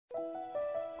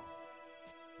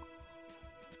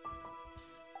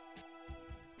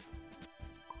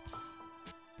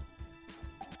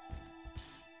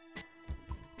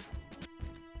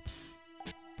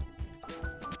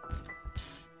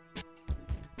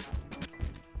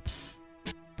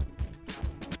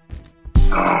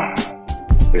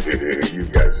You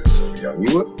guys are so young.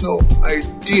 You have no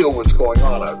idea what's going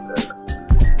on out there.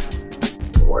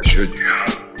 Why should you?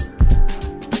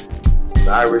 When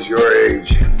I was your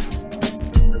age, I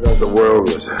thought the world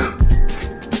was a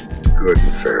good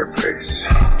and fair place.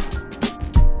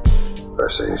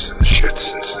 I've seen some shit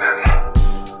since then.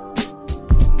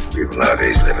 People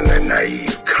nowadays live in their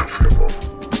naive, comfortable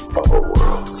bubble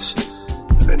worlds.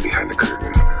 The men behind the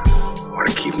curtain want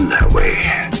to keep them that way.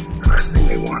 The last thing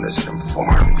they want is an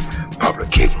informed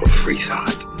public capable of free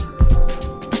thought.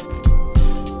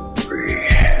 Free,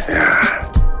 yeah.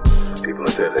 People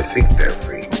out there, they think they're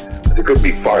free, but they could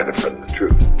be farther from the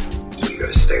truth. So you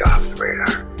gotta stay off the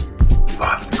radar. Keep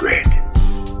off the grid.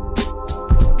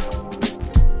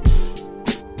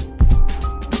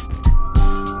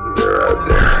 They're out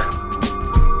there.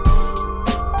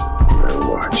 They're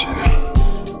watching.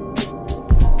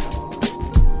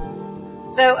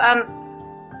 So,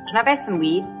 can I buy some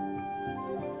weed?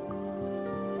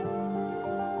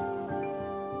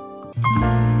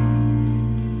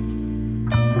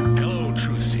 Hello,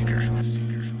 Truth Seeker.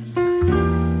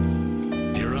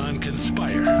 You're on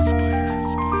Conspire.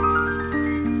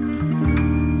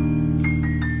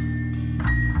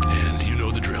 And you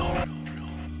know the drill.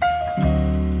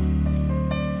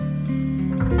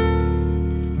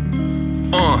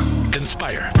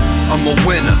 Conspire. I'm a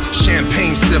winner,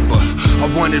 champagne sipper. I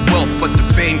wanted wealth, but the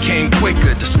fame came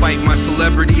quicker. Despite my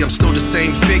celebrity, I'm still the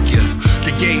same figure.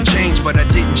 The game changed, but I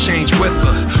didn't change with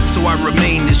her. So I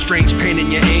remain this strange pain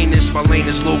in your anus. My lane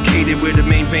is located where the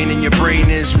main vein in your brain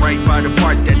is. Right by the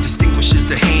part that distinguishes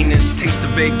the heinous. Taste the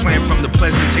vague plant from the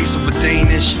pleasant taste of a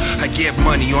Danish. I get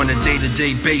money on a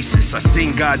day-to-day basis. I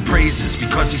sing God praises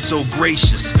because he's so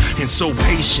gracious and so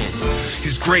patient.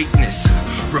 His greatness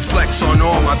reflects on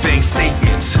all my bank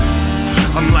statements.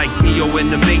 I'm like Neo in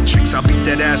the Matrix. I'll beat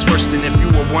that ass worse than if you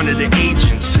were one of the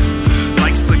agents.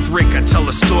 Like Slick Rick, I tell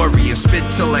a story and spit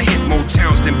till I hit more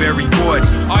towns than Barry Gordy.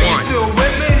 Are you still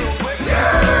with me?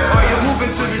 Yeah. Are you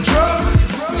moving to the drug?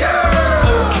 Yeah.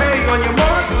 Okay, on your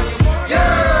mark? Yeah.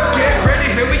 Get ready,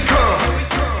 here we come.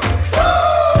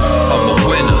 I'm a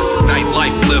winner,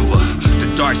 nightlife liver.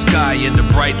 The dark sky and the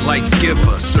bright lights give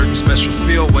a certain special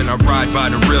feel when I ride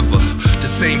by the river. The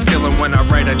same feeling when I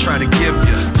write I try to give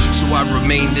you. So I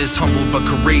remain this humble but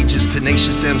courageous,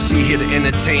 tenacious MC here to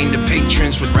entertain the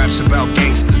patrons with raps about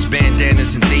gangsters,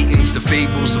 bandanas and Daytons, the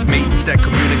fables of maidens that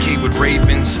communicate with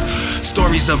ravens.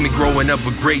 Stories of me growing up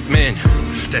with great men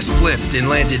that slipped and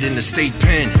landed in the state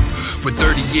pen. With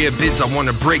 30-year bids, I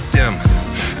wanna break them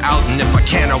out, and if I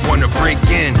can, I wanna break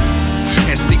in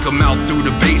and sneak them out through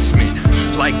the basement.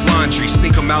 Like laundry,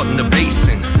 sneak them out in the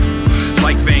basin.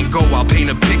 Like Van Gogh, I'll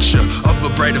paint a picture of a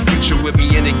brighter future with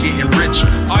me in it getting richer.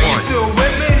 Are you still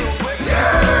with me?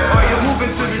 Yeah. Are you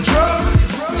moving to the drug?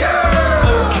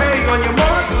 Yeah. Okay, on your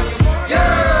mark?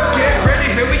 Yeah. Get ready,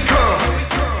 here we come.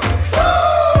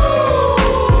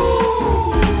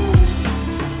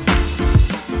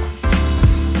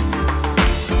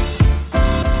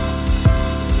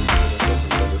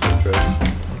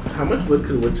 How much wood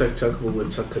could a woodchuck chuck if a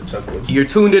woodchuck could chuck wood? You're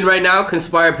tuned in right now.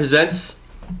 Conspire presents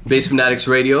Basement Addicts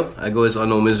Radio. I go as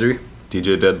Unknown Misery.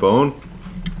 DJ Deadbone.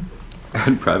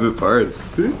 And Private Parts.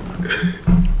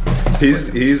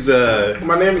 He's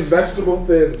My name is Vegetable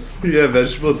Thins. Yeah,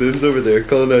 Vegetable Thins over there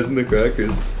colonizing the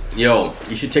crackers. Yo,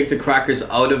 you should take the crackers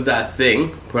out of that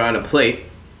thing, put it on a plate,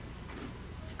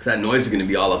 because that noise is going to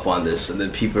be all up on this, and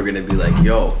then people are going to be like,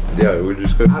 yo. Yeah, we're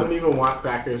just I gonna don't even want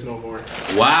crackers no more.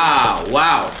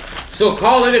 Wow. So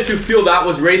call in if you feel that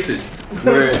was racist.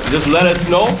 Just let us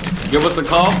know. Give us a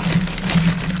call.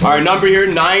 Our number here,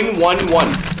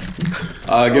 911.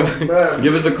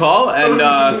 Give us a call, and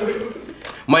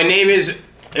my name is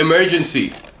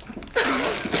Emergency.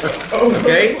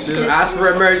 Okay, so just ask for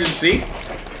emergency.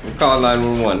 Call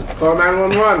 911. Call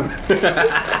 911.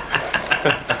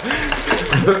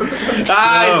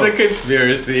 It's a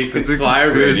conspiracy.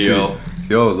 Conspire radio.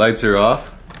 Yo, lights are off.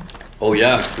 Oh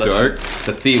yeah, It's dark.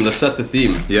 The theme. Let's set the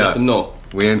theme. Yeah. Let them know.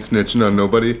 We ain't snitching on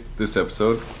nobody this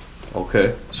episode.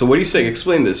 Okay. So what are you saying?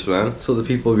 Explain this, man, so the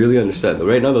people really understand.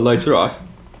 Right now the lights are off.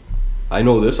 I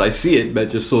know this. I see it,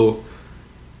 but just so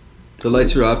the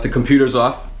lights are off, the computer's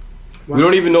off. Wow. We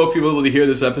don't even know if you'll be able to hear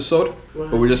this episode,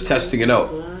 but we're just testing it out.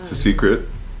 It's a secret.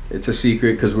 It's a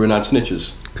secret because we're not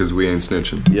snitches. Because we ain't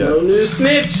snitching. Yeah. No new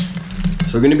snitch.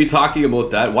 So we're going to be talking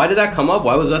about that. Why did that come up?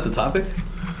 Why was that the topic?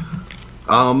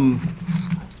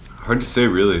 Hard to say,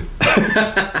 really.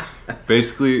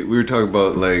 Basically, we were talking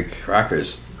about, like...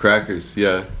 Crackers.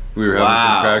 Yeah. We were having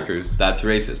some crackers. That's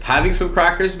racist. Having some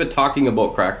crackers, but talking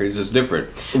about crackers is different.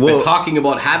 Well, but talking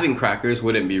about having crackers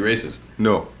wouldn't be racist.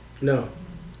 No. No.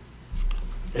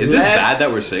 Is this bad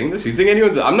that we're saying this? You think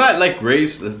anyone's... I'm not like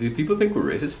racist. Do people think we're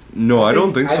racist? No, I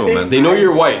don't think so, man. They know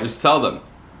you're white. Just tell them.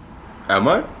 Am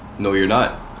I? No, you're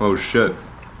not. Oh, shit.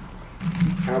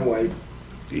 I'm white.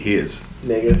 He is.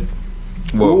 Nigga.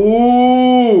 Whoa.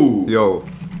 Ooh. Yo.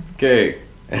 Okay.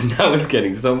 And now it's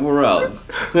getting somewhere else.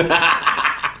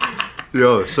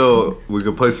 Yo, so we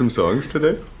could play some songs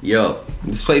today? Yo,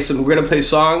 let's play some. We're gonna play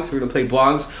songs. We're gonna play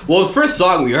bongs. Well, the first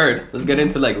song we heard. Let's get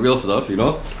into like real stuff. You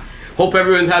know. Hope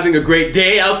everyone's having a great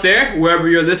day out there, wherever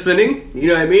you're listening. You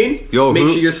know what I mean? Yo, make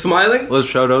sure you're smiling. Let's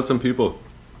shout out some people.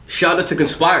 Shout out to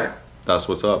Conspire. That's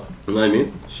what's up. You know what I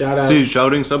mean? Shout out. See,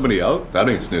 shouting somebody out, that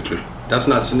ain't snitching. That's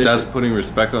not snitching. That's putting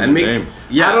respect on And the make- name.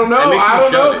 Yeah, I don't know. and make sure I you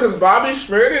don't know shout it. because Bobby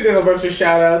Schmurder did a bunch of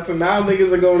shout outs and now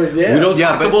niggas are going to jail. We don't Yeah,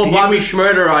 talk but about he Bobby was-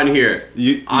 Schmurder on here.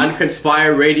 You- on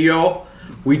Conspire Radio,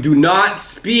 we do not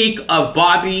speak of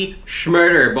Bobby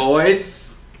Schmurder,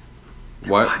 boys.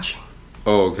 They're What? watching.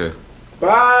 Oh, okay.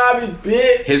 Bobby,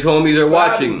 bitch. His homies are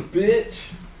Bobby, watching.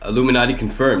 bitch. Illuminati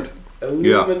confirmed.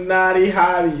 Illuminati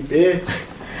hottie, bitch.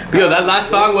 Yo, that last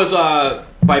song was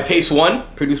by Pace One,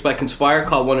 produced by Conspire,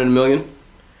 called 1 in a Million.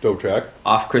 Dope track.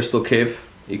 Off Crystal Cave.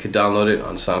 You could download it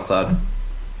on SoundCloud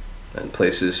and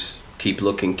places. Keep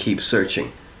looking, keep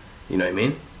searching. You know what I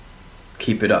mean?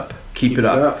 Keep it up. Keep it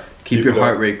up. Keep your it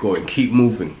heart up. rate going. Keep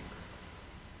moving.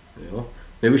 You know?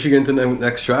 Maybe we should get into the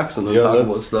next tracks and then Yeah, talk about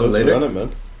let's stuff later. run it,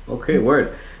 man. Okay,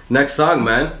 word. Next song,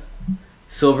 man.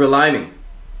 Silver Lining.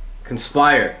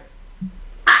 Conspire.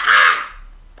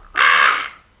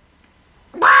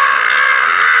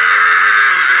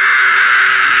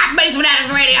 Basement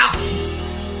Addicts Radio.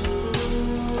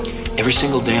 Every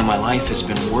single day of my life has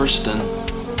been worse than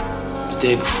the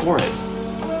day before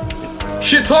it.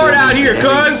 Shit's hard out here,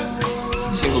 cuz.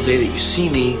 Single day that you see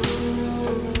me,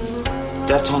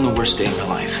 that's on the worst day of my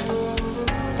life.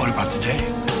 What about today?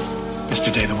 Is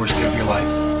today the worst day of your life?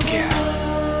 Yeah.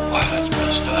 Wow, that's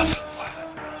messed up.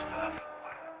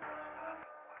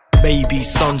 Baby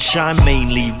sunshine,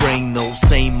 mainly rain, no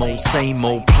same old,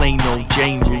 plain old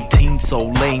Jane routine, so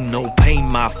lame, no pain.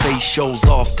 My face shows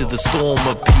off till the storm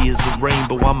appears a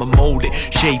rainbow. I'ma mold it,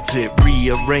 shape it,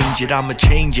 rearrange it. I'ma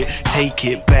change it, take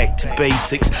it back to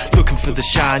basics. Looking for the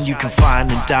shine you can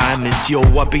find in diamonds. Yo,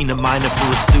 I've been a miner for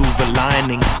a silver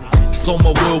lining. So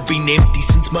my world been empty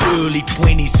since my early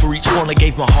 20s. For each one I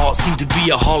gave my heart, seemed to be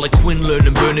a harlequin,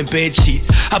 learning burning bed sheets.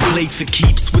 I played for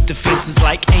keeps with defenses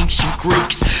like ancient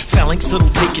Greeks. Phalanx that'll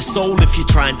take your soul if you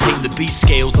try and tame the beast.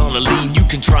 Scales on a lean, you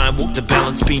can try and walk the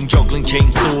balance beam. Juggling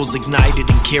chainsaws ignited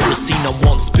in kerosene. I'm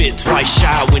once bit, twice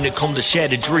shy when it come to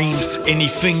shattered dreams. Any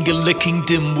finger licking,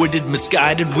 dim-witted,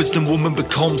 misguided wisdom woman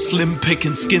becomes slim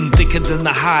picking. Skin thicker than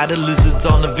the hide of lizards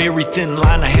on a very thin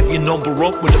line. I have your number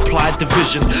up with applied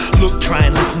division. Look, try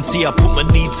and listen, see I put my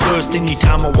needs first.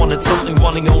 Anytime I wanted something,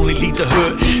 wanting only lead to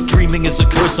hurt. Dreaming is a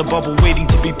curse, a bubble waiting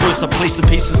to be burst. I place the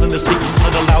pieces in the sequence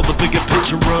that allow the bigger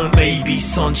picture run. Baby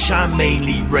sunshine,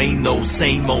 mainly rain, no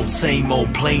same old,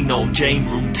 plain old Jane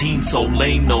routine, so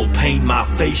lame, no pain. My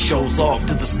face shows off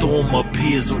till the storm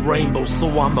appears a rainbow. So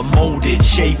I'ma mold it,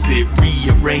 shape it,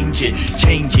 rearrange it,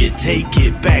 change it, take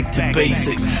it back to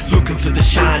basics. Looking for the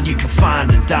shine you can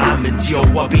find in diamonds. Yo,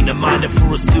 I've been a miner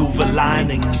for a silver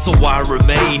lining. So I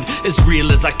remain as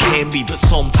real as I can be, but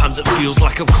sometimes it feels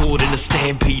like I'm caught in a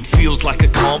stampede. Feels like I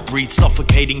can't breathe,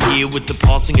 suffocating here with the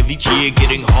passing of each year,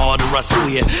 getting harder, I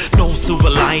swear. No silver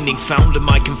lining found in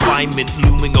my confinement,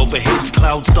 looming overhead,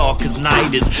 clouds dark as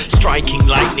night is. Striking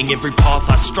lightning every path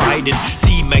I stride in,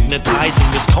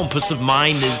 demagnetizing this compass of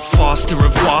mine is faster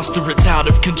and faster, it's out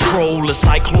of control. A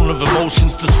cyclone of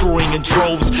emotions destroying in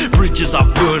troves. Bridges I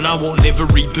burn, I won't ever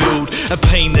rebuild. A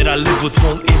pain that I live with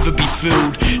won't ever be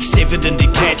filled. Severed and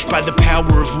detached by the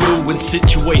power of will. When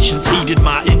situations heated,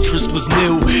 my interest was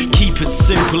nil. Keep it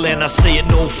simple and I say it,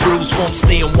 no frills. Won't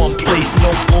stay in one place,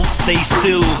 no, won't stay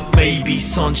still. Maybe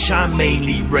sunshine,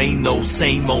 mainly rain, no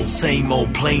same old,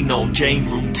 plain old Jane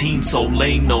routine, so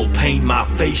lame, no pain. My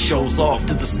face shows off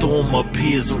till the storm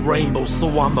appears a rainbow. So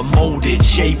I'ma mold it,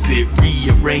 shape it,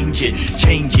 rearrange it,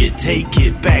 change it, take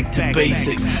it back to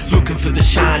basics. Looking for the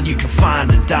shine you can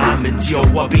find in diamonds. Yo,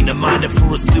 I've been a miner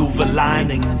for a silver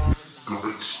lining.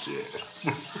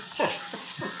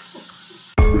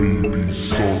 Baby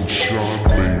sunshine,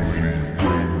 mainly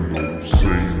rain, no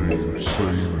same old,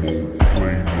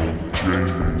 plain old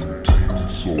Jane routine,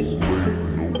 so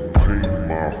lame, no pain.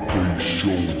 My face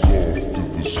shows off till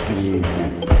the storm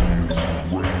appears a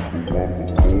rainbow.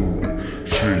 I'ma mold it,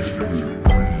 shape it,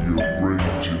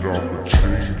 rearrange it, I'ma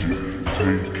change it,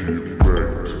 take it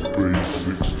back to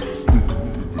basics. Looking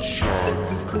for the shine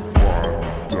you can find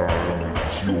in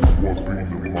diamonds. Yo, I've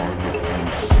been a miner for a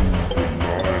silver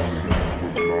lining.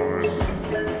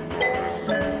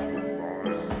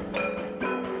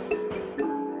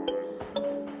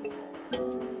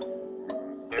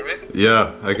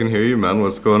 Yeah, I can hear you, man.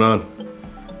 What's going on?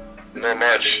 Not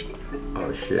much.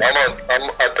 Oh shit.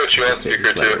 I put you on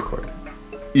speaker too.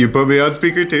 You put me on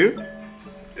speaker too?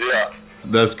 Yeah.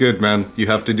 That's good, man. You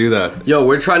have to do that. Yo,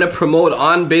 we're trying to promote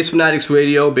on Bass Fanatics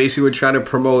Radio. Basically, we're trying to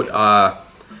promote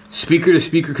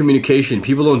speaker-to-speaker communication.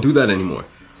 People don't do that anymore.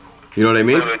 You know what I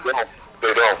mean? No,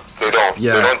 they don't.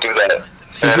 Yeah. They don't do that.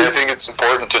 And I think it's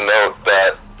important to note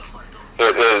that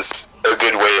it is a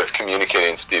good way of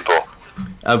communicating to people.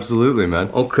 Absolutely, man.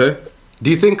 Okay.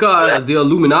 Do you think the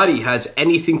Illuminati has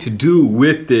anything to do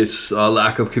with this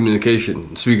lack of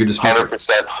communication, speaker to speaker?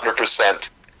 100%.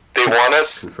 They want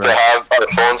us to have our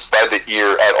phones by the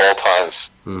ear at all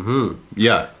times. Mm-hmm.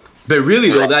 Yeah. But really,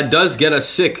 though, that does get us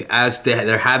sick, as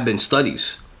there have been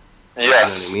studies. Yes. You know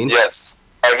what I mean? Yes.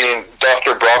 I mean,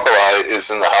 Dr. Broccoli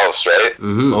is in the house, right?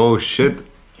 Mm-hmm. Oh, shit.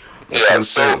 Yeah,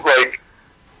 so, like,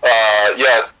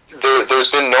 there's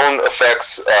been known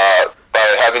effects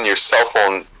by having your cell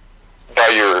phone by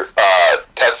your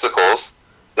testicles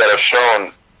that have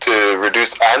shown to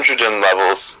reduce androgen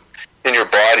levels in your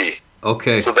body.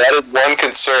 Okay. So that is one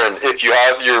concern. If you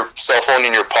have your cell phone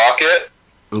in your pocket,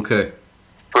 okay,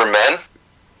 for men.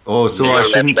 Oh, so I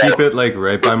shouldn't keep it like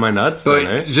right by my nuts, then,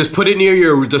 eh? Just put it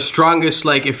near the strongest.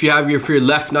 Like if your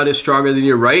left nut is stronger than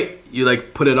your right, you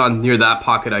like put it on near that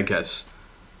pocket, I guess.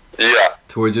 Yeah.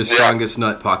 Towards your strongest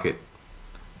nut pocket.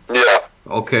 Yeah.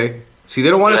 Okay. See, they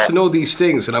don't want us to know these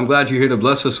things, and I'm glad you're here to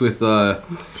bless us with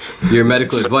your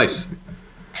medical advice.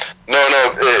 No,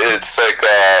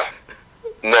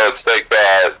 it's like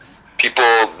people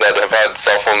that have had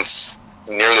cell phones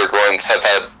near their groins have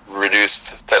had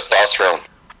reduced testosterone.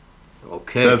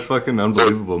 Okay. That's fucking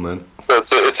unbelievable, man. So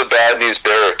it's a bad news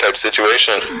bear type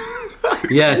situation.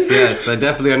 Yes. I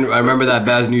definitely I remember that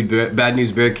bad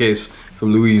news bear case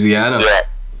from Louisiana.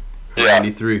 Yeah.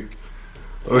 93.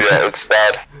 Okay. Yeah, it's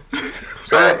bad.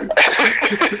 So.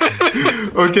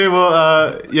 Okay,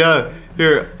 well, yeah.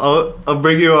 Here, I'll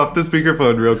bring you off the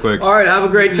speakerphone real quick. All right, have a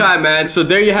great time, man. So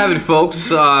there you have it, folks.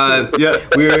 Yeah,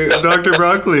 we're Dr.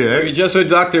 Broccoli, eh? We're just with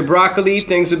Dr. Broccoli.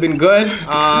 Things have been good.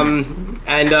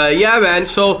 Yeah, man.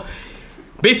 So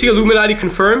basically, Illuminati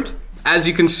confirmed, as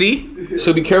you can see.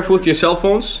 So be careful with your cell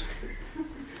phones.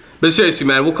 But seriously,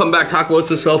 man, we'll come back, talk about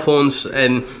the cell phones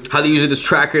and how they use it as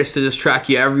trackers to just track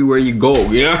you everywhere you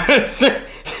go. You know what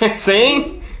I'm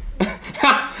saying?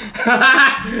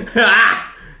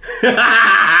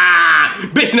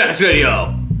 Bass Fanatics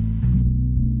Radio.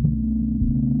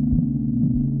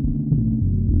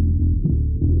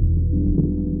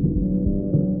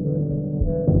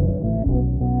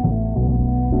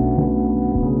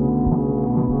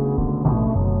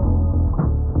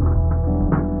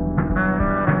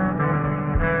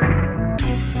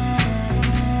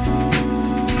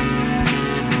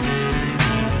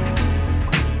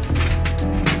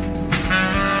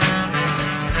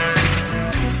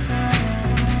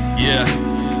 Yeah.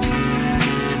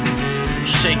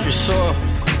 Shake your soul.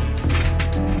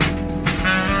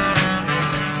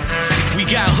 We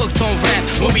got hooked on rap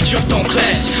when we jumped on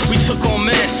class. We took on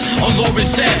mess on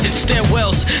Lawrence Ave and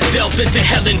stairwells. Delved into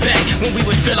hell and back when we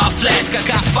would fill our flask. I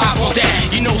got 5 on that.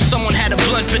 You know someone had a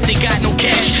blunt but they got no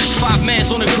cash. 5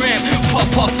 mans on the gram, puff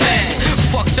fast.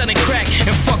 Fuck selling crack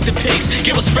and fuck the pigs.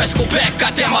 Give us fresco back.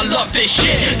 Goddamn, I love this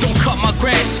shit. Don't cut my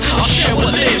grass. I'll share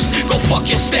what lives. Go fuck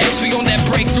your stats. We on that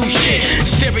breakthrough shit.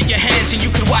 Stare at your hands and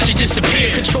you can watch it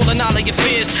disappear. Controlling all of your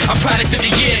fears. I'm product of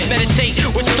the years. Meditate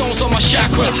with stones on my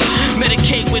chakras.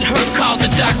 Medicate with herb called the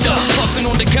doctor. Puffing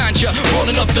on the ganja,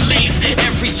 rolling up the leaf.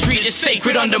 Every street is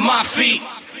sacred under my feet.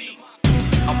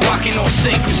 I'm walking on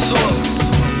sacred soil.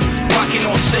 Walking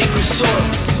on sacred soil.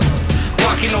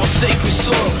 Walking on sacred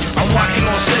soil. I'm walking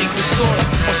on sacred soil.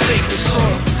 On sacred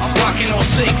soil. I'm walking on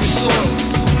sacred soil.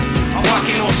 I'm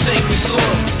walking on sacred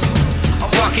soil.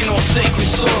 I'm walking on sacred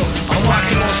soil. I'm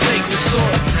walking on sacred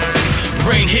soil.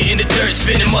 Rain hitting the dirt,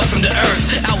 spinning mud from the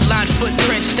earth. Outline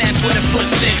footprint, stamped with a foot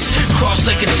 6. Cross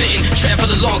like a sitting, travel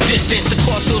a long distance. The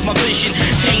course of my vision,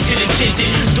 tainted and tinted.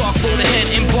 Dark road ahead,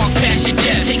 embark past your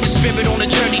death. Take the spirit on a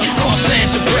journey, cross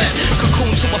lands of breath. Cocoon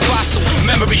to a fossil,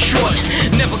 memory short.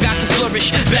 Never got to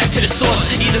flourish, back to the source.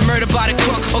 Either murdered by the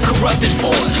crook or corrupted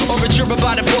force. Or a juror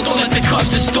by the book, don't let the cuffs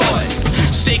distort.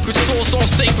 Sacred souls on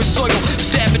sacred soil,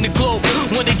 stabbing the globe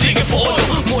when they digging for oil.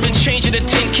 More than changing a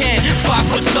tin can, 5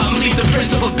 foot something, leave the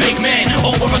prince of a big man.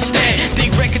 Oh, where I stand,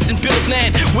 dig records and build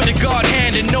land with a guard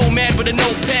hand and nomad with a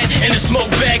notepad and a smoke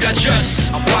bag.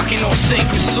 I'm walking on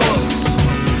sacred soil,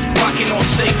 walking on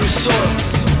sacred soil,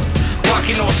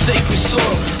 walking on sacred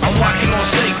soil. I'm walking on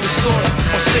sacred soil,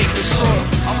 on sacred soil.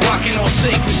 I'm walking on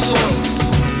sacred soil,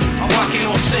 I'm walking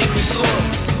on sacred soil.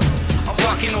 I'm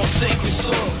walking on sacred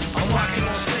soil. I'm walking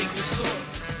on sacred soil.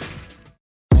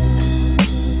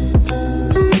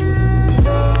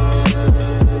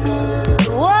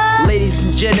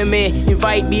 enemy.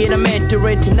 Invite me and I'm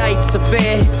entering tonight's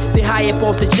affair. They high up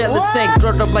off the jealous egg,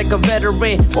 drugged up like a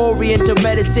veteran. Oriental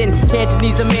medicine,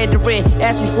 Cantonese and Mandarin.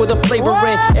 Ask me for the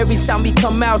flavoring. Every time we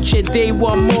come out, shit, they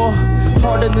want more.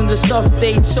 Harder than the stuff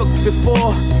they took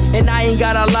before. And I ain't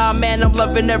gotta lie, man, I'm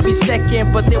loving every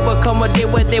second. But there will come a day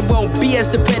where they won't be as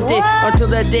dependent. Until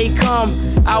that day come,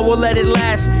 I will let it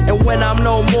last. And when I'm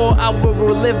no more, I will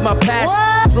relive my past.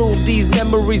 Through these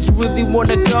memories, you really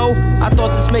wanna go? I thought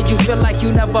this made you feel like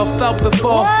you never felt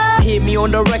before. Hear me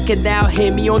on the record now,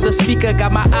 hear me on the speaker.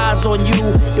 Got my eyes on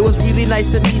you, it was really nice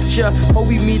to meet ya. Hope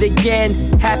we meet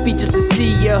again, happy just to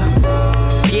see ya.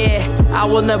 Yeah, I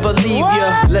will never leave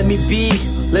ya. Let me be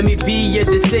your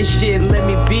decision. Let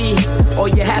me be, all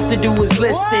you have to do is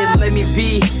listen. Let me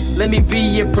be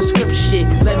your prescription.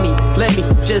 Let me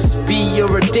just be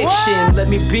your addiction. Let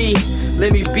me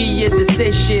be your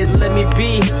decision. Let me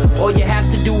be, all you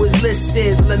have to do is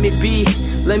listen. Let me be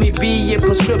your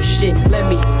prescription. Let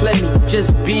me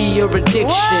just be your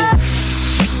addiction.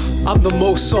 I'm the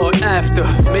most sought after.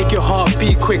 Make your heart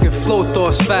beat quick and flow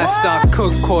thoughts faster. I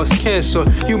could cause cancer.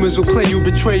 Humans will play you,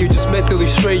 betray you, just mentally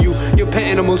stray you. Your pet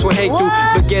animals will hate through,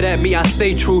 but get at me, I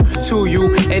stay true to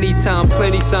you. Anytime,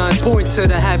 plenty signs point to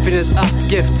the happiness I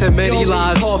give to many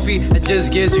lives. Coffee that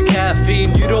just gives you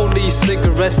caffeine. You don't need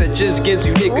cigarettes that just gives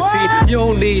you nicotine. You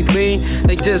don't need lean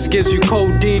that just gives you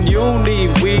codeine. You don't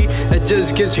need weed that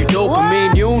just gives you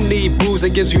dopamine. You don't need booze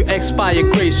that gives you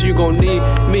expired grace. You gon' need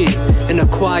me and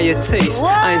acquire taste.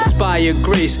 I inspire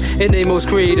grace in a most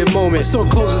creative moment. So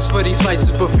closes for these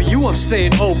vices, but for you I'm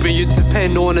staying open. You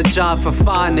depend on a job for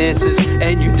finances,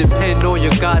 and you depend on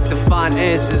your God-defined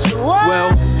answers.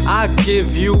 Well, I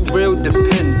give you real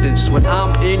dependence. When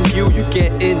I'm in you, you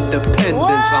get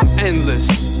independence. I'm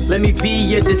endless. Let me be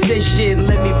your decision.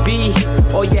 Let me be,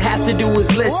 all you have to do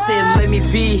is listen. Let me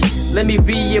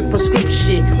be your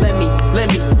prescription. Let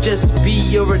me just be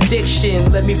your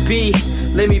addiction. Let me be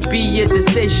your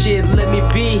decision. Let me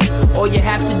be, all you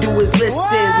have to do is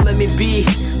listen. Let me be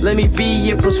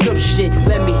your prescription.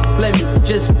 Let me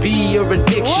just be your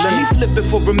addiction. Let me flip it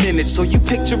for a minute so you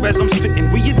picture as I'm spitting.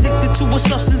 We addicted to a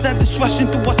substance that is rushing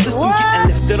through our system,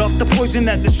 getting lifted off the poison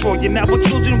that destroying our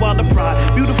children, while the pride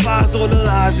beautifies all the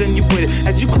lies and you with it.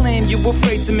 As you claim you're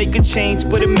afraid to make a change,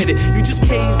 but admit it, you just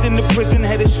caged in the prison,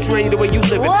 headed straight the way you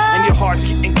living, and your heart's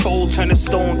getting cold, turning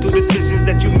stone through decisions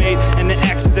that you made and the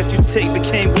actions that you take.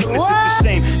 Became witnesses to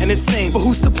shame and insane. But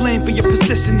who's to blame for your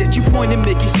position? Yet you point and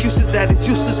make excuses that is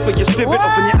useless for your spirit.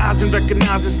 Open your eyes and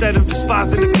recognize instead of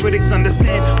despising the critics.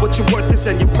 Understand what your worth is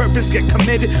and your purpose. Get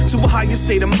committed to a higher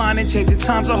state of mind and change the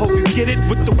times. I hope you get it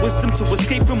with the wisdom to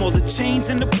escape from all the chains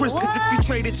and the prison. Cause if you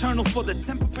trade eternal for the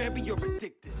temporary, you're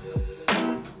addicted.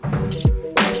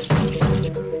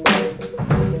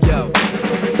 Yo.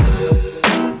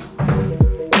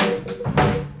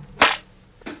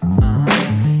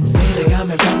 Say they got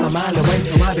me from a mile away,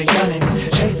 so I've been gunning.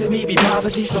 Chasing me be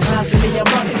poverty, so constantly I'm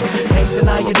running. Pacing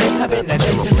all your dates, I've been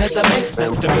adjacent to the mix.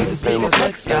 Next to me the speaker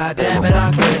clicks, god damn it,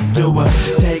 I could do a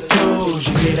take two.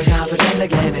 She feeling confident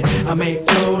again, and I make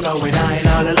two, knowing I ain't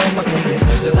all alone, my penis.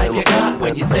 The type you got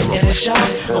when you sit in a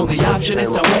shot. Only option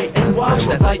is to wait and watch,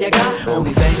 that's all you got.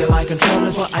 Only thing in my control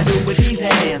is what I do with these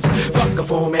hands. Fuck a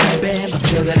four-man band, I'm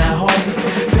chilling at home.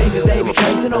 Fingers they be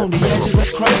tracing on the edges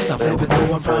of crates. I'm flipping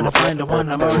through, I'm trying to find the one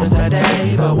I murdered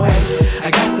today. But wait, I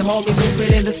got some homies who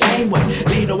fit in the same way.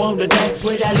 Lino on the decks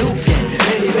with that loop gang.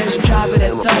 Lily Bishop chopping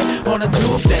it tight on a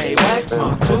Tuesday. Wax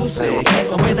smoke, too sick, hit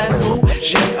me with that smooth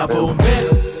shit. A boom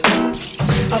bip,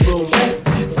 a boom bip.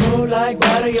 Smooth like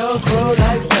butter, your crew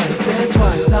like snakes. Then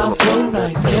twice, I'm too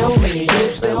nice. Kill me, you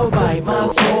still bite. My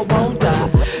soul won't die.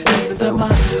 Listen to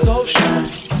my soul shine,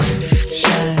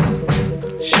 shine,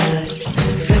 shine.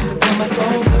 Listen to my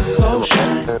soul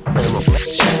shine,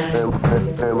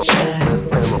 shine,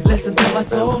 shine. Listen to my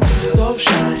soul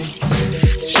shine,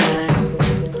 shine,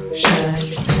 shine.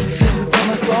 Listen to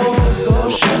my soul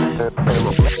shine,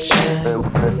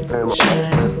 shine,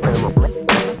 shine. Listen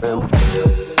to my soul.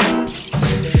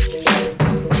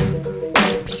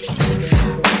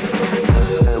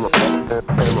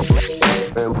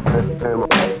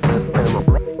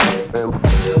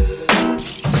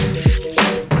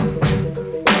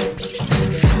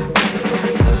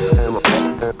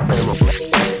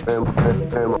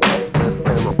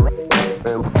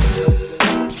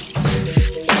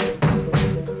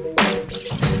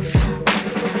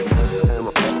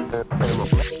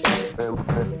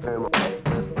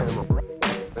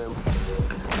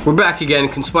 We're back again.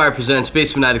 Conspire presents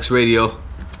Basement Addicts Radio.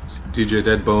 DJ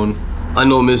Deadbone.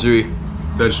 Unknown Misery.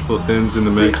 Vegetable Thins in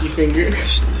the mix.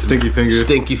 Stinky Finger.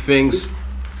 Stinky Fings.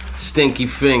 Stinky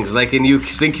Fings. Like in you,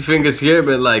 Stinky Fingers here,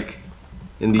 but like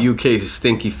In the UK, it's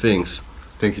Stinky Things.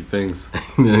 Stinky Things.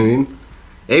 You know what I mean?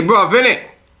 Hey, bro, Vinny.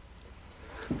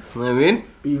 You know what I mean?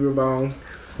 Beaver Bong.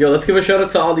 Yo, let's give a shout out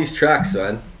to all these tracks,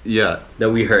 man. Yeah. That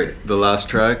we heard. The last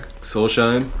track,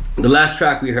 Soulshine. The last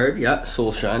track we heard, yeah,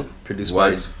 Soulshine, produced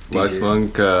by Wax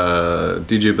Monk,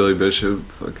 DJ Billy Bishop,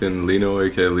 fucking Lino,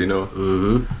 aka Lino.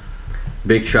 Mm-hmm.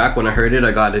 Big track. When I heard it,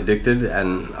 I got addicted,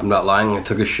 and I'm not lying. I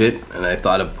took a shit, and I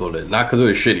thought I pulled it. Not because it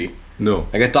was shitty. No.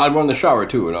 Like I thought about it in the shower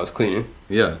too when I was cleaning.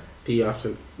 Yeah. Tea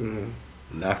often.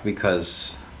 Not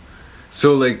because.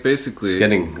 So like basically, it's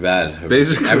getting bad.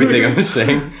 Basically, everything I was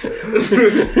saying.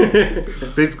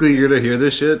 Basically, you're gonna hear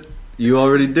this shit. You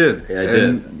already did. Yeah, I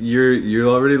did. You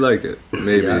already like it.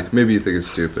 Maybe. Yeah. Maybe you think it's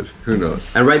stupid. Who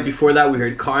knows? And right before that, we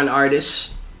heard Con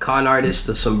Artist.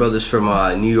 Some brothers from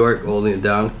New York holding it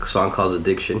down. A song called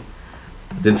Addiction.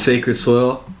 Then Sacred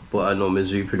Soil, But I Know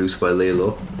Misery, produced by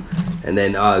Laylo. And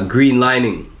then Green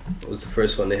Lining was the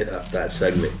first one to hit up that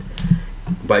segment.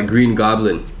 By Green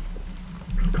Goblin.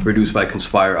 Produced by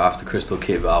Conspire off the Crystal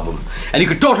Cave album. And you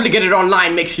can totally get it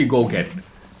online. Make sure you go get it.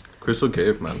 Crystal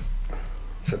Cave, man.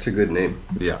 Such a good name.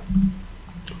 Yeah.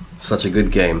 Such a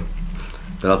good game.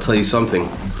 But I'll tell you something.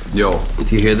 Yo.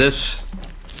 Do you hear this?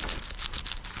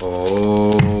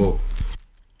 Oh.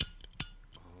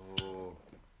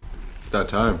 It's that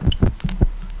time.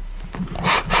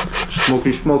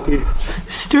 Smoky, smoky.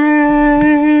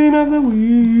 Strain of the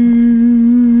weed.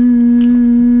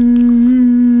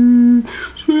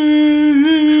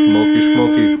 Smoky,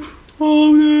 smoky.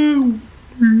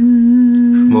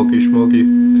 Smoky, smoky.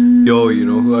 Yo, you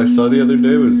know who I saw the other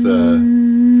day was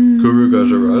Guru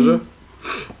Gajaraja?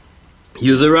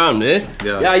 He was around, eh?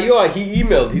 Yeah. Yeah, he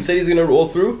emailed. He said he's gonna roll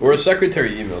through, or a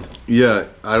secretary emailed. Yeah,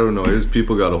 I don't know. His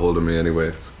people got a hold of me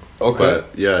anyways. Okay.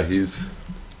 But yeah, he's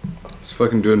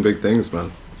fucking doing big things,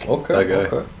 man. Okay. That guy.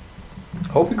 Okay.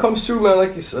 Hope he comes through, man.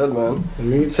 Like you said, man.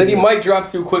 Said he might drop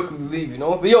through quickly, leave. You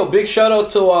know. But yo, big shout out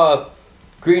to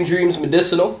Green Dreams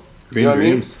Medicinal. Green you know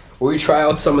Dreams. What I mean? Where we try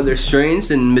out some of their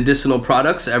strains and medicinal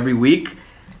products every week.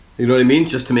 You know what I mean?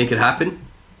 Just to make it happen.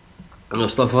 I'm gonna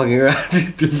stop fucking around.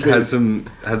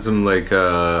 had some like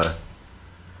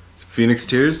Phoenix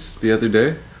Tears the other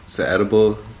day. It's an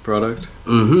edible product.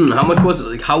 Mm-hmm. How much was it?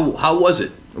 Like how was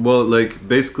it? Well, like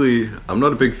basically, I'm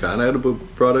not a big fan of edible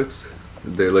products.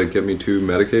 They like get me too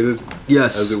medicated.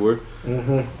 Yes. As it were.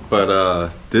 Mm-hmm. But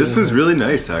this was really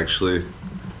nice actually.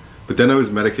 But then I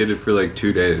was medicated for like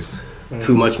 2 days.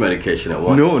 Too much medication at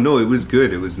once. No, it was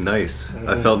good. It was nice.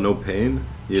 I felt no pain.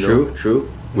 You know. True.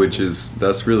 Which is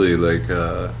that's really like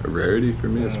a rarity for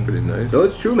me. It's pretty nice. No,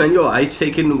 it's true, man. Yo, I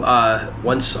taken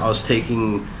once I was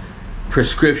taking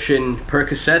prescription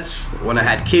Percocets when I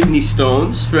had kidney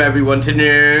stones for everyone to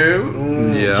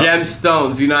know. Yeah.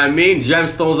 Gemstones, you know what I mean?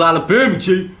 Gemstones on the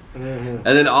pimchi. And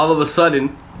then all of a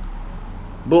sudden,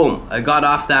 boom! I got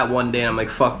off that one day and I'm like,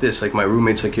 fuck this. Like my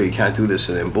roommate's like, yo, you can't do this.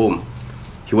 And then boom,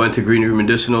 he went to Green Room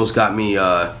Medicinals, got me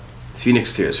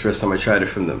Phoenix Tears. First time I tried it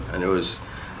from them, and it was.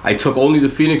 I took only the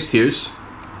Phoenix Tears.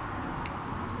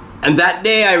 And that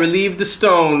day I relieved the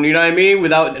stone, you know what I mean?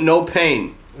 Without no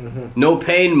pain. Mm-hmm. No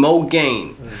pain, no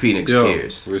gain. Phoenix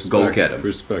Tears. Respect, go get them.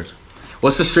 Respect.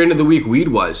 What's the strain of the week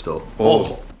weed-wise, though?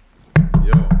 Oh.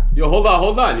 Yo, hold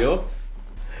on, yo.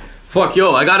 Fuck,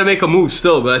 yo, I gotta make a move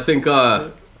still, but I think,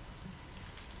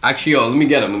 actually, yo, let me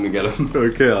get him.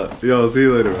 Okay, I'll see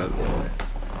you later, man.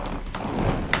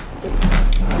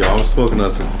 Yo, I'm smoking on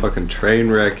some fucking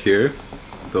train wreck here.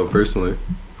 Though personally,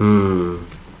 I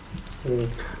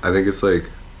think it's like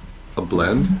a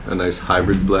blend, a nice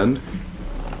hybrid blend.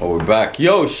 Oh, we're back.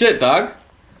 Yo, shit, dog.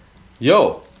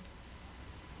 Yo,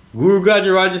 Guru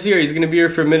Gajaraj is here. He's gonna be here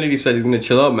for a minute. He said he's gonna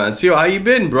chill out, man. So, yo, how you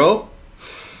been, bro?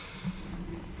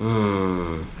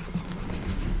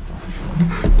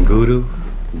 Guru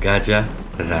Gaja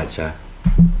Raja.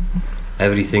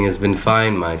 Everything has been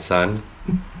fine, my son.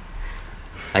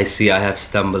 I see I have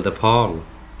stumbled upon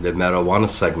the marijuana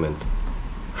segment.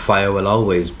 Fire will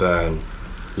always burn,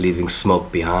 leaving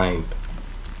smoke behind.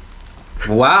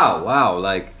 Wow,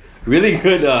 like really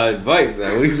good advice,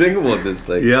 man. What do you think about this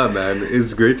thing? Yeah, man,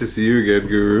 it's great to see you again,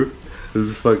 Guru. This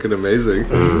is fucking amazing.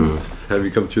 Have you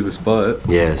come through the spot?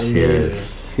 Yes.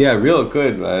 Yeah, real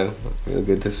good, man. Real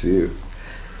good to see you.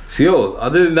 So, yo,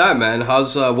 other than that, man,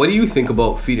 how's what do you think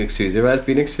about Phoenix Tears? You ever had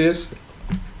Phoenix Tears?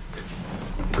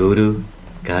 Guru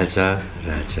Gaja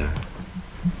Raja.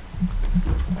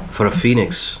 For a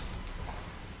phoenix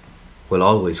will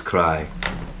always cry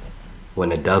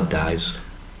when a dove dies.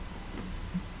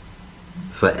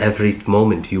 For every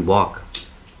moment you walk,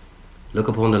 look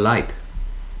upon the light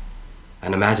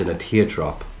and imagine a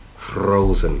teardrop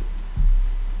frozen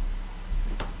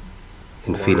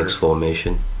in Phoenix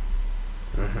formation.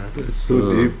 It's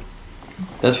so deep.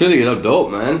 That's really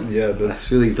dope, man. Yeah,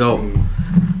 that's really dope.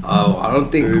 I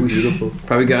don't think we should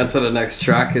probably get onto the next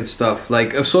track and stuff.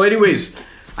 Like, so anyways,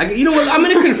 you know what? I'm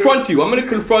going to confront you. I'm going to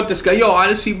confront this guy. Yo,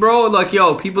 honestly, bro, like,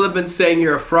 yo, people have been saying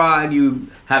you're a fraud. You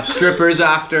have strippers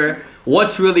after.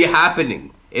 What's really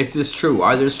happening? Is this true?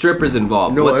 Are there strippers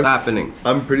involved? No, What's happening?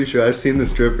 I'm pretty sure I've seen the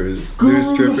strippers. There's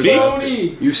strippers.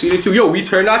 See? You've seen it too. Yo, we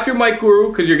turned off your mic,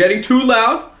 Guru, because you're getting too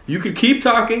loud. You could keep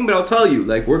talking, but I'll tell you,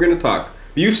 like, we're going to talk.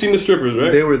 You've seen the strippers,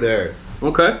 right? They were there.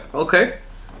 Okay.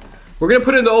 We're going to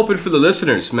put it in the open for the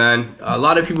listeners, man. A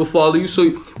lot of people follow you,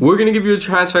 so we're going to give you a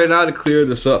chance right now to clear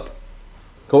this up.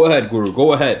 Go ahead, Guru.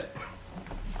 Go ahead.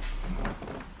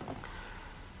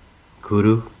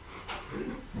 Guru.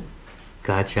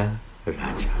 Gaja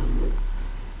Raja.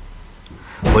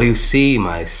 What do you see,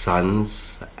 my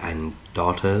sons and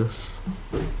daughters?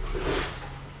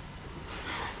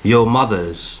 Your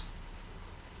mothers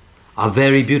are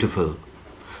very beautiful,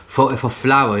 for if a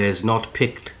flower is not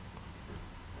picked,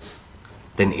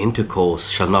 then intercourse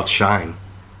shall not shine.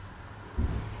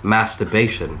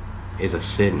 Masturbation is a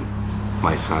sin,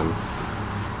 my son.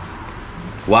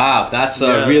 Wow, that's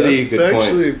a really good point. That's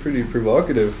actually a pretty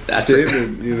provocative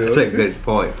statement, you know. That's a good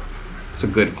point. It's a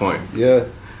good point. Yeah.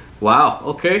 Wow,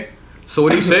 okay. So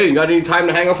what do you say? You got any time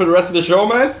to hang out for the rest of the show,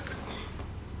 man?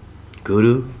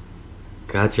 Guru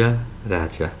Gaja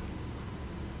Raja.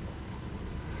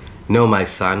 No, my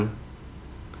son.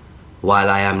 While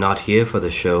I am not here for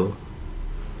the show,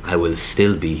 I will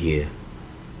still be here.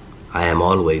 I am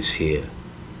always here.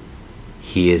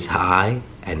 He is I,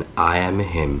 and I am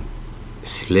him.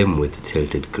 Slim with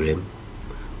tilted grim.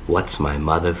 What's my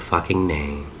motherfucking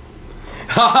name?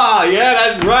 Haha, yeah,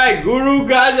 that's right. Guru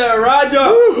Gaja Raja.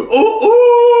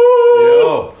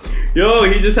 Ooh. Yo,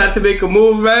 he just had to make a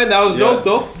move, man. That was dope,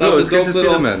 though. That was it's good to see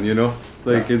the man, you know?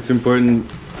 Like, it's important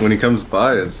when he comes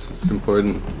by, it's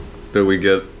important that we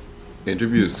get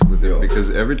interviews with him because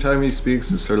every time he speaks,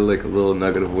 it's sort of like a little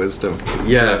nugget of wisdom.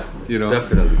 Yeah, you know?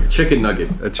 Definitely. Chicken nugget.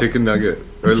 A chicken nugget.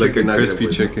 Or like a crispy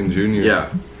chicken junior.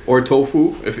 Yeah. Or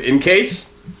tofu. If in case,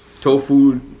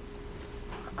 tofu.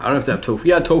 I don't know if they have tofu.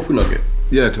 Yeah, tofu nugget.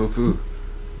 Yeah, tofu.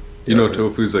 You know,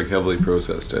 tofu's like heavily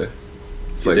processed, eh?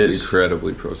 It's like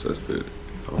incredibly processed food.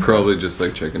 Okay. Probably just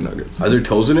like chicken nuggets. Are there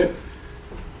toes in it?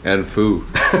 And foo.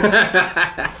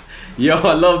 Yo,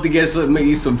 I love to get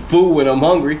some food when I'm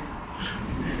hungry.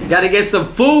 Gotta get some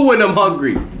food when I'm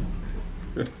hungry.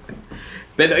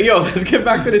 But yo, let's get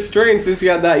back to the strain since we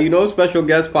had that, special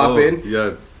guest pop in.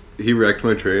 Yeah, he wrecked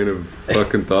my train of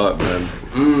fucking thought, man.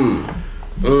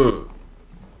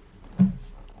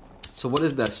 So what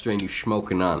is that strain you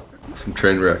smoking on? Some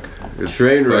train wreck.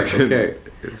 Train wreck, okay.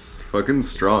 It's fucking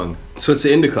strong. So it's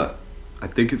an indica? I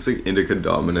think it's like indica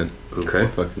dominant. Okay.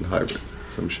 Fucking hybrid.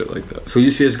 Some shit like that. So you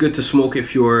say it's good to smoke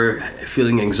if you're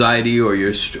feeling anxiety or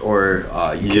insomnia.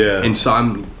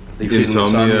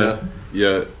 Insomnia.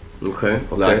 Yeah. Okay.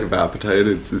 Lack of appetite.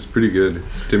 It's pretty good.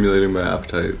 It's stimulating my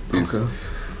appetite.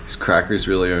 These crackers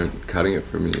really aren't cutting it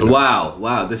for me. You know?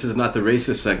 Wow. This is not the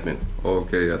racist segment. Oh,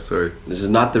 okay. Yeah. Sorry. This is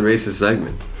not the racist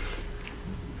segment.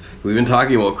 We've been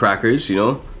talking about crackers,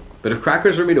 but if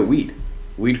crackers were made of weed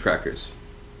crackers.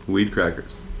 Weed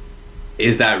crackers.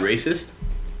 Is that racist?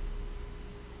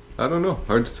 I don't know.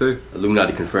 Hard to say.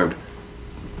 Illuminati confirmed.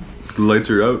 The lights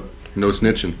are out. No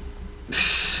snitching.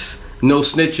 No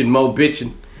snitching, mo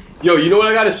bitching. Yo, you know what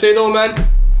I gotta say though, man?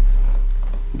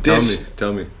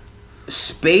 Tell me.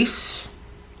 Space.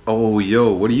 Oh,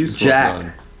 yo, what are you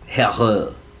smoking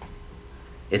on?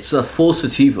 It's a full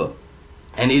sativa,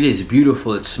 and it is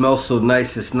beautiful. It smells so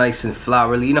nice. It's nice and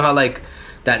flowery. You know how like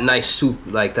that nice soup,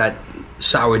 like that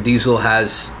sour diesel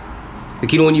has.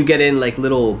 Like, when you get in, like,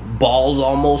 little balls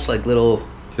almost, like little...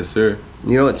 Yes, sir.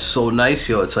 It's so nice,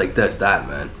 it's like that,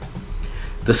 man.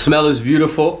 The smell is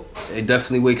beautiful. It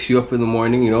definitely wakes you up in the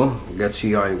morning, Gets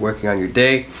you working on your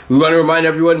day. We want to remind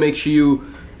everyone, make sure you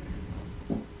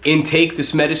intake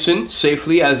this medicine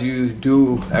safely as you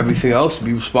do everything else.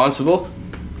 Be responsible,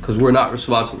 because we're not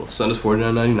responsible. Send us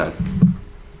 $49.99.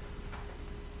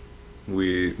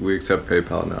 We accept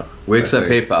PayPal now. We accept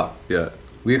PayPal. Yeah.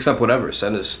 We accept whatever.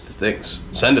 Send us the things.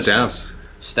 Send us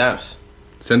stamps.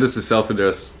 Send us a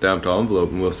self-addressed stamped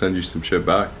envelope and we'll send you some shit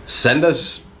back. Send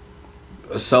us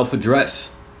a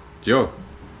self-address. Yo.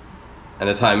 And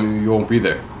a time you won't be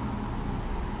there.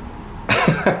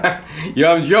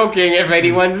 Yo, I'm joking. If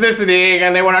anyone's listening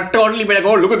and they want to totally be like,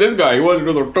 oh, look at this guy. He wants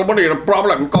to do a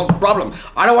problem, cause problems.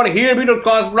 I don't want to hear people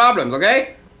cause problems,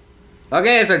 okay?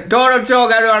 Okay, it's a total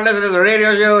joke. Everyone listen to the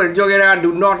radio show and joke it out.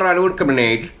 Do not try to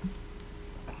incriminate.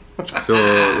 So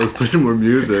let's put some more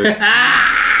music.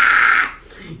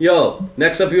 Yo,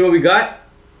 next up, you know what we got?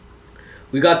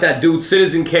 We got that dude,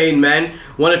 Citizen Kane, man.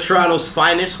 One of Toronto's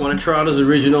finest, one of Toronto's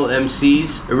original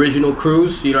MCs, original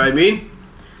crews, you know what I mean?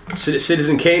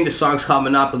 Citizen Kane, the song's called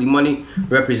Monopoly Money,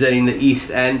 representing the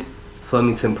East End,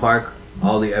 Flemington Park,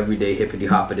 all the everyday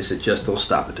hippity-hoppity, it just don't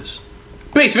stop at this.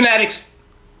 Basement Addicts!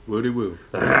 Woody woo.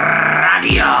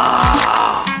 Radio!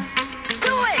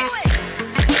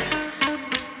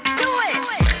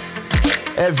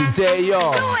 Every day,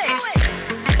 y'all.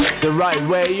 The right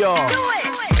way, y'all.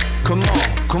 Come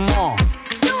on.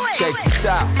 Check this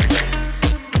out.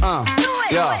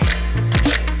 Yo.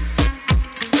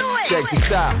 Check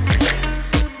this out.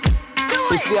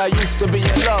 You see, I used to be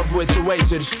in love with the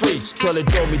ways of the streets, till it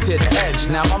drove me to the edge.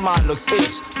 Now my mind looks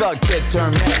east. Thug kid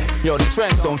turned man. Yo, the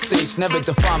trends don't cease. Never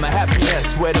define my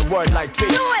happiness. Wear the word like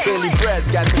peace. Daily bread's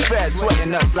got the feds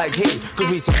sweating us like heat. Cause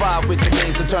we survive with the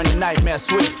means to turn the nightmare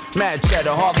sweet. Mad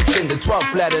cheddar, harvesting the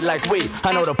 12th ladder like weed.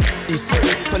 I know the f***'s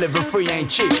free, but living free ain't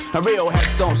cheap. And real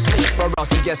heads don't sleep, or else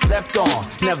they get slept on.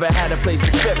 Never had a place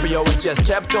to spit, but yo, it just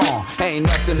kept on. Ain't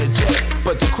nothing legit,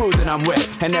 but the crew that I'm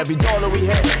with. And every dollar we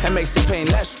hit, it makes the pain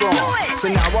less strong. So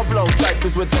now I blow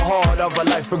cyphers with the heart of a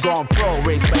life for gone pro.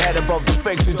 Raise my head above the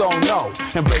fakes who don't know,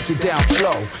 and break it down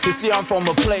slow. You see, I'm from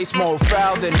a place more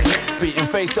foul than a beating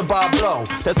face to by blow.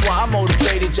 That's why I'm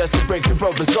motivated just to break your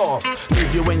brothers off.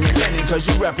 Leave you in your linen cause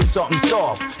you reppin' something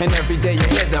soft. And every day you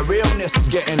hear that realness is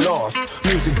getting lost.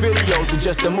 Music videos are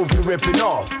just a movie ripping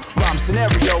off. Rhyme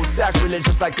scenarios,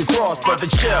 sacrilegious like the cross. Brother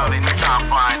chill, ain't no time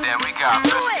fine, then we got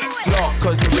law,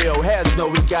 cause the real heads know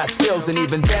we got skills. And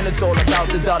even then it's all about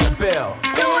the dollar bill.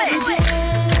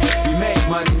 We make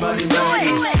money. We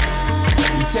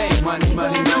take money. We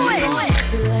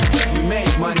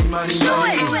make money. We take money. We make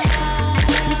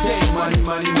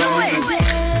money.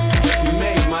 We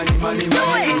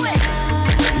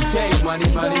take money.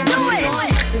 We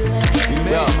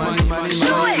make money.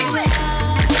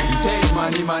 Take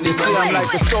money. You see, I'm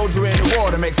like a soldier in the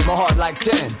water, makes my heart like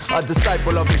 10. A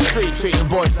disciple of the street, treating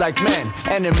boys like men.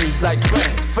 Enemies like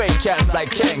friends, fake cats like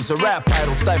kings. A rap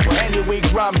idol stifle any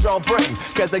weak rhymes y'all bring.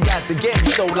 Cause I got the game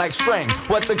so like string.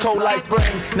 What the cold life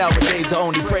bring? Nowadays I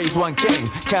only praise one king.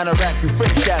 Counteract you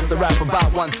fake cats to rap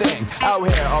about one thing. Out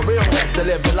here are real heads that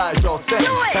live the lives y'all sing.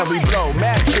 And we blow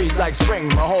mad trees like spring.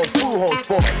 My whole crew holds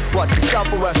forth. Watch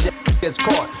yourself or else gets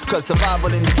caught. Cause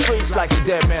survival in the streets like a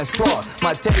dead man's plot.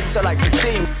 My tapes are like the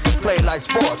theme, play like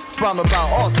sports. Rhyme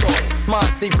about all sorts,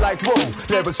 minds deep like woo.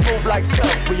 Lyrics move like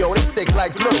silk, but yo, they stick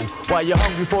like glue. While you're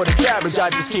hungry for the cabbage,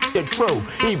 I just keep it true.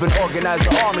 Even organize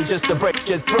the army just to break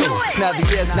shit through. Now the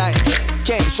year's 90,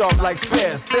 came sharp like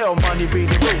spears. Still money be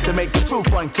the root to make the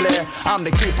truth unclear. I'm the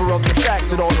keeper of the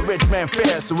facts that all the rich man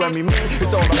fears. So when we meet,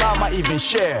 it's all about my even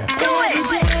share.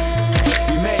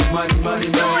 We make money.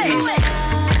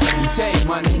 We take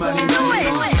money. We make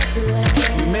money.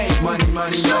 We take money. We make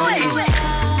money.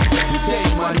 We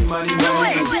take money. We make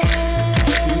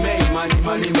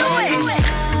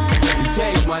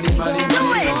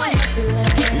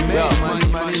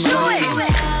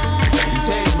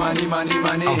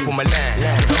money. I'm from a land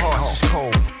where the heart is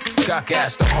cold. Got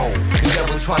gas to hold. The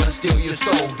devil's trying to steal your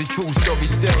soul. The true story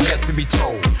still yet to be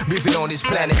told. Breathing on this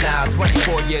planet now,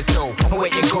 24 years old.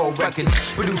 Awaiting gold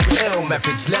records, produced with ill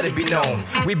methods, let it be known.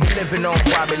 We been living on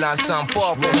Babylon, some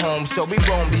far from home. So we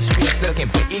roam these streets looking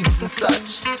for eats and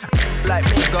such. Like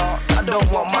me, God, I don't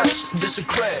want much, just a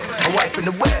crib, a wife in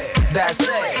the way. That's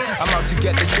it. I'm out to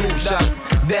get the smooth shot,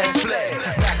 then split.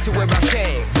 Back to where I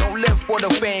came. Don't live for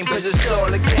the fame, cause it's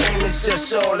all a game, it's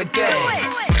just all a game.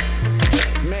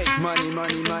 Make money. We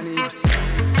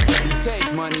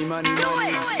take money. We make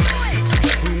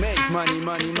money.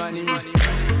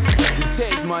 We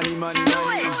take money. We make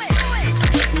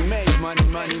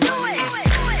money.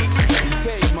 We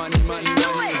take money. We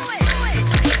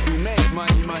make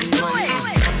money.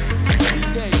 We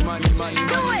take money.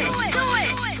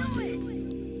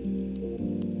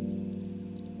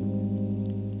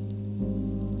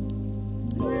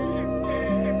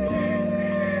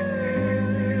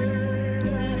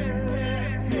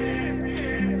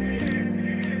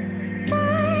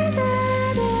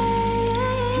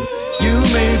 You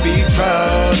may be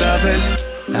proud of it.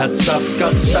 Hats off,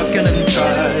 got stuck in and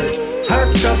tried.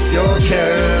 Hacked up your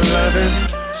care and loving.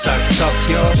 Sacked up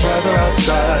your brother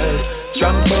outside.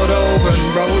 Trampled over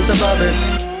and rose above it.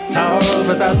 Tower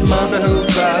over that mother who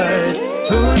cried.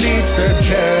 Who needs to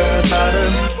care about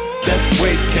him? Death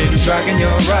weight came dragging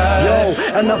your ride.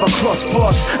 Yo, another cross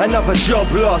bust, another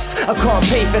job lost. I can't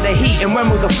pay for the heat, and when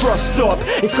will the frost stop?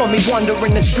 It's got me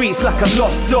wandering the streets like a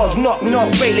lost dog. Knock,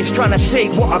 knock, bailiffs trying to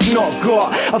take what I've not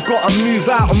got. I've got to move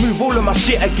out and move all of my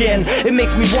shit again. It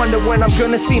makes me wonder when I'm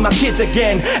gonna see my kids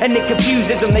again. And it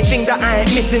confuses them, they think that I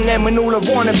ain't missing them, when all I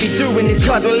wanna be doing is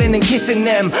cuddling and kissing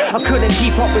them. I couldn't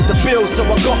keep up with the bills, so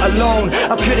I got a loan.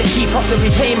 I couldn't keep up the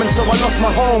repayments, so I lost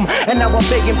my home. And now I'm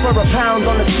begging for a pound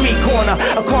on the street corner.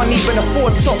 I can't even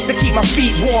afford socks to keep my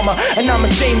feet warmer. And I'm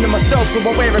ashamed of myself, so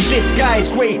I wear a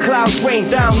disguise. Grey clouds rain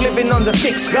down, living under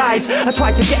thick skies. I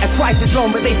tried to get a crisis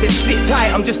loan, but they said sit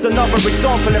tight. I'm just another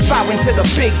example of bowing to the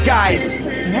big guys.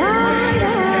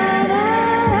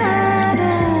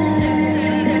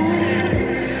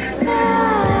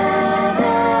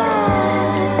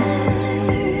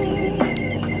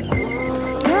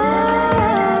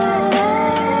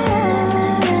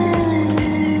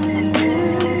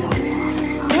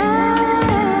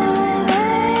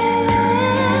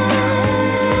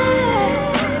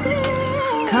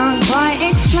 Can't quite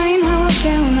explain how I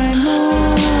feel no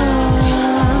more.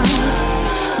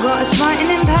 Got us fighting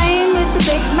in pain with the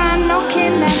big man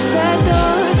knocking at the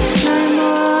door. No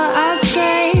more, I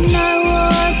say, no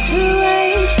war to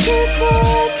wage, too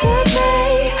poor to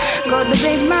pay. Got the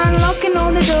big man locking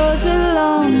all the doors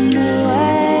along the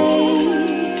way.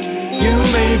 You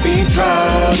may be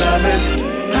proud of it.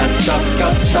 Hats off,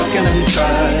 got stuck in and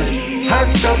tried.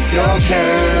 Hacked up your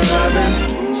caravan.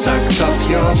 Sacked off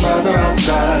your mother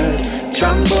outside.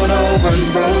 Trampled over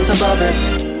and rose above it.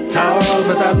 Tower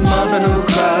over that mother who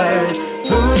cried.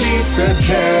 Who needs to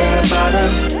care about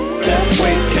him? Death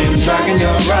weight came dragging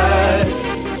your ride.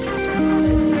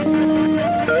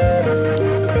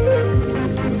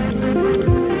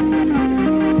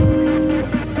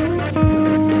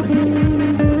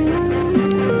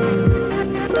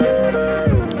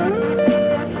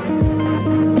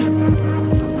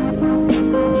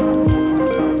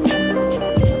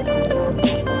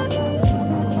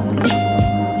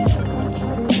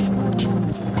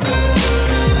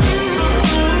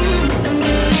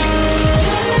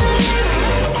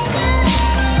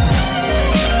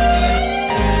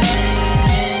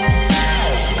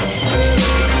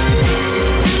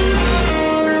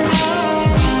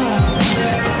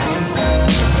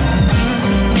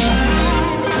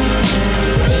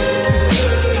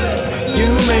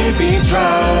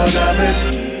 Proud of it.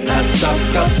 Hats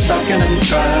off, got stuck in and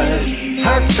tried.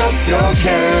 Hacked up your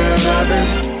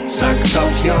caravan. Sacked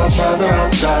off your brother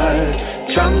outside.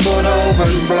 Trampled over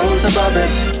and rose above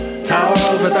it. Tower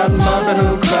over that mother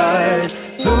who cried.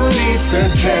 Who needs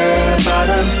to care about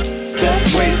him?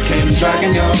 Death weight came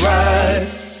dragging your ride.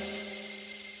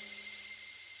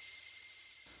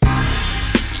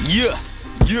 Yeah,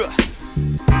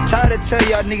 yeah. Tired of tell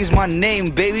y'all niggas my name,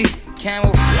 baby.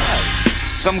 Camouflage.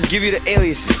 So I'ma give you the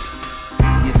aliases.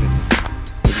 Yes.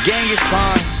 It's Genghis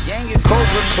Khan,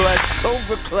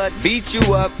 Cobra Clutch, beat you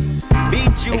up,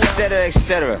 etc.,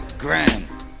 etc. Grand.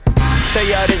 Tell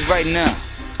y'all this right now.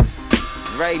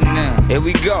 Here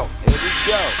we go.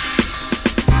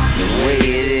 The way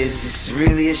it is, it's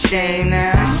really a shame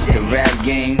now. The rap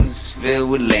game's filled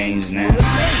with lames now.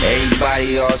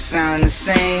 Everybody all sound the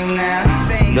same now.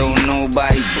 Don't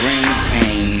nobody bring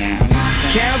pain now.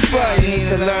 Camouflage, you need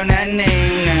to learn that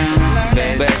name now.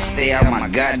 Better stay out my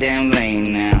goddamn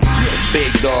lane now.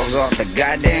 Big dogs off the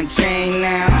goddamn chain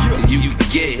now. Cause you can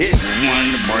get hit with one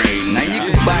in the brain. Now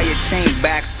you can buy your chain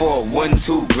back for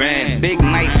 1-2 grand. Big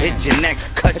knife hit your neck,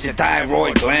 cut your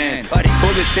thyroid gland.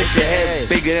 Bullets hit your head,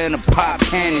 bigger than a pop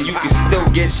cannon. You can still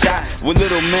get shot with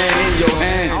little man in your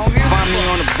hands. Find me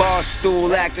on a bar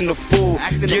stool acting a fool.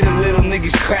 Get a little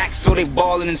niggas cracked so they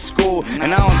ballin' in school.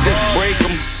 And I don't just break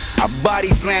them, I body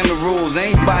slam the rules.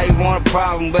 Anybody want a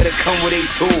problem, better come with a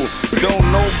tool.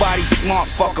 Don't nobody smart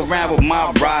fuck around with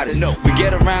my riders. We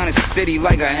get around the city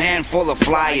like a handful of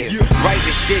flyers. Write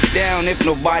the shit down if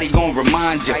nobody gon'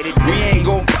 remind you. We ain't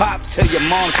gon' pop till your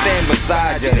mom stand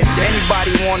beside you.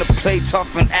 Anybody wanna play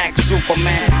tough and act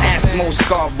Superman? Ask most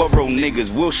Scarborough niggas,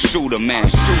 we'll shoot a man.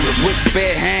 With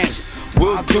bare hands,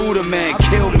 we'll do the man,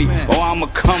 kill me, or I'ma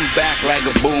come back like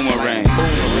a boomerang.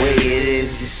 The way it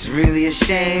is, it's really a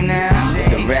shame now.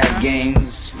 The rap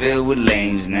game's filled with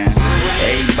lames now.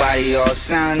 Everybody all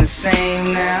sound the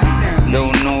same now.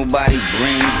 Don't nobody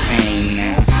bring pain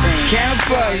now.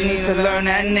 Camouflage, you need to learn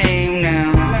that name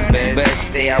now. Better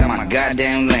stay out my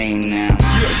goddamn lane now.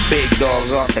 Big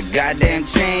dogs off the goddamn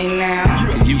chain now.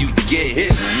 Cause you can get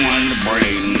hit with one in the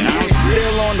brain now. I'm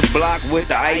still on the block with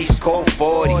the ice cold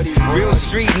 40. Real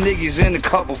street niggas and a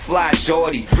couple fly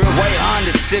shorties. White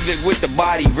Honda Civic with the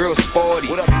body real sporty.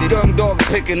 The young dog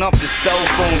picking up the cell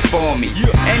phone for me.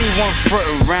 Anyone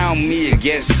frontin' around me, it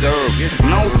gets served.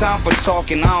 No time for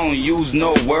talking, I don't use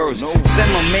no words.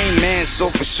 Send my main man, so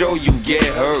for sure you get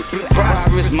hurt.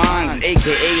 Prosperous minds,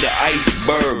 aka the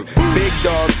iceberg. Big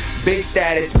dog, big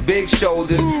status, big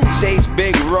shoulders. Chase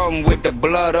big rum with the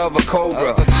blood of a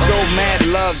cobra. Show mad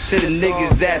love to the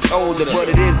niggas that's older. But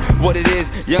it is what it is,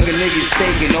 younger niggas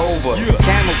taking over.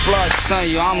 Camouflage, son,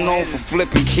 yo, I'm known for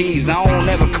flipping keys. I don't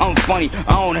ever come funny,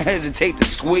 I don't hesitate to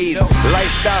squeeze.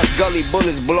 Lifestyle's gully,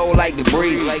 bullets blow like the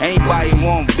breeze. Anybody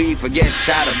want beef or get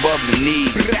shot above the knee.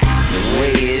 The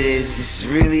way it is, it's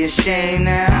really a shame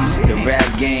now. The rap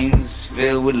game's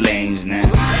filled with lames now.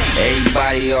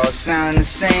 Everybody all sound the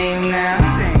same now.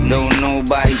 Don't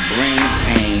nobody bring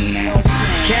pain now.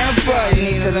 Camouflage, you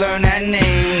need to learn that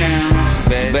name now.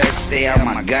 Better stay out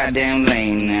my goddamn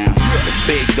lane now. The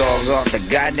big dog's off the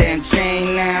goddamn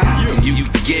chain now. Cause you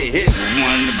get hit with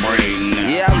one in the brain now.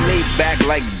 Yeah, I lay back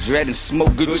like dread and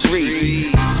smoke good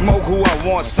trees. Smoke who I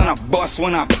want, son, I bust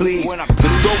when I please.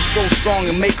 The dope so strong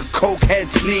and make a coke head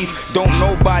sneeze. Don't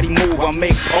nobody move, I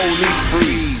make police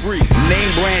freeze.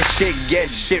 Name brand shit, get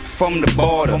shit from the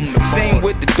border. Same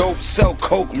with the dope, sell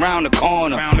coke round the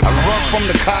corner. I run from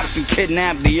the cops and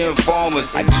kidnap the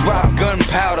informers. I drop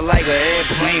gunpowder like an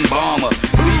airplane bomber.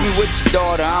 Leave me with your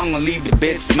daughter, I'm gonna leave the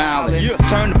bitch smiling.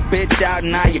 Turn the bitch out,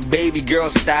 now your baby girl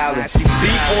styling.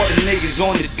 Deep order niggas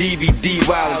on the DVD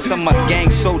while some of my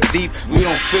gang so deep, we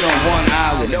don't fit on one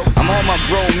island. I'm on my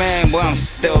grown man, but I'm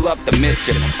still up to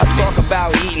mischief. I talk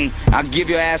about eating, I'll give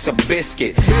your ass a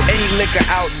biscuit. Any liquor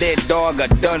out there, dog, I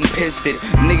done pissed it.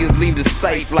 Niggas leave the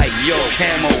safe like, yo,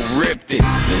 Camo ripped it.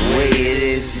 The way it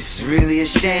is, it's really a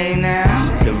shame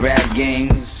now. The rap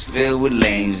game's filled with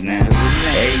lames now.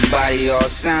 Everybody all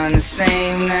sound the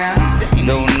same now.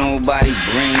 Don't nobody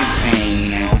bring pain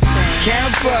now.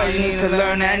 Camouflage, you need to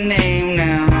learn that name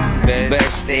now. Better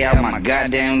stay out my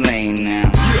goddamn lane now.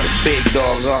 The big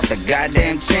dog's off the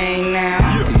goddamn chain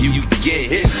now. Cause you get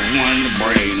hit with one in the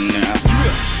brain now.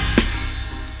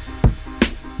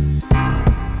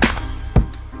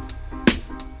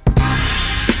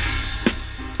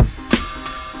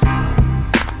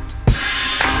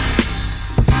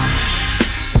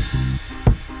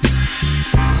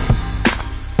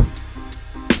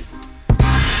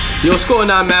 Yo, what's going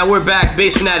on, man? We're back,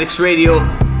 Bass Fanatics Radio.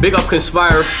 Big up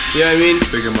Conspire, you know what I mean?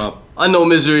 Big him up. Unknown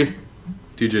Misery.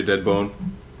 DJ Deadbone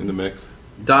in the mix.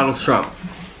 Donald Trump.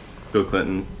 Bill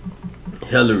Clinton.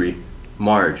 Hillary.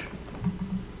 Marge.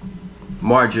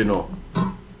 Marginal.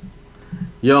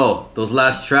 Yo, those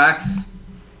last tracks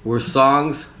were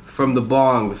songs from the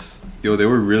bongs. Yo, they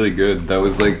were really good. That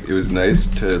was like, it was nice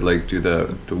to like do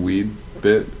the weed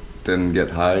bit, then get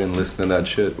high and listen to that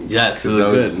shit. Yes, because that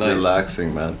was nice.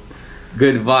 Relaxing, man.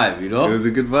 Good vibe, you know? It was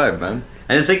a good vibe, man.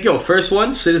 And it's like, yo, first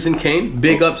one, Citizen Kane.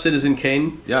 Big up Citizen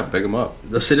Kane. Yeah, big him up.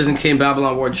 The Citizen Kane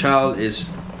Babylon Ward Child is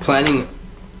planning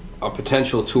a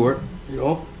potential tour, you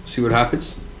know? See what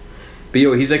happens. But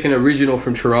yo, he's like an original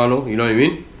from Toronto, you know what I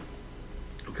mean?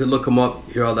 You could look him up,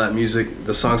 hear all that music.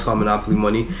 The song's called Monopoly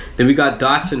Money. Then we got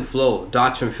Dots and Flow.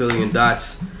 Dots from Philly and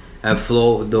Dots. And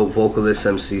Flo, dope vocalist,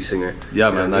 MC, singer.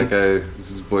 Yeah, man, that guy,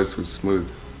 his voice was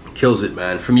smooth. Kills it,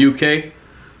 man. From UK,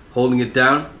 holding it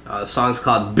down. The song's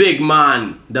called Big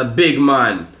Man, The Big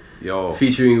Man. Yo.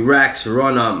 Featuring Rax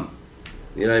Runham.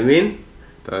 You know what I mean?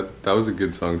 That was a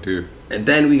good song, too. And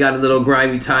then we got a little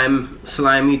grimy time,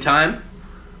 slimy time,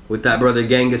 with that brother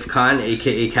Genghis Khan,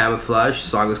 a.k.a. Camouflage. The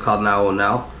song is called Now Oh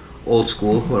Now. Old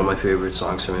school, one of my favorite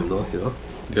songs from him, though, you know?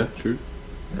 Yeah, true.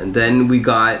 And then we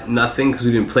got Nothing, because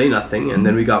we didn't play Nothing. And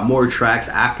then we got more tracks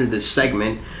after this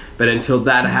segment. But until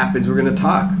that happens, we're going to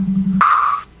talk.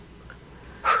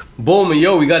 Bowman,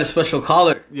 yo, we got a special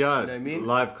caller. Yeah, you know what I mean?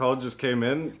 Live call just came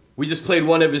in. We just played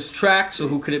one of his tracks, so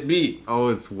who could it be? Oh,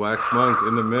 it's Wax Monk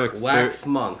in the mix. Wax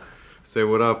Monk. Say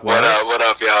what up, Wax. What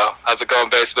up, y'all? How's it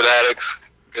going, Bass Fanatics?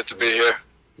 Good to be here.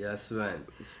 Yes, man.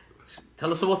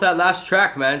 Tell us about that last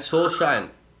track, man, Soul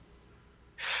Shine.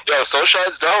 Yo, Soul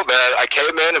Shine's dope, man. I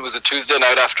came in, it was a Tuesday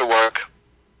night after work.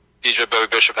 DJ Billy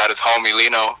Bishop had his homie,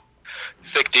 Lino.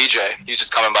 Sick DJ. He's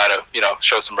just coming by to, you know,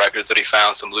 show some records that he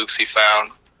found, some loops he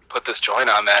found. Put this joint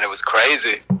on, man. It was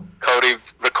crazy. Cody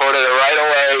recorded it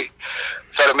right away.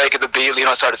 Started making the beat.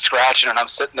 Lino started scratching, and I'm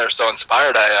sitting there so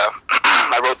inspired.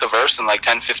 I wrote the verse in like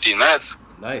 10, 15 minutes.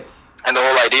 Nice. And the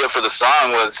whole idea for the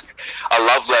song was a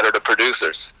love letter to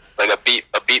producers. It's like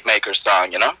a beat maker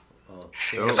song, you know?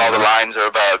 Because all the lines are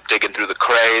about digging through the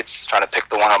crates, trying to pick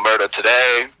the one on murder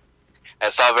today. And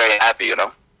it's all very happy, you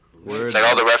know? It's like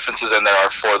all the references in there are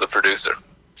for the producer.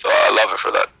 So I love it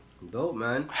for that. Dope,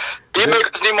 man. Beat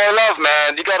makers need more love,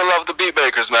 man. You gotta love the beat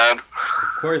makers, man. Of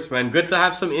course, man. Good to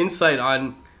have some insight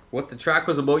on what the track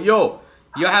was about. Yo,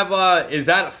 you have is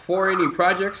that for any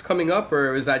projects coming up,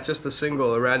 or is that just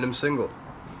a random single?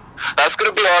 That's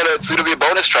gonna be it's gonna be a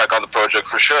bonus track on the project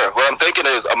for sure. What I'm thinking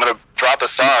is I'm gonna drop a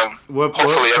song,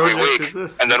 hopefully every week,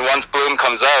 and then once Bloom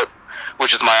comes out,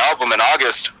 which is my album in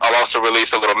August, I'll also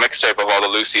release a little mixtape of all the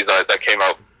Lucy's that came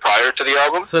out prior to the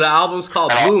album. So the album's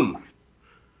called Bloom.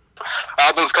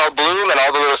 Album's called Bloom, and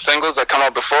all the little singles that come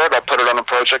out before it, I'll put it on a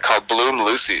project called Bloom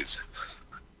Lucy's.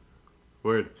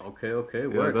 Word. Okay,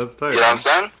 word. Word. Yeah, that's tight. You know what I'm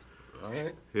saying?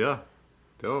 Alright. Yeah.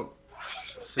 Dope.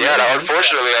 Yeah, no,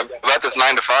 unfortunately, I'm about this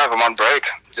 9 to 5. I'm on break.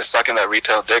 Just sucking that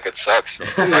retail dick. It sucks. So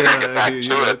I gotta get back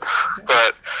to it.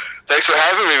 But thanks for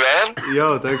having me, man.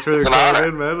 Yo, thanks for calling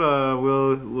in, man.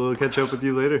 We'll catch up with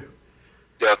you later.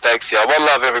 Yo, thanks. Yeah, one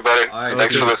love, everybody. Right,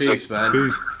 thanks for listening. Peace, man.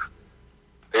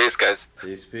 Peace, guys.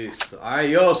 Peace. Alright,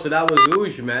 yo, so that was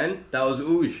Ooge, man. That was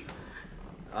Ooge.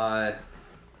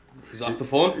 He's off the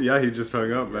phone? Yeah, he just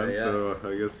hung up, man. Yeah. So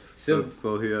I guess that's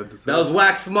all he had to say. That was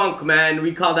Wax Monk, man.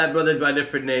 We call that brother by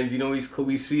different names. You know,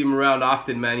 we see him around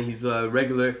often, man. He's a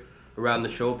regular around the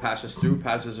show, passes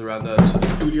around the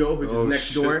studio, which is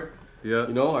next door. Yeah.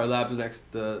 You know, our lab's next,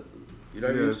 you know what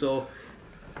I mean? So,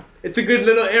 it's a good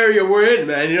little area we're in,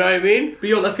 man. You know what I mean? But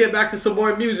yo, let's get back to some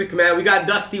more music, man. We got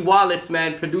Dusty Wallace,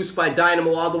 man, produced by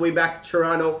Dynamo all the way back to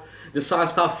Toronto. The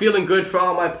song's called Feeling Good for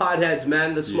all my podheads,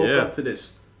 man. Let's smoke up to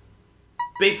this.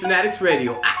 Bass Fanatics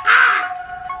Radio.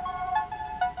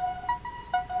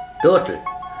 Daughter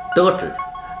good.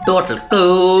 Daughter's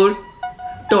good.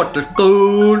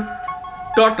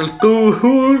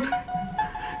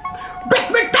 Bass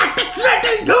Fanatics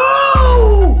Radio!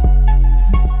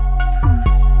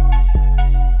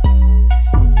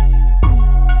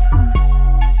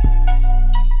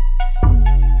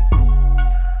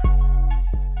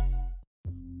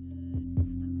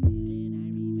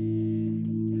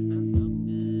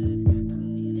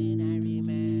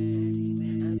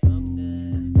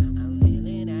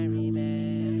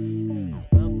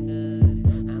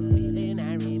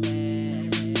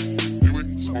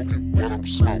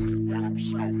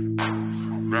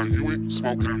 Now you ain't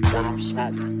smoking what I'm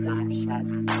smoking.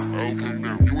 Okay,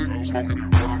 now you ain't smoking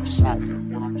what I'm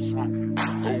smoking.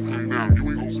 Okay, now you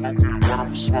ain't smoking what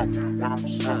I'm smoking.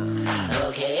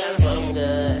 Okay, I'm smoking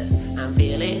good. I'm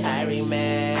feeling irie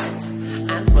man.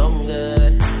 I'm smoking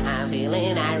good. I'm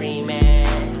feeling irie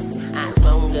man. I'm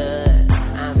smoking good.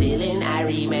 I'm feeling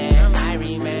irie man.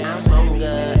 I'm smoking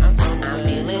good. I'm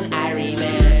feeling irie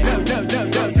man. No,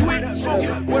 you ain't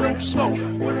smoking what I'm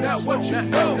smoking. Now what you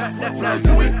know? Now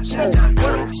you ain't smoking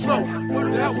what I'm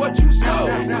smoking. Now what you know?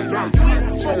 Now you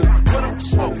ain't smoking what I'm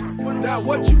smoking. Now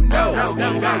what you know? Now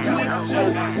you ain't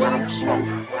smoking what I'm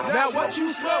smoking. Now what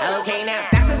you smoke? Okay, now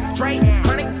Dr. Dre,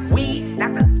 chronic weed.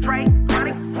 Dr. Dre,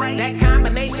 chronic weed. That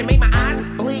combination make my eyes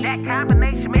bleed.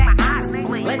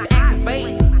 Let's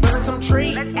activate, burn some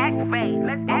trees. Let's activate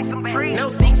some trees. No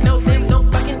sticks, no stems, no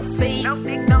fucking seeds. No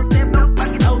sticks, no stems, no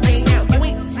fucking. Okay, now you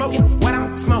ain't smoking what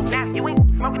I'm smoking. Now you ain't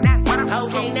smoking that what I'm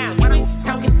smoking. Okay, now you ain't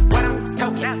talking what I'm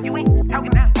talking. Now you ain't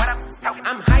talking that what I'm talking.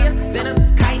 I'm higher than a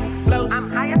kite float. I'm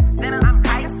higher than a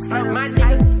float. My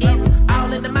nigga, it's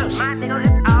all in the motion. My nigga,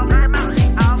 it's all in the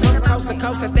motion. From coast to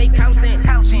coast, I stay coasting.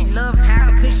 She love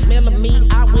how the kush smell of me.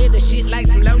 I wear the shit like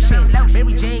some lotion.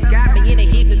 Mary Jane got me in a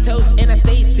hypnotosis, and I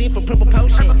stay sipping purple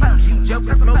potion. You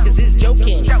joking, smokers is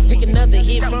joking. Take another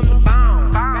hit from the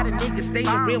bomb. Got a nigga staying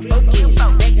real focused.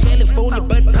 That California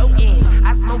bud potent.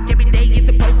 I smoke every day, it's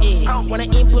a potent. When I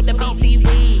input the BC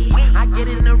weed, I get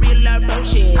in a real loud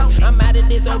motion. I'm out of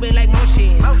this orbit like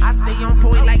motion. I stay on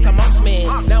point like a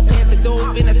marksman. Now pass the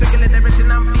dope in a circular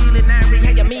direction. I'm feeling irie.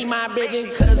 How you mean my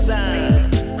bridging? Cause I'm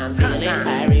feeling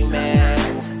irie, man.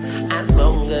 I'm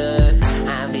smoking good.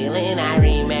 I'm feeling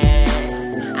irie,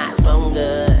 man. I'm smoking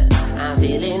good. I'm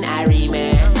feeling irie,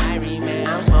 man.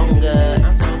 I'm smoking good.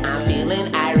 I'm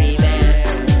feeling irie,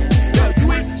 man. Now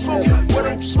you ain't smoking what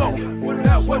I'm smoking.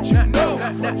 Now what you know?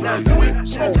 Now you ain't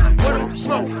smoking what I'm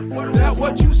smoking. Now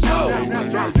what you smoke? Now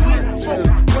you ain't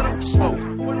smoking what I'm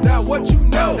smoking. Now what you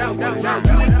know? Now you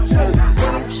ain't smoking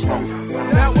what I'm smoking.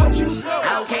 Now what you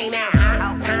smoke? Okay, now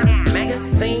Hot Times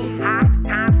Magazine.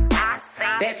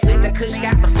 That Snoop the Kush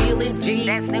got my feeling G.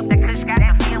 That Snoop the Kush got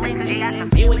that feeling G.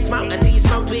 You ain't smoke until you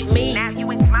smoked with me. Now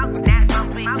you ain't smoke, now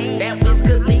smoked with me. That Wiz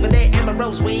Khalifa for that Amber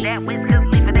Rose weed. That Wiz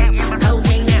Khalifa for that Amber Rose.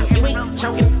 Okay, now you ain't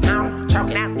choking, I'm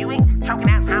choking. Now you ain't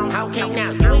choking, now okay,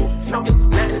 now you ain't smoking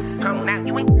nothing. Now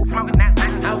you ain't smoking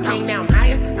nothing. Okay, now I'm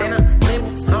higher than a limb,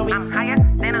 homie. I'm higher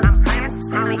than a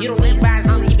homie. You don't live by,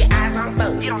 so keep your eyes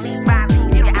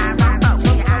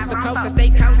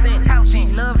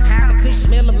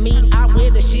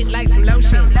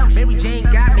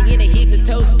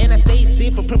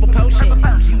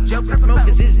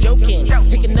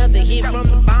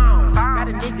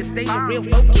stay real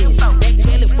focused. That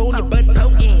California bud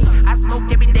potent. I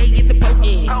smoke every day, it's a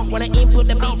potent. When I input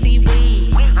the BC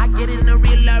weed, I get in a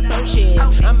real love motion.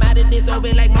 I'm out of this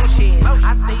orbit like motion.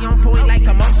 I stay on point like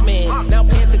a marksman. Now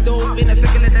pass the dope in a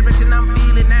circular direction. I'm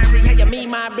feeling irie. How you mean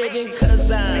my bridging?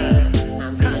 Cause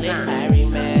I'm feeling irie,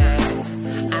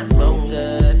 man. I smoke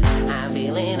good. I'm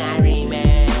feeling irie,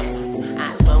 man.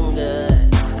 I smoke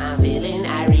good. I'm feeling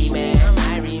irie, man. I'm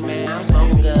irie, man. I'm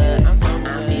smoking good. I'm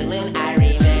feeling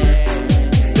irie,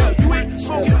 man. Now you ain't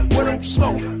smoking what I'm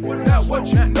smoking. Now what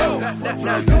you know?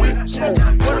 Now you ain't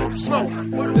smoking what I'm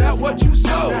smoking. Now what you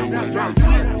saw? Now you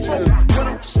ain't smoking what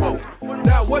I'm smoking.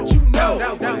 Now what you know?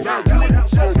 Now you ain't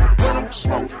smoking what I'm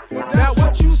smoking. Now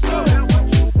what you saw?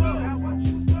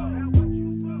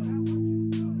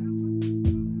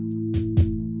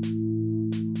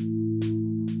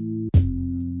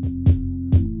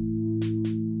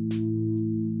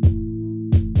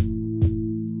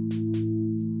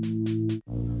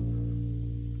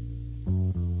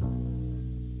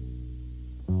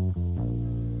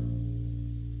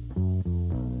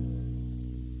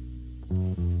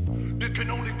 There can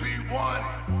only be one.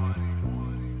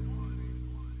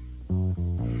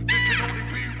 There can only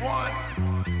be one.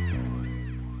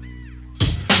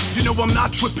 You know I'm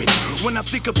not tripping when I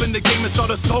sneak up in the game and start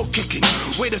a soul kicking.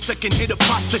 Wait a second, hear the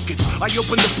plot thickens. I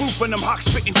open the booth and I'm hawk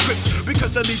spitting scripts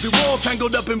because I leave you all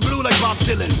tangled up in blue like Bob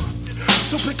Dylan.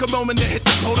 So pick a moment to hit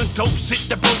the potent dope shit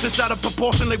that blows us out of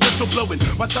proportion like whistle blowing.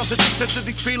 My sound's addicted to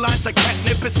these felines like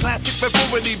catnip. It's classic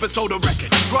before it even sold a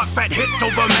record. Drop fat hits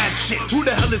over mad shit. Who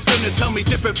the hell is gonna tell me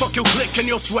different? Fuck your click and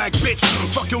your swag, bitch.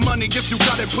 Fuck your money if you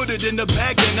got it, put it in the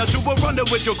bag. Then I'll do a runner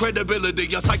with your credibility.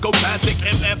 A psychopathic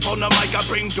MF on the mic, I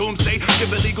bring doomsday.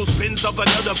 Give illegal spins of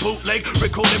another bootleg.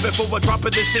 Record it before I drop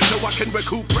it this shit so I can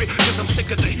recuperate. Cause I'm sick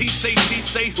of the he say, she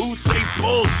say, who say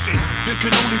bullshit. There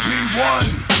can only be one.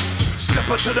 Step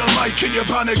up to the mic and you're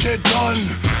bound to get done.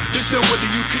 There's nowhere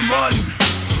that you can run.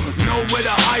 Nowhere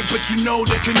to hide, but you know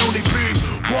there can only be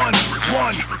one.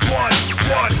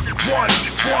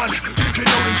 There can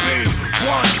only be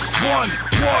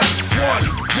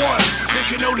one. There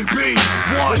can only be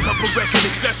one. A couple record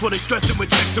excess while they stressing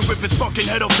with checks and rip his fucking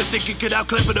head off to think he could out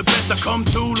clever the best. I come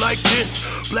through like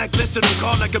this, blacklisted on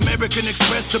call like American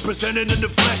Express, to present it in the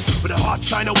flesh with a hot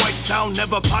China white sound,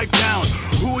 never pipe down.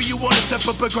 Who are you wanna step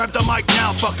up and grab the mic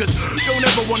now, fuckers? Don't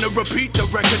ever wanna repeat the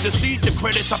record, deceive the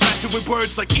credits. I pass it with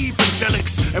words like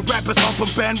evangelics, and rappers hump on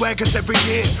bandwagons every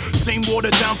year. Same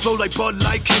watered down flow like Bud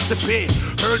Light can't appear.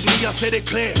 Heard me, I said it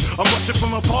clear. I'm watching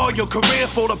from afar, your career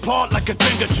fall apart like a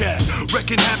Jenga chair.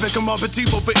 Wrecking havoc, I'm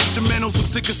Deep over instrumentals. I'm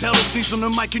sick as hell of sneeze on the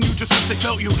mic and you just wish they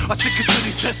felt you. I stick it to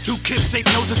these test tube kids, safe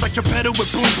noses like Geppetto with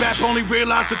boom bap. Only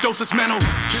realize the dose is mental.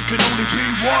 There can only be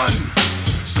one.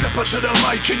 Step up to the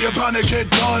mic and you're bound to get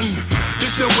done.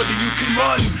 There's nowhere that you can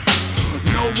run.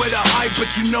 Nowhere to hide,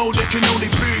 but you know there can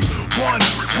only be one.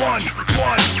 There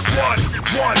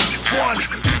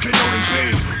can only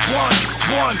be one.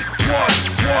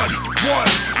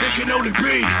 There can only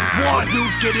be one.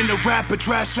 Noobs get into rap and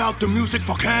trash out the music,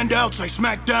 fuck handouts. I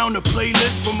smack down the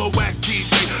playlist from a whack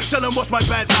DJ. Tell him what's my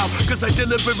bad mouth, cause I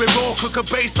deliver it raw, cook a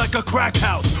bass like a crack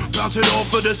house. Bounce it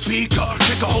off of the speaker,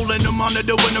 kick a hole in the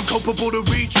monitor when I'm culpable to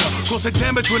reach her. Causing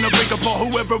damage when I break apart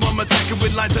whoever I'm attacking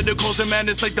with lines that are causing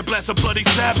madness like the blast of bloody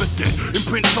Sabbath.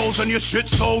 Imprint souls on your shit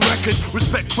soul records.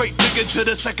 Respect crate digger to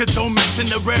the second, don't mention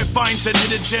the rare finds and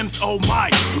hidden gems, oh my.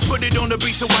 Put it on the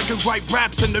beat so I can write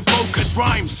raps and then focus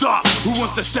rhymes. Stop, who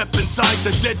wants to step inside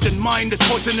the dead and mind? As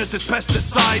poisonous as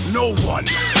pesticide, no one.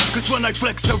 Cause when I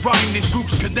flex a rhyme, these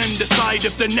groups can then decide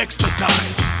if they're next to die.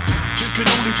 There can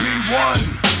only be one.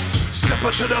 Step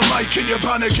up to the mic and you're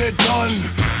bound to get done.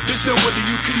 There's nowhere that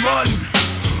you can run.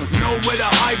 Nowhere to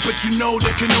hide, but you know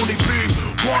there can only be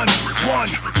one.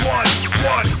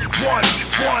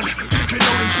 There can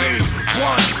only be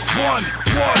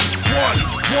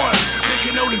one. There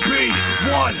can only be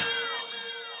one.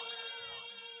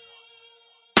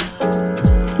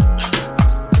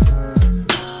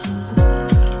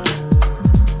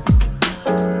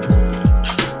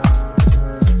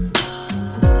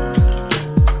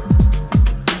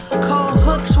 Cold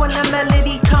hooks when the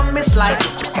melody come, it's like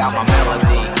got my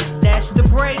melody. That's the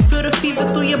break, feel the fever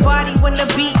through your body when the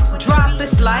beat drop.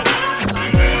 It's like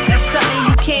that's something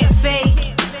you can't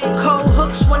fake. Cold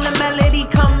hooks when the melody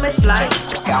come, it's like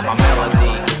got my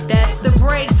melody. That's the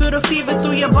break, feel the fever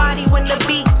through your body when the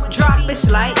beat drop. It's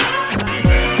like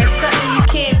that's something you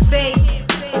can't fake.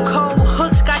 Cold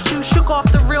hooks got you shook off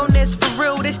the realness. For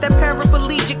real, this that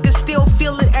paraplegic can still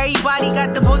feel it. Everybody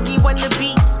got the boogie when the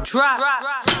beat drop,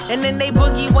 and then they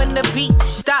boogie when the beat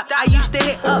stop. I used to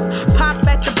hit up, pop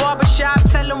at the barbershop,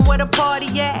 tell them where the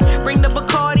party at. Bring the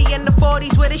Bacardi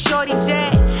shorty's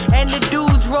at. And the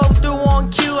dudes roll through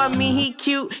on cue. I mean, he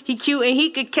cute, and he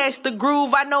could catch the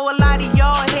groove. I know a lot of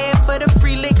y'all here for the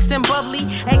free licks and bubbly.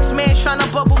 X-Man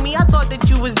tryna bubble me, I thought that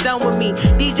you was done with me.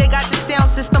 DJ got the sound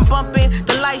system bumping,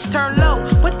 the lights turn low.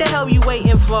 What the hell you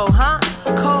waiting for, huh?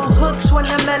 Cold hooks when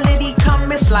the melody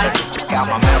come, it's like got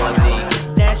my melody.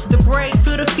 That's the break,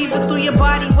 feel the fever through your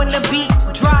body when the beat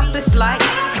drop. It's like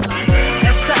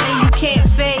that's something you can't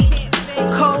fake.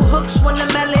 Cold hooks when the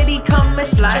melody come,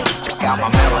 it's like got my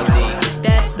melody.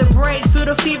 That's the break, feel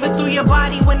the fever through your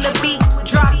body when the beat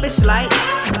drop. It's like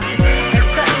that's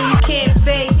something you can't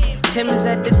fake. Tim's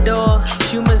at the door,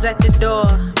 Puma's at the door,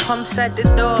 Pumps at the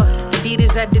door,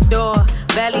 Adidas at the door,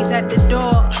 Valley's at the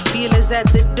door, Feelers at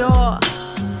the door.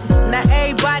 Now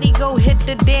everybody go hit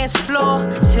the dance floor.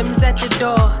 Tim's at the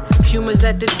door, Puma's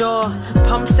at the door,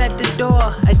 Pumps at the door,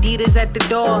 Adidas at the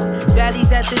door,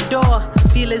 Valley's at the door,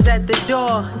 Feelers at the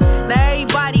door. Now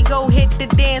everybody go hit the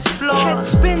dance floor. Head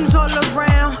spins all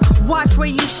around, watch where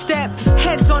you step.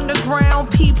 Heads on the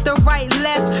ground, peep the right,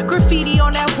 left. Graffiti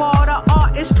on that wall, the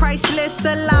art is priceless.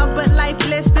 Alive but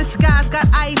lifeless, the sky's got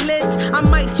eyelids. I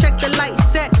might check the light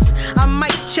sets, I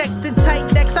might check the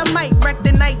tight decks, I might wreck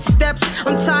the night steps.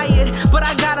 I'm tired, but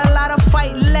I got a lot of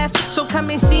fight left. So come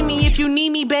and see me if you need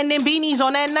me, bending beanies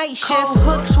on that night shift. Cold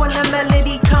hooks when the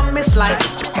melody come, it's like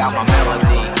got my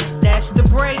melody. That's the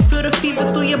break, feel the fever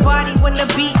through your body when the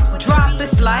beat drop.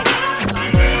 It's like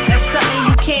that's something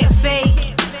you can't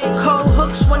fake. Cold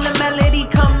hooks when the melody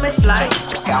come, it's like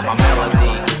got my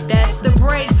melody. That's the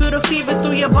break, feel the fever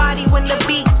through your body when the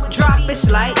beat drop. It's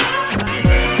like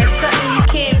that's something you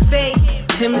can't fake.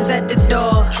 Tim's at the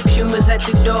door, Puma's at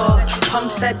the door,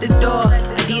 Pumps at the door,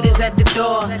 Adidas at the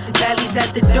door, Valley's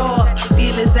at the door,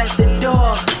 Feelers at the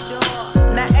door.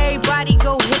 Now everybody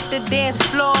go hit the dance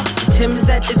floor. Tim's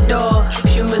at the door,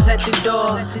 Puma's at the door,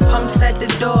 Pumps at the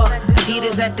door,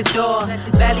 Adidas at the door,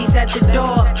 Valley's at the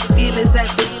door, Feelers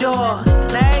at the door.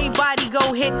 Now everybody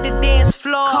go hit the dance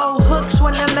floor. Cold hooks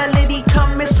when the melody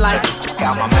come, it's like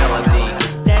got my melody.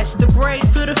 That's the break,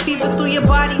 feel the fever through your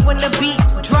body when the beat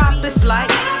drop. It's like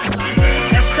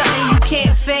that's something you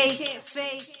can't fake.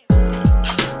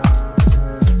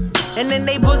 And then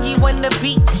they boogie when the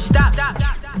beat stop.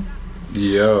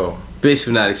 Yo. Bass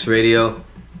Fanatics Radio,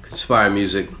 Conspire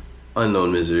Music,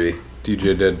 Unknown Misery,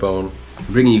 DJ Deadbone,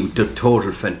 bringing you the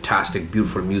total fantastic,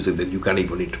 beautiful music that you can't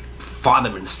even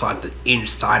fathom inside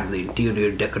the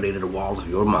interior decorated walls of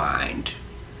your mind.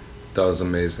 That was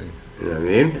amazing. You know what I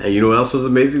mean? And you know what else was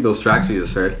amazing? Those tracks you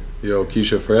just heard. Yo,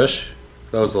 Keisha Fresh,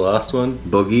 that was the last one.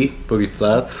 Boogie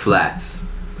Flats,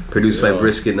 produced by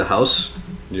Brisket in the house.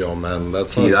 Yo, man, that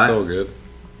sounds so good.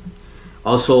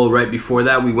 Also, right before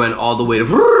that, we went all the way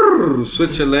to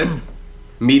Switzerland,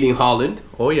 meeting Holland.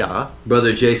 Oh, yeah.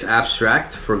 Brother Jace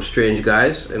Abstract from Strange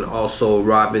Guys, and also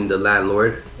Robin the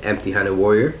Landlord, Empty Handed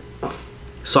Warrior.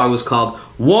 Song was called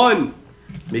One.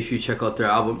 Make sure you check out their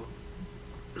album.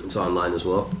 It's online as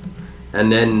well.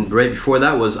 And then right before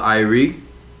that was Irie,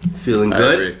 Feeling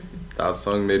Good. That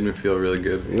song made me feel really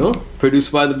good. You know,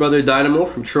 produced by the brother Dynamo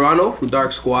from Toronto, from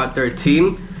Dark Squad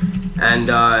 13, and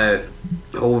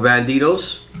Whole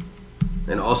Banditos,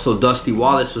 and also Dusty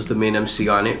Wallace was the main MC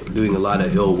on it, doing a lot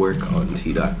of ill work on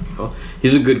T-Dot. You know?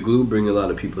 He's a good glue, bringing a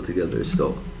lot of people together. It's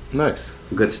dope. Nice.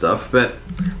 Good stuff. But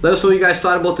let us know what you guys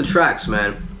thought about the tracks,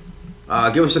 man.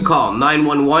 Give us a call,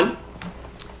 911.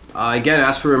 Again,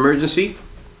 ask for emergency.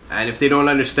 And if they don't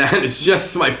understand, it's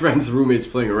just my friend's roommates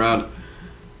playing around.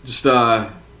 Just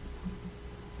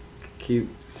keep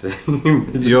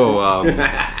saying. Yo,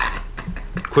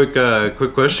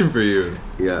 quick question for you.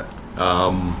 Yeah.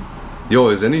 Yo,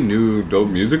 has any new dope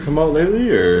music come out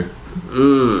lately, or?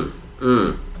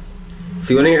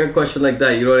 See, when I hear a question like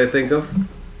that, you know what I think of?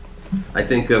 I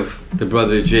think of the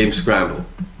brother James Scramble.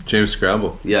 James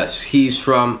Scramble? Yes, he's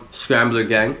from Scrambler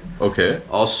Gang. Okay.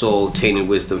 Also Tainted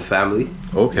Wisdom family.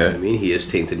 Okay. You know what I mean? He is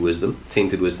Tainted Wisdom.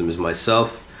 Tainted Wisdom is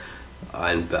myself,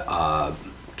 and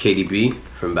KDB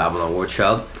from Babylon War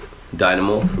Child,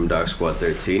 Dynamo from Dark Squad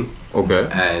 13. Okay.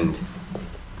 And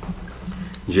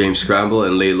James Scramble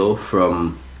and Laylo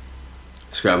from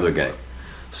Scrambler Gang.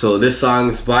 So this song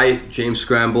is by James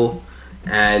Scramble,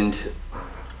 and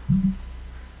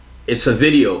it's a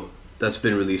video that's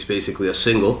been released, basically a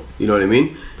single, you know what I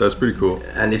mean? That's pretty cool.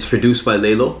 And it's produced by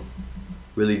Laylo.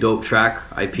 Really dope track.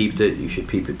 I peeped it. You should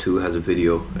peep it too. It has a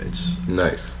video. It's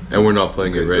nice. And we're not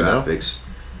playing it right graphics.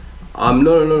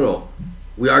 No.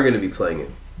 We are going to be playing it.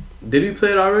 Did we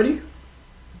play it already?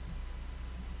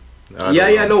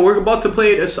 No, we're about to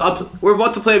play it. We're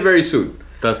about to play it very soon.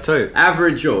 That's tight.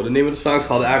 Average Joe. The name of the song is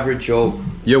called Average Joe.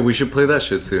 Yo, we should play that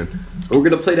shit soon. We're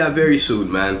gonna play that very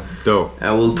soon, man. Dope.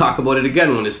 And we'll talk about it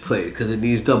again when it's played, because it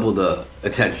needs double the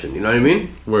attention. You know what I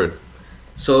mean? Word.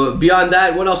 So beyond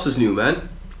that, what else is new, man?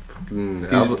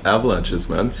 Avalanches,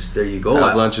 man. There you go.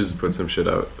 Avalanches put some shit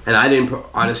out. And I didn't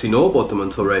honestly know about them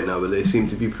until right now, but they seem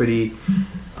to be pretty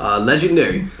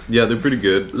legendary. Yeah, they're pretty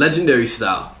good. Legendary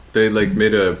style. They like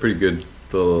made a pretty good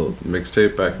little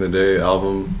mixtape back in the day,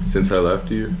 album, Since I Left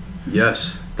You.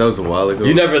 Yes. That was a while ago.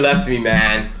 You never left me,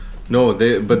 man. No,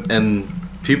 and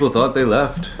people thought they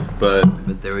left, but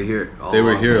they were here. They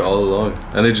were here all along,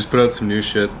 and they just put out some new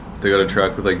shit. They got a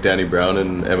track with like Danny Brown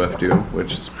and MF Doom,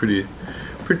 which is pretty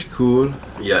cool.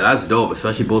 Yeah, that's dope,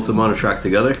 especially both of them on a track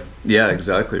together. Yeah,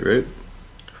 exactly, right?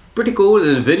 Pretty cool,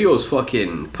 and the video's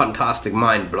fucking fantastic,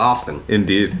 mind blasting.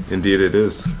 Indeed it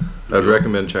is. I'd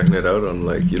recommend checking it out on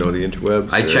like, the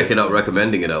interwebs. I check it out,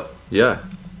 recommending it out. Yeah,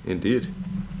 indeed.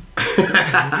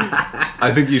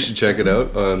 I think you should check it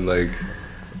out on like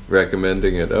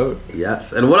recommending it out.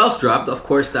 Yes. And what else dropped? Of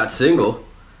course, that single,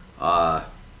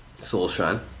 Soul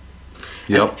Shine.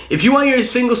 Yep. And if you want your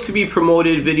singles to be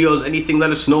promoted, videos, anything,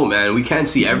 let us know, man. We can't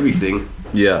see everything.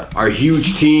 Yeah. Our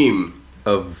huge team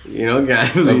of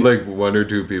can't really, of like 1 or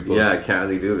 2 people. Yeah, I can't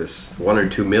really do this. 1 or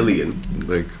 2 million.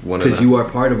 Like 1. Because you are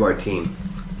part of our team.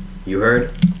 You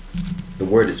heard? The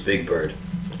word is Big Bird.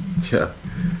 Yeah.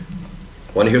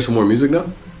 Want to hear some more music now?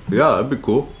 Yeah, that'd be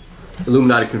cool.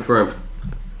 Illuminati confirmed.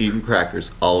 Eating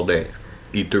crackers all day.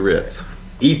 Eat the Ritz.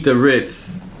 Eat the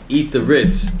Ritz. Eat the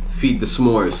Ritz. Feed the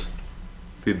s'mores.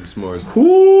 Feed the s'mores.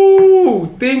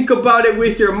 Ooh, think about it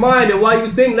with your mind. And while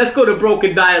you think, let's go to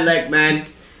Broken Dialect, man.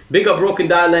 Big up Broken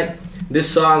Dialect. This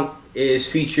song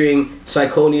is featuring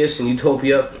Psychonius and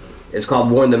Utopia. It's called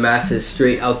Warn the Masses,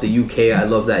 straight out the UK. I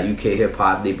love that UK hip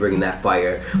hop. They bring that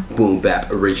fire, boom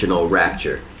bap, original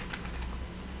rapture.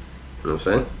 You know what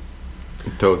I'm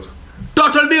saying? Toads.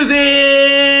 Total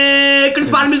Music!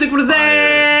 Conspire Music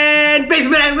present!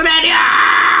 Basement X Radio!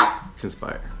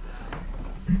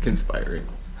 Conspiring.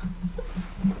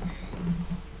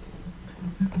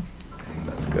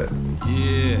 That's good.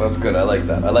 Yeah. That's good. I like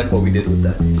that. I like what we did with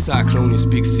that. Cyclonius,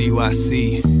 Big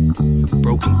CYC.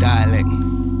 Broken Dialect.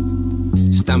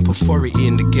 Stamp authority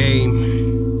in the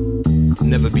game.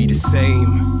 Never be the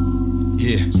same.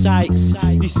 Yeah. Sykes,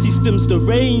 this system's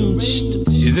deranged.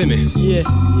 You see me? Yeah.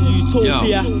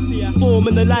 Utopia, form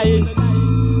an alliance.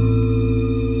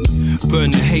 Burn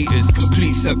the haters,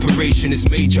 complete separation is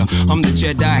major. I'm the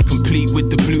Jedi, complete with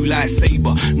the blue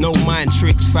lightsaber. No mind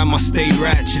tricks, fam, I stay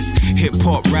righteous. Hip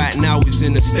hop right now is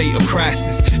in a state of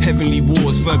crisis. Heavenly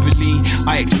wars, verbally,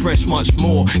 I express much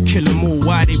more. Kill them all,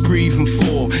 why they breathing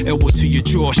for? Elbow to your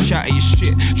jaw, shatter your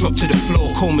shit. Drop to the floor,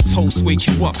 comatose, wake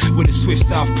you up with a swift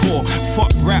southpaw.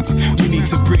 Fuck rap, we need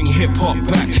to bring hip hop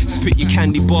back. Spit your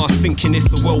candy bars, thinking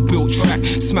it's a well built track.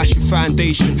 Smash your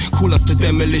foundation, call us the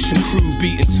demolition crew.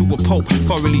 Beaten to a pulp,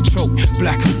 thoroughly choked,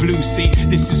 black and blue. See,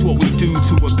 this is what we do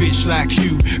to a bitch like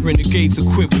you. Renegades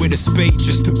equipped with a spade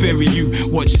just to bury you.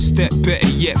 Watch your step, better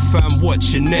yet, fam, watch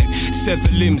your neck.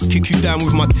 Sever limbs, kick you down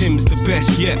with my Timbs, the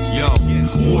best yet. Yo,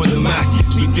 warn the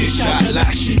masses, we dish out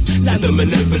lashes. To the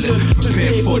malevolent,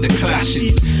 prepare for the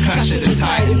clashes. Clash of the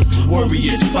titans,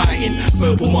 warriors fighting.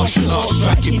 Verbal martial arts,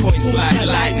 striking points like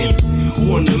lightning.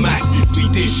 Warn the masses, we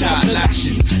dish out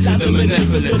lashes. To the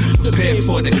malevolent, prepare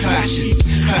for the clashes.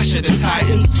 Clash of the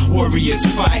titans, warriors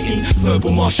fighting.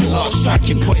 Verbal martial arts,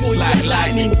 striking points like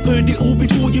lightning. Heard it all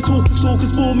before you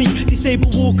talkers bore me.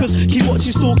 Disabled walkers, keep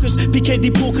watching stalkers.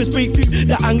 Big-headed porkers break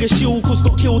through the anger shield. Cause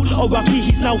got killed, R.I.P.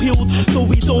 he's now healed. So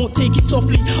we don't take it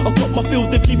softly. I got my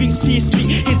field of lyrics, pierce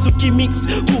me. Heads of gimmicks,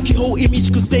 talk your whole image.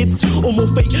 Cause dead's or more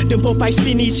fake than Popeye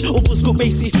spinach. Or what's got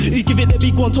racist, you give it the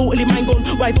big one, totally mind gone.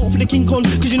 Why vote for the King Kong?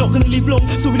 Cause you're not gonna live long.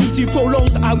 So we need to prolong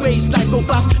our race like go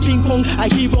fast, ping pong. I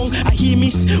hear wrong, I hear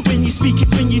miss. When you speak,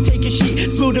 it's when you take a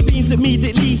shit. Spill the beans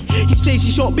immediately. He says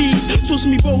he shot bees. Trust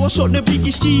me, bro, I shot the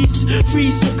biggest cheese. Free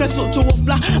sucker, such a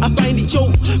waffler. I find it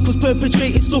joke. Cause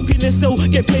perpetrators stuck in a cell,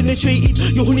 get penetrated.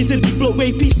 Your honey's a big block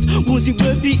rapist. Was it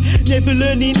worth it? Never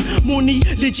learning. Money,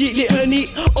 legitly earn it.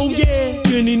 Oh yeah.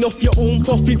 Burning off your own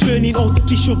profit, burning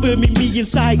artificial vermin. Me and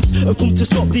Sykes have come to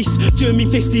stop this. Germ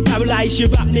infested, paralyze your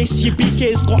rapness. Your big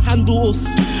heads can't handle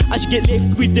us. As you get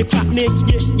left with the crap neck.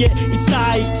 Yeah, it's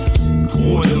Sykes.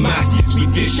 Warn the masses, we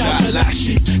dish out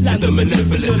lashes. To the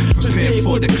malevolent, prepare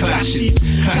for the clashes.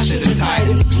 Clash of the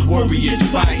titans, warriors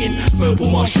fighting. Verbal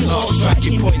martial arts,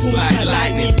 striking points like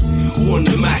lightning. Warn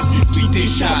the masses, we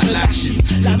dish out lashes.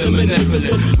 To the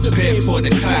malevolent, prepare for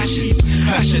the clashes.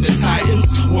 Clash of the titans,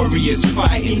 warriors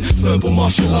fighting. Verbal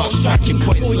martial arts, striking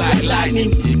points like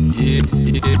lightning.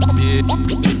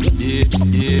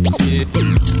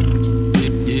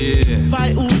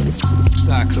 Fight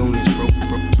Cyclone is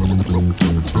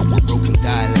broken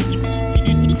dialect.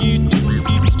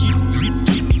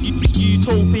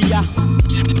 Utopia.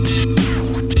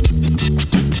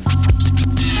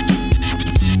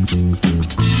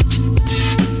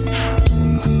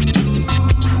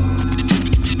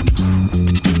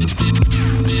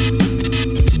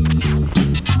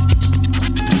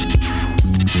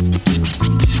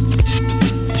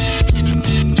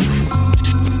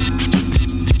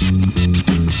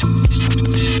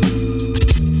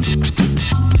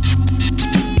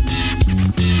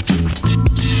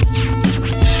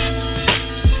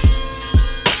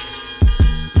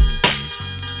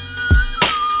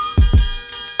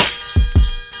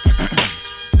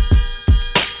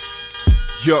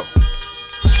 Yo.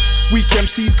 Weak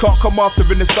MCs can't come after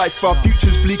in the cypher.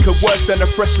 Future's bleaker, worse than a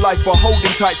fresh life. Are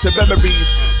holding tight to memories.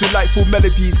 Delightful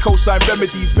melodies, cosign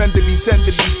remedies. Mendelly,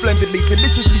 sendily, splendidly,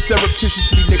 deliciously,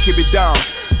 surreptitiously licking it down.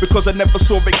 Because I never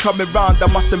saw it coming round. I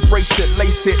must embrace it,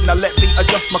 lace it. Now let me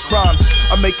adjust my crown.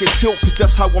 I make it tilt cause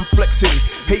that's how I'm flexing.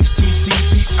 HTC,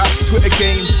 beat app, Twitter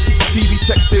game. CV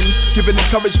texting, giving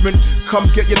encouragement. Come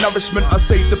get your nourishment. I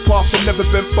stayed the path and never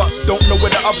bent, but don't know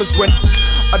where the others went.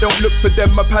 I don't look for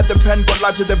them, my pad and pen got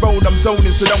lives of their own. I'm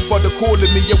zoning, so don't bother calling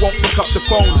me, you won't pick up the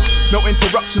phone. No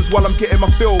interruptions while I'm getting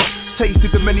my fill.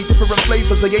 Tasted the many different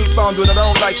flavors I ain't found when I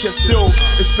don't like it still.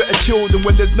 It's better chilled than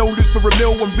when there's no loot for a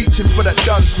meal. When reaching for that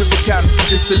Duns River can.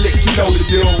 It's the lick, you know the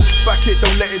deal. Back it,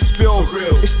 don't let it spill.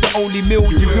 It's the only meal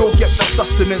you will get that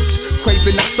sustenance.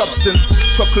 Craving that substance.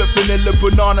 Chocolate, vanilla,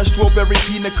 banana, strawberry,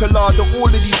 pina colada. All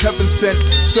of these heaven sent.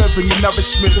 Serving you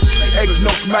nourishment.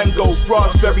 Eggnog, mango,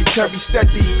 raspberry, cherry,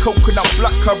 steady. Coconut,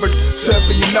 blackcurrant.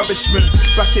 Serving you nourishment.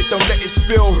 Back it, don't let it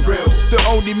spill. It's the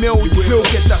only meal you will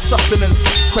get that sustenance.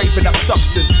 Craving that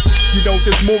substance. You know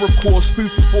there's more of course.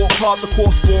 Food for thought, part the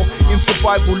course for. In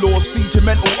survival laws, feed your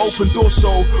mental, open door.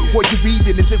 So what you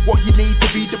reading, is it what you need to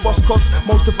be the boss? Cause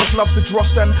most of us love the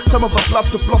dross and some of us love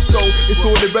the floss though. It's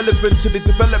all irrelevant to the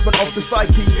development of the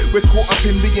psyche. We're caught up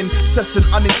in the incessant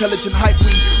unintelligent hype.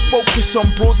 We focus on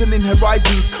broadening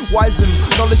horizons. Wisen,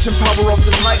 knowledge and power of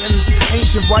the titans.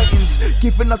 Ancient writings,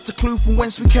 giving us a clue from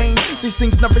whence we came. These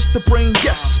things nourish the brain,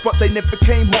 yes, but they never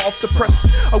came hot off the press.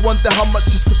 I wonder how much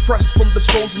is suppressed from the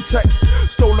scrolls and text.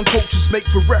 Stolen cultures make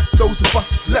bereft those of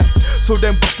us that's left. So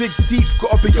then we dig deep,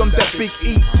 gotta be on that big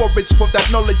eat. Forage for that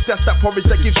knowledge, that's that porridge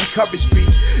that gives you courage, B.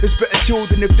 It's better chilled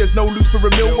than if there's no loot for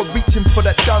a meal. We're reaching for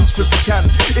that Duns River can.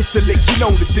 It's the lick, you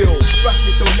know the deal. Back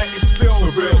it, don't let it spill.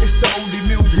 It's the only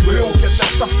meal you will get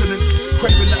that sustenance.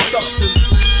 Craving that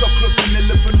substance. Chocolate,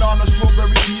 vanilla, banana,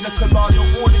 strawberry, pina colada.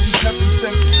 All of these heaven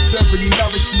sent. Serving you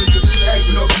nourishment.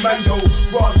 Eggnog, mango,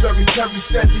 raspberry, cherry,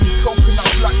 steady. Coconut,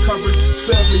 blackcurrant.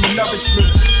 Serving you nourishment.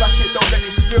 Back it, don't let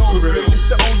it spill. It's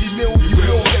the only meal you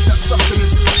will get that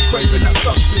sustenance. Craving that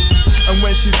substance. And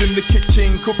when she's in the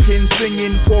kitchen, cooking,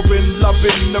 singing, pouring,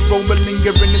 loving, aroma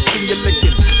lingering and finger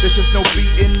licking. There's just no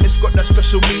beating, it's got that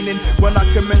special meaning. When I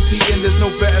commence eating, there's no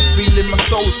better feeling, my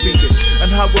soul's feeling. And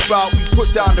how about we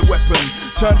put down the weapon,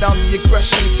 turn down the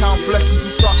aggression, count blessings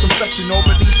and start confessing. All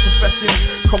of these professing,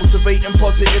 cultivating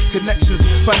positive connections.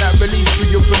 Find that release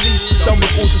through your release, done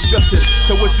with all the stressing.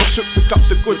 So if you should pick up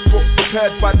the good book,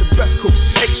 prepared by the best cooks,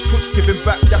 ex-crooks giving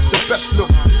back, that's the best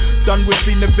look. Done with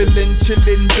being a villain,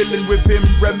 chilling, villain with him,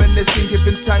 reminiscing,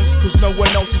 giving thanks cause no one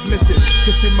else is missing.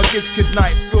 Kissing my kids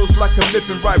goodnight, feels like I'm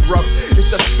living right, bruv. It's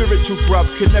that spiritual grub,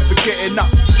 can never get enough.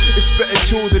 It's better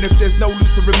chilled than if there's no loot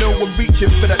for a meal. When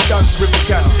reaching for that Duns River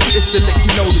can. It's the lick,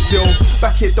 you know the deal.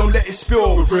 Back it, don't let it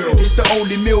spill. It's the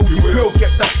only meal you will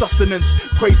get that sustenance.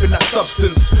 Craving that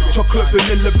substance. Chocolate,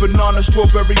 vanilla, banana,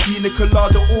 strawberry, pina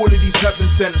colada. All of these heaven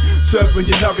sent. Serving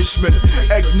your nourishment.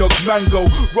 Eggnog, mango,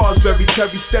 raspberry,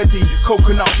 cherry, steady.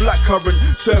 Coconut, blackcurrant.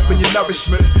 Serving your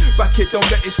nourishment. Back it, don't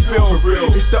let it spill.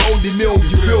 It's the only meal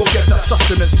you will get that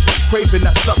sustenance. Craving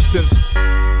that substance.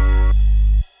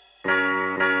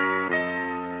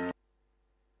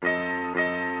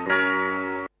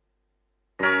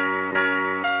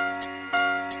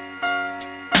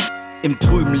 Im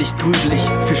trüben Licht grünlich,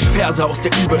 Fischverse aus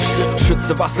der Überschrift.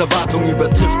 Schütze, was Erwartung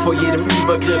übertrifft vor jedem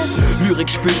Übergriff. Lyrik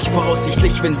spür ich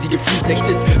voraussichtlich, wenn sie gefühlsecht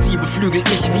ist. Sie beflügelt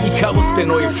mich wie Icarus, der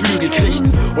neue Flügel kriegt.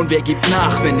 Und wer gibt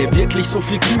nach, wenn er wirklich so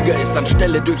viel klüger ist,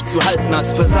 anstelle durchzuhalten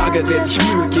als Versager, der sich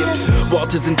Mühe gibt.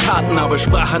 Worte sind Taten, aber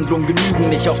Sprachhandlungen genügen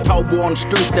nicht. Auf taube Ohren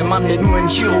stößt der Mann, der nur in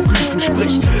Hieroglyphen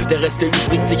spricht. Der Rest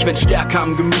erübrigt sich, wenn Stärke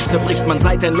am Gemüt zerbricht. Man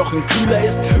seit ein Loch im Kühler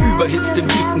ist, überhitzt im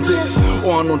Wüsten sitzt.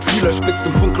 Ohren und Fühler spitzt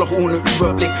im Funkloch ohne ohne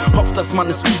Überblick. Hofft, dass man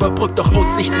es überbrückt, doch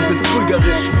Aussichten sind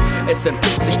trügerisch. Es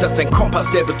entpuppt sich, dass dein Kompass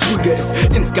der Betrüger ist.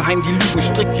 Insgeheim die Lügen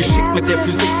strikt geschickt mit der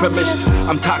Physik vermischt.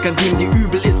 Am Tag, an dem dir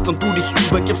übel ist und du dich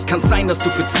übergibst, kann's sein, dass du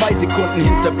für 2 Sekunden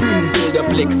hinter Bühnenbilder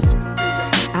blickst.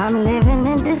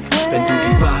 Wenn du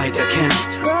die Wahrheit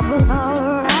erkennst,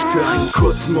 für einen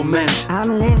kurzen Moment,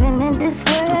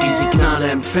 du die Signale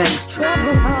empfängst,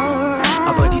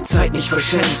 aber die Zeit nicht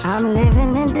verschenkst,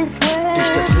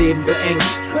 dich das Leben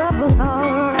beengt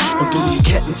und du die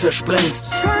Ketten zersprengst,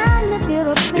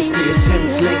 ist die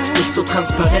Essenz längst nicht so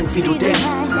transparent, wie du denkst.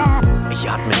 Ich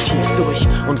atme tief durch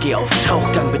und geh auf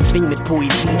Tauchgang, bezwing mit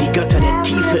Poesie die Götter der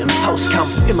Tiefe im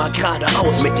Faustkampf, immer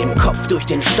geradeaus. Mit dem Kopf durch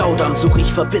den Staudamm such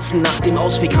ich verbissen nach dem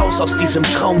Ausweg raus aus diesem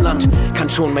Traumland. Kann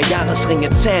schon mehr Jahresringe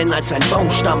zählen als ein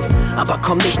Baumstamm, aber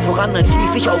komm nicht voran, als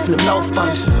lief ich auf nem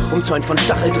Laufband. Umzäunt von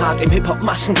Stacheldraht im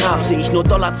Hip-Hop-Massengrab seh ich nur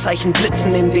Dollarzeichen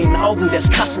blitzen in den Augen des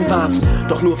Kassenwarts.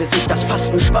 Doch nur wer sich das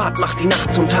Fasten spart, macht die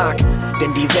Nacht zum Tag,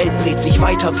 denn die Welt dreht sich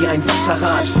weiter wie ein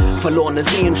Wasserrad. Verlorene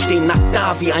Seelen stehen nackt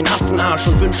da wie ein Affenarsch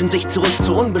und wünschen sich zurück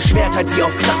zur Unbeschwertheit wie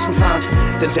auf Klassenfahrt.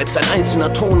 Denn selbst ein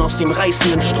einzelner Ton aus dem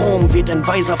reißenden Strom wird in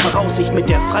weiser Voraussicht mit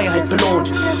der Freiheit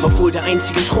belohnt. Obwohl der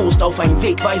einzige Trost auf ein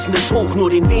wegweisendes Hoch nur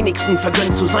den wenigsten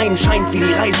vergönnt zu sein scheint wie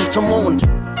die Reise zum Mond.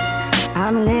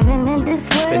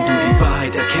 Wenn du die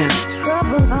Wahrheit erkennst,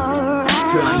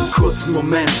 für einen kurzen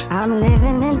Moment,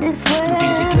 du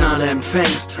die Signale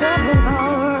empfängst,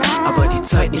 aber die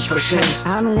Zeit nicht verschenkst,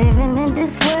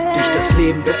 dich das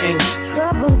Leben beengt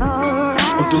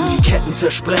und du die Ketten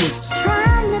zersprengst,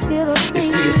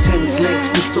 ist die Essenz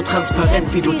längst nicht so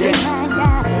transparent, wie du denkst.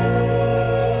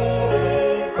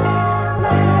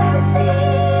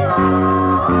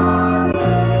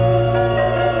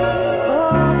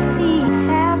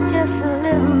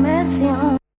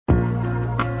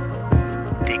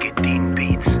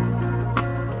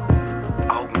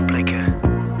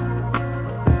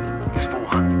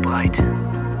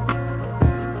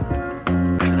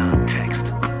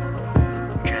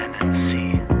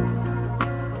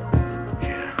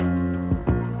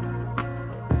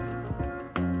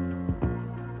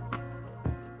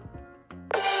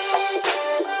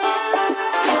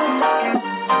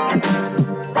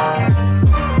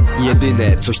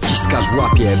 Jedyne, co ściskasz w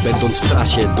łapie, będąc w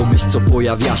trasie, to myśl, co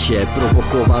pojawia się,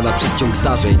 prowokowana przez ciąg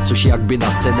zdarzeń. Coś jakby na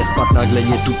scenę wpadł nagle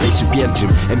nie tutejszy pierwszym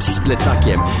MC z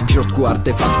plecakiem. W środku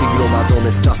artefakty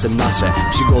gromadzone z czasem nasze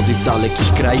przygody w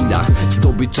dalekich krainach,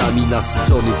 zdobyczami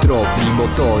nasycony trop. Mimo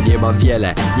to nie mam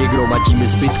wiele, nie gromadzimy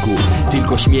zbytku,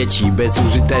 tylko śmieci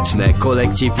bezużyteczne.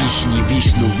 Kolekcje wiśni,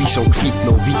 wisznu, wiszą,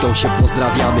 kwitną, witą się,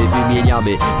 pozdrawiamy,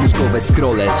 wymieniamy mózgowe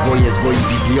scrolle, zwoje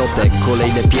bibliotek.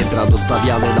 Kolejne piętra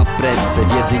dostawiane na prędce,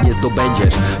 wiedzy nie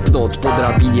zdobędziesz. Pnąc po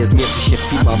drabinie zmierzy się w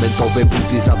firmamentowe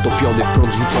buty, zatopiony w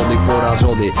prąd rzucony,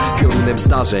 porażony piorunem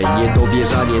zdarzeń.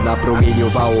 Niedowierzanie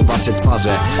napromieniowało wasze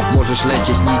twarze. Możesz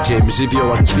lecieć niczym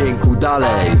żywioł od dźwięku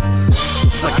dalej.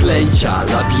 Zaklęcia,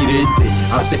 labirynty,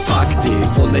 artefakty,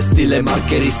 wolne style,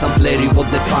 markery, samplery,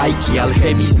 wodne fajki,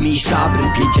 alchemizm i szabry,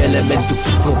 5 elementów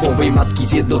hip-hopowej matki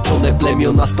zjednoczone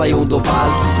plemiona stają do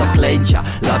walki. Zaklęcia,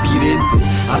 labirynty,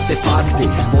 artefakty,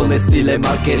 wolne style,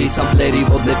 markery, samplery,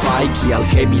 wodne fajki,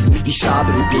 alchemizm i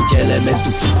szabry, 5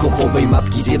 elementów hip-hopowej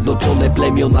matki zjednoczone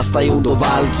plemiona stają do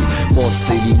walki.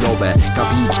 Mosty linowe,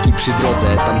 kapliczki przy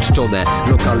drodze, tam czczone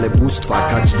lokalne bóstwa,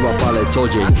 kadzidła palę co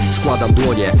dzień, składam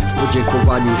dłonie w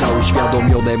podziękowaniu za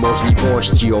uświadomione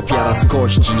możliwości. Ofiara z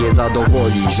kości nie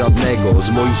zadowoli żadnego z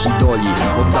moich idoli.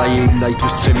 Oddaję im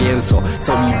najtłustsze mięso,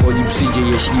 co mi po nim przyjdzie,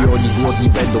 jeśli oni głodni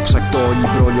będą. Wszak to oni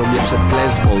bronią mnie przed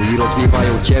klęską i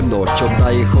rozwiewają ciemność.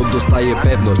 Oddaję hołd, dostaję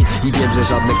pewność i wiem, że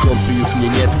żadne klątwy już mnie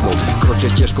nie tkną. Kroczę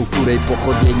ścieżką, której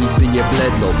pochodnie nigdy nie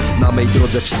bledną. Na mej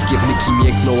drodze wszystkie wnyki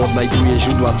miękną. Odnajduję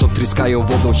źródła, co tryskają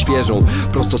wodą świeżą,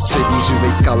 prosto z trzewi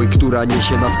żywej skały, która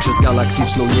niesie nas przez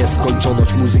galaktyczną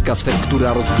nieskończoność. Muzyka sfer,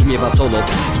 która rozbrzmiewa co noc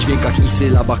w dźwiękach i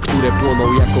sylabach, które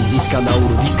płoną jak ogniska na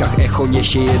urwiskach. Echo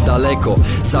niesie je daleko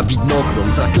za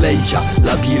widnokrom. Zaklęcia,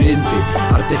 labirynty,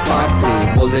 artefakty,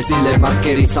 wolne style,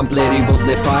 markery, samplery,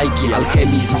 wodne fajki,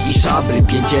 alchemizm i szabry,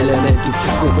 5 elementów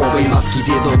hip-hopowej matki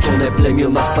zjednoczone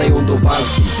plemiona stają do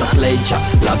walki. Zaklęcia,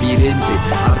 labirynty,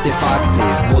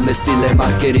 artefakty, wolne style,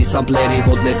 markery, samplery,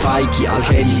 wodne fajki,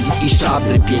 alchemizm i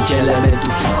szabry, 5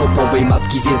 elementów hip-hopowej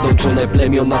matki zjednoczone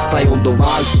plemiona stają do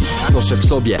walki. Noszę noszę w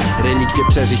sobie. Relikwie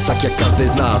przeżyć tak jak każdy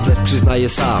z nas, lecz przyznaję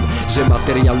sam, że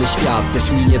materialny świat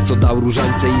też mi nieco dał.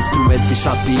 Różańce, instrumenty,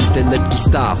 szaty i ten lepki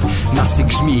staw. Nasyk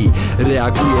grzmi,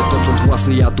 reaguje tocząc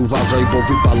własny jad. Uważaj,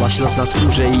 bo wypala ślad na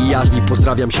skórze i jaźni.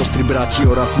 Pozdrawiam siostry, braci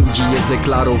oraz ludzi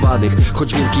niezdeklarowanych.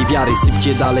 Choć wielkiej wiary,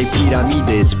 sypcie dalej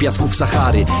piramidy z piasków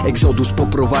Sahary. Egzodus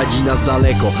poprowadzi nas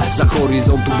daleko, za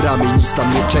horyzontu bramy, nic tam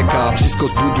nie czeka. Wszystko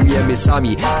zbudujemy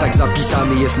sami, tak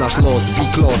zapisany jest nasz los. Bij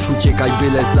klosz, uciekaj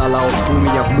byle z dala od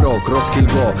płomienia w mrok. Rozchyl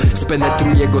go,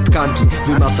 spenetruj jego tkanki,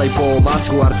 wymacaj po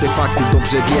omacku artefakty.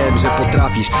 Dobrze wiem, że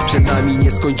potrafisz, przed nami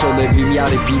nieskończone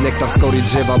wymiary. Pij nektar skory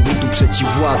drzewa buntu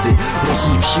przeciw władzy.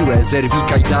 Rośnij w siłę, zerwij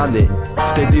kajdany,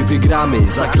 wtedy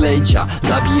wygramy. Zaklęcia,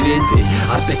 labirynty,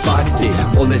 artefakty,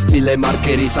 wolne style,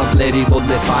 markery, samplery,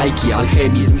 wodne fajki,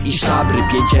 alchemizm i szabry.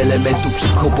 5 elementów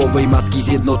hip-hopowej matki,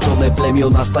 zjednoczone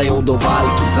plemiona stają do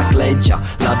walki. Zaklęcia,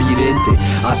 labirynty,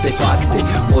 artefakty,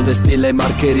 wolne style,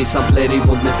 markery, samplery,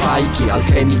 wodne fajki,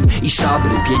 alchemizm i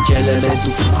szabry. 5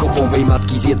 elementów hip-hopowej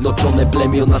matki, zjednoczone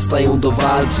plemiona stają do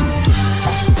walki.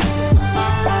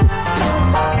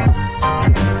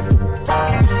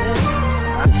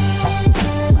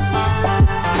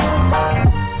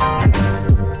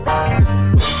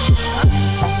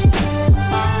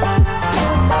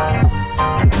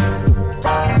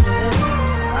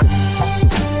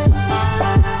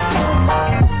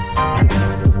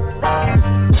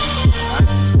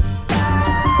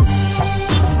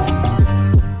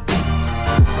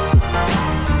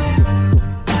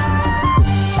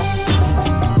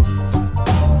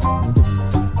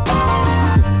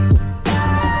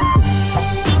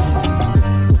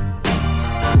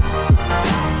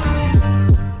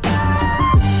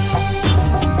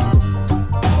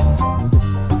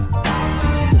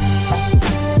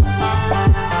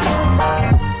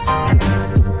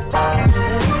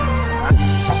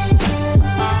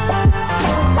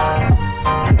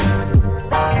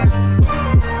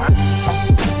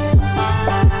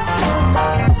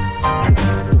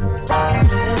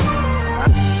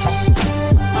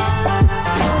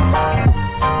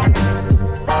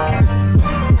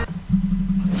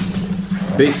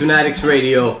 Bass Fanatics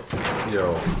Radio.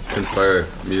 Yo, Conspire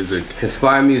Music.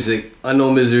 Conspire Music.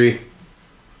 Unknown Misery.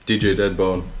 DJ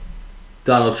Deadbone.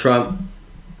 Donald Trump.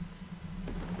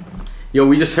 Yo,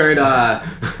 we just heard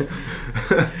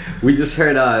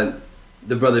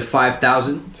the brother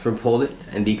 5000 from Poland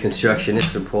and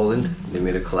Deconstructionists from Poland. They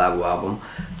made a collab album.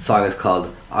 The song is called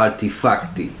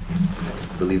Artifacti.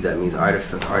 I believe that means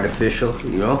artificial,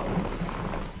 you know?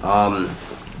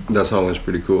 That song was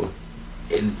pretty cool.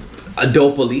 A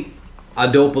dopely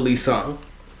song.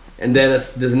 And then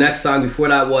this next song before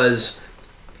that was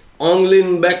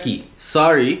Onglin Becky.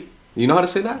 Sorry. You know how to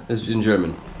say that? It's in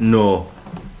German. No.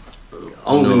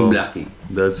 Onglin Becky.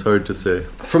 That's hard to say.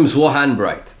 From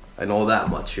Zwohanbright. I know that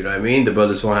much, you know what I mean? The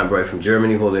brother Zwohanbright from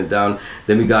Germany holding it down.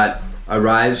 Then we got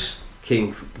Arise,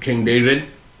 King David.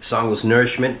 The song was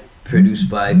Nourishment, produced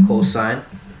by Cosign.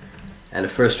 And the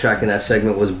first track in that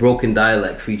segment was Broken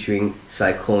Dialect featuring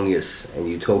Cyclonius and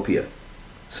Utopia.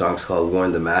 The song's called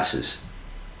Warn the Masses.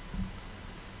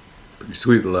 Pretty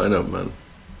sweet lineup, man.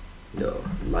 Yo,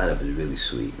 the lineup is really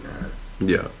sweet, man.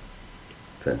 Yeah.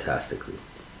 Fantastically.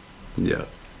 Yeah.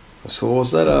 So what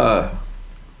was that,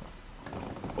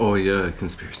 Oh yeah,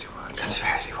 Conspiracy Watch.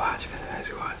 Conspiracy Watch.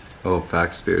 Oh,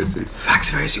 Factspiracies.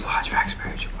 Factspiracy Watch.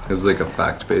 It was like a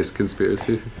fact-based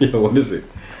conspiracy. Yeah, what is it?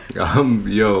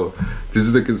 Yo, this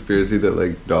is the conspiracy that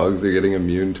like dogs are getting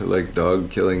immune to like dog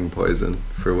killing poison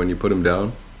for when you put them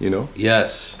down, you know?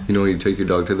 Yes. You know when you take your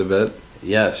dog to the vet?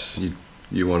 Yes.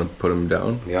 You want to put them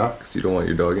down? Yeah. Because you don't want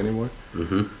your dog anymore?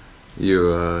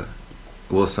 Mm-hmm.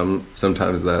 Well,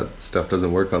 sometimes that stuff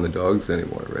doesn't work on the dogs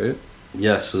anymore, right?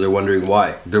 Yes, so they're wondering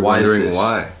why. They're wondering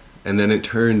why. And then it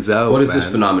turns out, what is this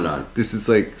phenomenon? This is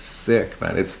like sick,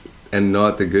 man. It's and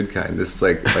not the good kind. This is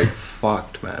like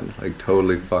fucked, man. Like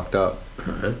totally fucked up.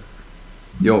 Uh-huh.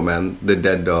 Yo, man, the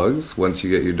dead dogs, once you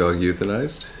get your dog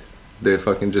euthanized, they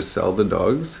fucking just sell the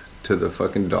dogs to the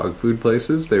fucking dog food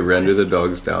places. They render the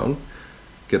dogs down,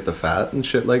 get the fat and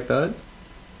shit like that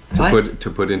to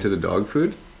put into the dog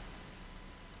food.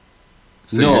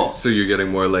 So you're getting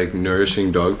more like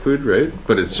nourishing dog food, right?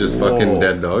 But it's just fucking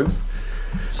dead dogs.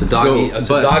 It's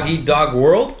a dog-eat-dog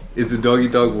world? It's a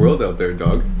dog-eat-dog world out there,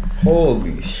 dog.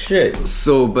 Holy shit.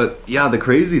 So, but yeah, the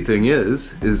crazy thing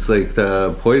is like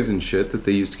the poison shit that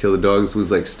they used to kill the dogs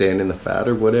was like staying in the fat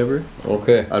or whatever.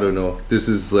 Okay. I don't know. This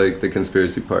is like the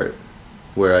conspiracy part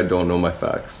where I don't know my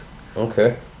facts.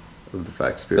 Okay. Of the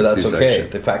Factspiracy But that's okay. section.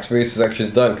 The Factspiracy section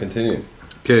is done. Continue.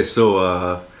 Okay,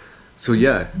 so So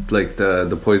yeah, like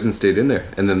the poison stayed in there,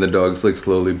 and then the dogs like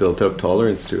slowly built up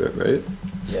tolerance to it, right?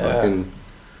 It's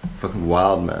fucking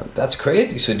wild, man. That's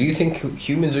crazy. So do you think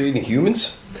humans are eating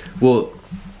humans? Well,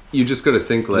 you just got to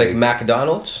think like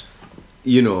McDonald's.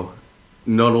 You know,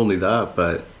 not only that,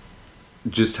 but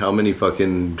just how many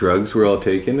fucking drugs we're all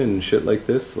taking and shit like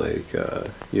this, like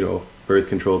you know, birth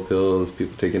control pills,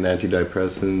 people taking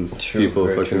antidepressants, people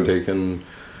fucking taking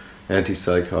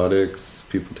antipsychotics,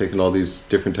 people taking all these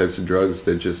different types of drugs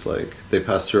that just like they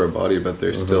pass through our body, but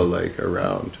they're still like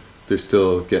around. They're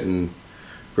still getting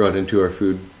brought into our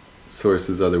food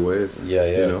sources other ways. Yeah,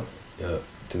 you know? Yeah,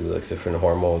 through like different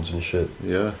hormones and shit.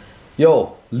 Yeah.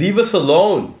 Yo, leave us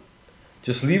alone.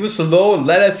 Just leave us alone.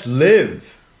 Let us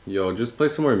live. Yo, just play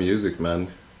some more music, man.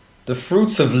 The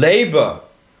fruits of labor.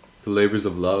 The labors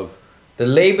of love. The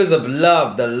labors of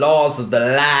love. The laws of the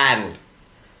land.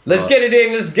 Let's get it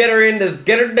in. Let's get her in. Let's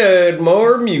get her done.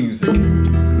 More music.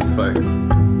 Inspire.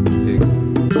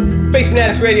 Basement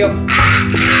Addicts Radio.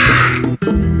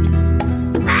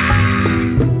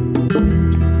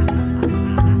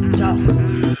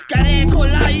 Caré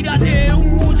con la ira de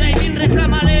un mujahidín,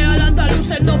 reclamaré al andaluz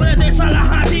en nombre de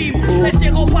Salah Hadim. El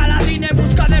ciego paladín en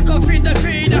busca del confín del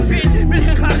fin a fin.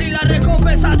 Virgen Jardín, la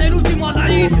recompensa del último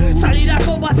Adalid. Salir a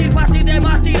combatir, partir de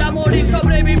mártir, a morir,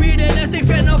 sobrevivir en este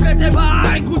infierno que te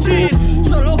va a encuchir.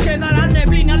 Solo queda la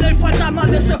neblina del fantasma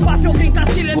de su espacio. Grita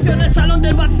silencio en el salón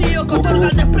del vacío, que otorga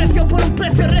el desprecio por un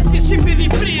precio recio, insípido y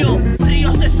frío.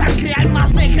 Ríos de sangre,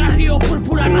 almas negras, río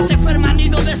púrpura, almas enfermas,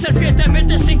 nido de serpiente,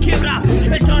 mente sin quiebra.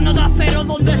 El trono de acero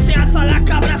donde se alza la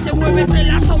cabra se mueve entre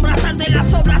las sombras, arde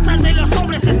las obras, arde los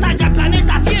hombres, estalla el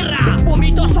planeta Tierra.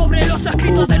 Vomito sobre los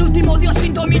escritos del último dios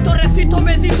indomito, recito,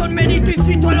 medito el mérito,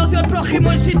 incito al odio al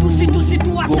prójimo, in situ,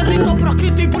 sitúa ese rito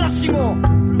proscrito y próximo.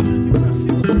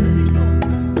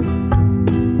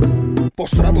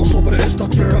 Postrados sobre esta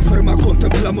tierra enferma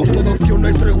contemplamos toda opción,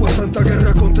 hay tregua, santa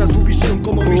guerra contra tu visión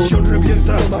como misión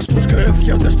revienta todas tus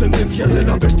creencias, descendencia de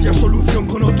la bestia, solución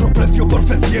con otro precio por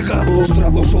fe ciega.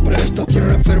 Postrados sobre esta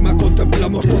tierra enferma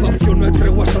contemplamos toda opción, hay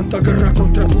tregua, santa guerra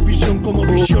contra tu visión como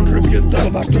misión revienta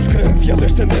todas tus creencias,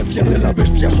 descendencia de la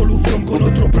bestia, solución con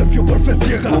otro precio por fe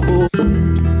ciega.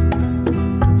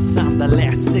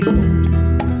 Sandalea signo,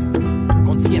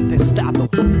 consciente estado.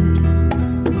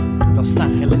 Los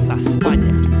Ángeles a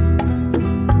España.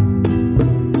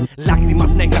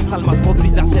 Lágrimas negras, almas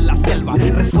podridas de la selva,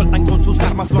 resueltan con sus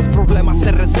armas, los problemas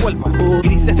se resuelvan.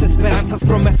 Grises esperanzas,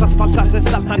 promesas falsas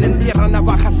resaltan, entierran a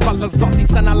bajas espaldas,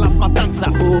 bautizan a las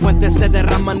matanzas. Fuentes se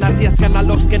derraman, arriesgan a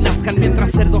los que nazcan,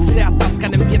 mientras cerdos se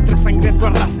atascan, en vientre sangriento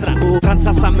arrastran.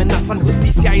 Tranzas amenazan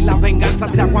justicia y la venganza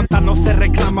se aguanta, no se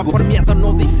reclama, por miedo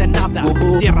no dice nada.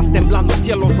 Tierras temblando,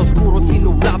 cielos oscuros y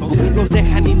nublados, los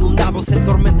dejan inundados en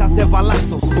tormentas de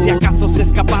balazos. Si acaso se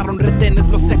escaparon, retenes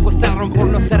los secuestraron por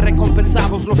no ser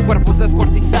recompensados, los cuerpos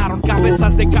descuartizaron,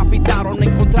 cabezas decapitaron,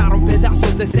 encontraron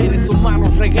pedazos de seres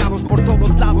humanos regados por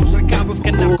todos lados, regados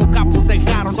que narcocapos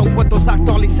dejaron. Son cuentos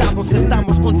actualizados,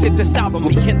 estamos consciente estado,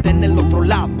 mi gente en el otro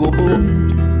lado.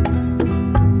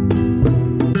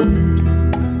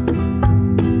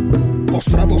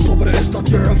 Postrados sobre esta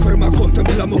tierra enferma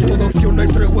contemplamos toda opción, hay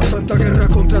tregua, santa guerra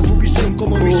contra tu visión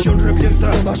como misión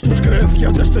revienta todas tus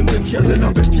creencias, descendencia de la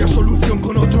bestia, solución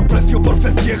con otro precio por fe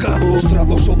ciega.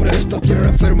 Postrados sobre esta tierra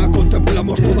enferma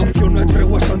contemplamos toda opción, hay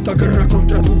tregua, santa guerra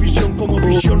contra tu visión como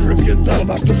misión revienta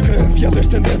todas tus creencias,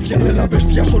 descendencia de la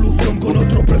bestia, solución con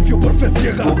otro precio por fe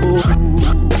ciega.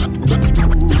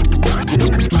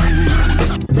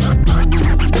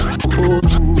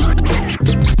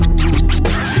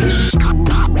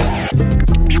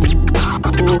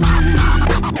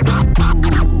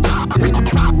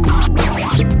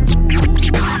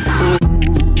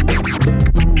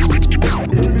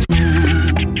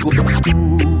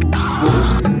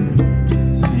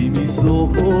 Si mis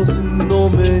ojos no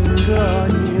me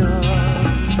engañan,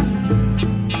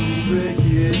 tu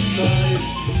belleza es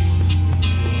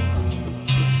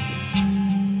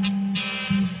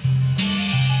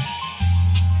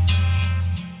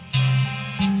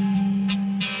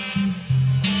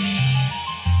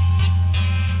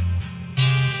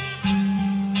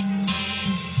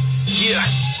yeah.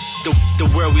 The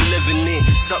world we living in,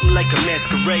 something like a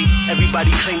masquerade.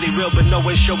 Everybody claim they real, but no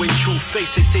one showing true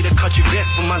face. They say to cut your grass,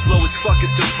 but mine's low as fuck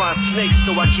is to find snakes.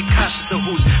 So I keep cautious of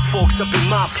whose forks up in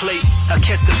my plate. I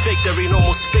catch the fake, there ain't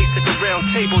almost space at the round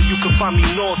table. You can find me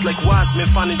north like wise men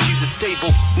finding Jesus stable.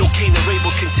 No Cain or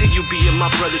Abel, continue being my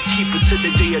brother's keeper. To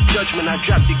the day of judgment, I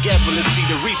drop the gavel and see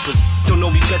the reapers. Don't know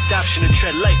me best option to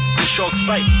tread light. The sharks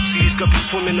bite. See these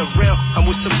guppies swimming around. I'm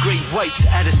with some great whites.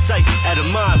 Out of sight, out of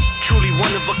mind. Truly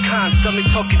one of a kind. Stomach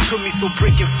talking to me, so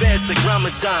breaking fast like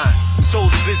Ramadan.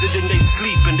 Souls visit and they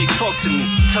sleep and they talk to me.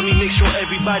 Tell me make sure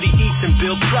everybody eats and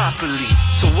build properly.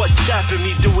 So what's stopping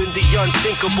me doing the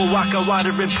unthinkable? Waka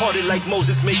water imparted like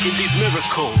Moses making these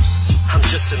miracles. I'm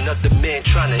just another man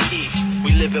trying to eat.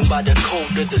 We living by the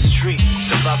code of the street.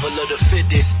 Survival of the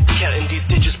fittest. Counting these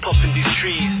digits, puffing these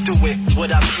trees. Doing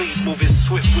what I please, moving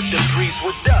swift with the breeze.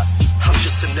 What up? I'm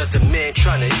just another man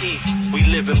trying to eat. We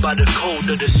living by the code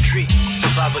of the street.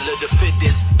 Survival of the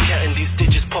fittest. Counting these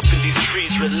digits, puffing these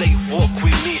trees. Relate, walk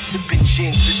with me, sipping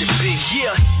gin to the beat.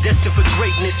 Yeah, destined for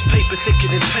greatness. Paper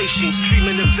thicker than patience.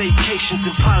 Dreaming of vacations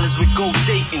and pilots with gold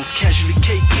datings. Casually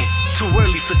caking. Too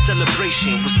early for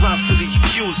celebration. Was wrongfully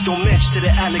accused, don't match to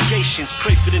the allegations.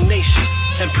 Pray for the nations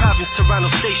and province Toronto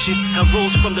station. I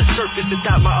rose from the surface and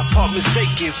thought my apartment's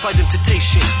vacant. Fighting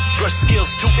temptation, brush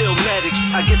skills too illmatic.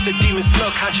 I guess the demons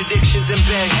smell contradictions and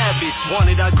bad habits.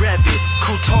 Wanted, I grabbed it.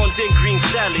 Croutons and green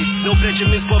salad. No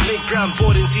Benjamins but make brown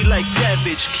borders. He like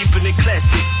savage, keeping it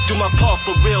classic. Do my part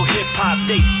for real hip hop.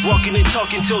 They walking and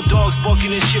talking till dogs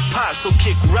barking and shit pop. So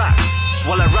kick rocks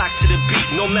while I rock to the beat.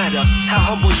 No matter how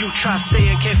humble you try, stay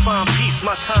and can't find peace.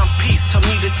 My time piece, tell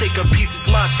me to take a piece. It's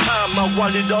my time. I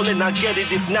want it all and I get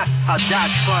it. If not, I'll die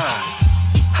trying.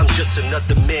 I'm just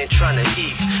another man trying to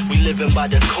eat. We living by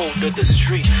the code of the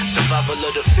street. Survival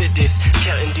of the fittest.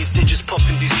 Counting these digits,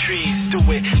 puffing these trees.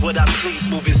 Doing what I please,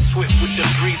 moving swift with the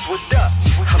breeze. What up?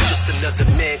 I'm just another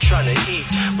man trying to eat.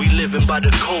 We living by the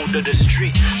code of the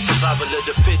street. Survival of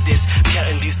the fittest.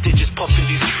 Counting these digits, puffing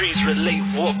these trees. Relate,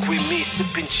 walk with me,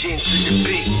 sipping gin to the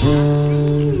beat.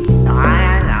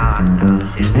 I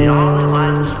know, she's the only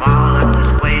one small enough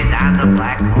to squeeze down the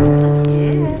black hole.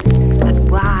 But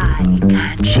why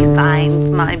can't she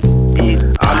find my big...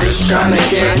 I'm just trying to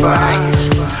get by.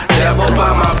 Devil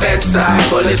by my bedside,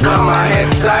 bullets by my head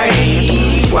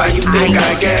side. Why you think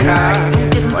I get high?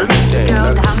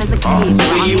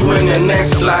 See you in the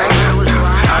next life.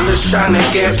 I'm just trying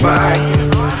to get by.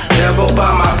 Devil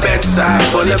by my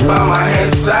bedside, bullets by my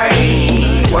head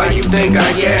side. Why you think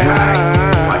I get high?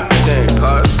 Why you think,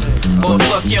 cuz? Go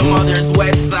suck your mother's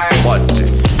website. What?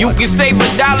 You can save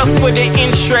 $1 for the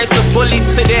interest. A bullet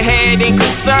to the head ain't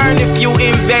concerned if you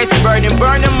invest. Burning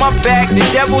my back. The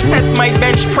devil test my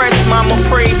bench press. Mama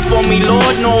prayed for me.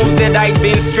 Lord knows that I've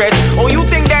been stressed. Oh, you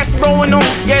think that's blowing on?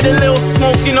 Get a little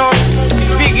smoking on.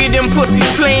 Figure them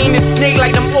pussies playing the snake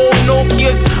like them old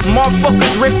Nokias.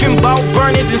 Motherfuckers riffing about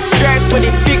burners and straps. But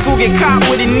if fickle get caught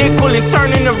with a nickel and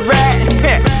turning a rat.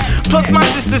 Plus my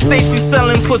sister say she's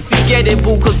selling pussy, get it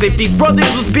boo. Cause if these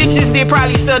brothers was bitches, they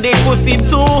probably sell their pussy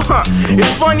too.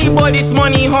 It's funny but it's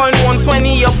money, hun.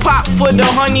 120 a pop for the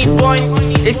honey bun.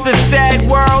 It's a sad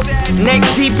world, neck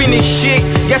deep in this shit.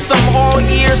 Guess I'm all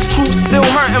ears, truth still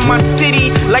hurting my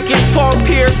city. Like it's Paul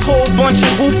Pierce, whole bunch of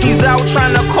goofies out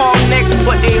trying to call next.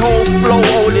 But they whole flow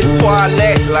hold the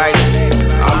toilet like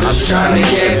I'm just trying to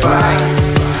get by.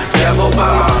 Devil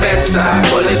by my bedside,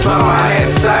 bullets by my head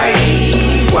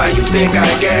side. Why you think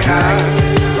I get high?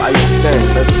 Why you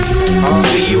think? I'll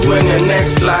see you in the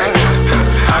next life.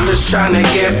 I'm just trying to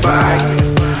get by.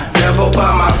 Devil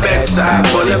by my bedside,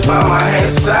 bullets by my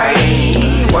head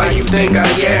side. Why you think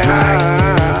I get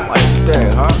high? Why you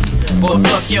think, huh? Go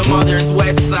suck your mother's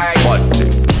website. What?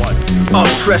 Up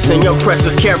stressing, young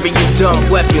pressers carrying dumb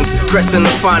weapons. Dressing the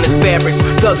finest fabrics,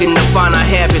 thugging the finer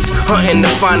habits. Hunting the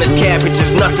finest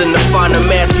cabbages, nothing to find a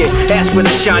masking. Ask for the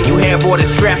shine you have or the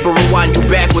strap or rewind you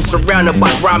backwards. Surrounded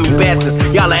by grimy bastards.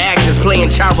 Y'all are actors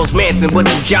playing Charles Manson, but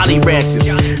you jolly ranchers.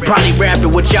 Probably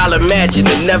rapping what y'all imagine,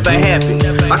 it never happened.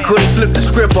 I couldn't flip the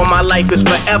script on my life, it's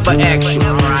forever action.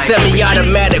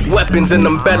 Semi-automatic weapons and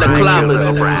them balaclavas.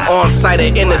 On site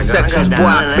at intersections, boy,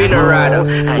 I've been a rider.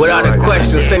 Without a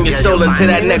question, send your soul into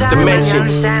that next dimension.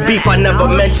 Beef I never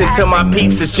mentioned to my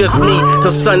peeps, it's just me.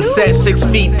 Till sunset 6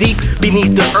 feet deep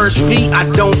beneath the earth's feet. I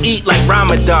don't eat like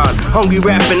Ramadan, hungry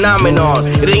rap phenomenon.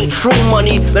 It ain't true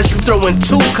money unless you throwin'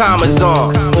 2 commas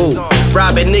on. Ooh,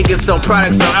 robbing niggas, sell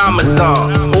products on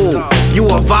Amazon. Ooh, you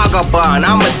a vagabond,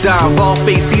 I'm a Don. Bald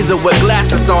face Caesar with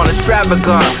glasses on,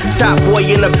 extravagant. Top boy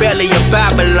in the belly of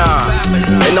Babylon.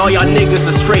 And all y'all niggas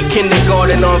are straight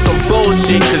kindergarten on some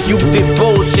bullshit. Cause you did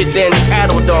bullshit then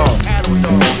tattled on.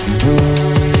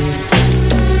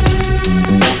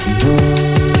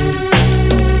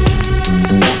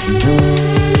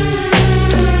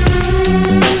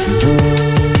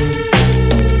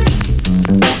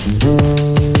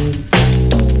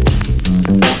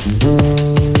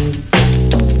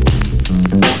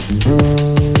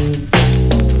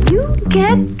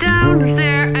 Get down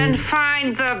there and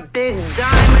find the big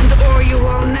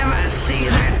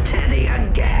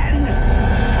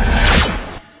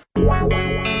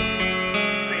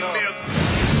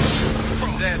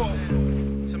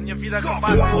vida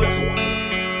acabasse hoje,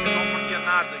 eu não perdia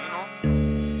nada, you know?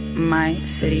 My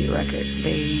City Records,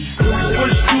 baby.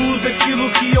 Depois de tudo aquilo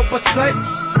que eu passei,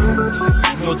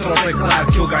 meu troco é claro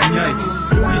que eu ganhei.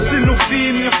 E se no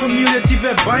fim minha família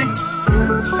estiver bem,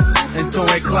 então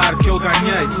é claro que eu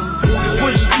ganhei.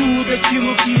 Depois de tudo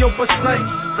aquilo que eu passei,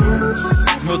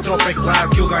 meu troco é claro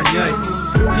que eu ganhei.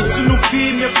 E se no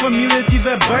fim minha família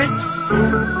estiver bem,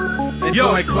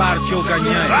 então é claro que eu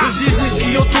ganhei. Eles dizem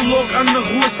que eu tô louco, ando na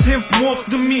rua sempre morto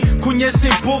de mim.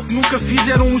 Conhecem pouco, nunca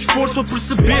fizeram um esforço a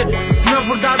perceber se na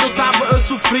verdade eu tava a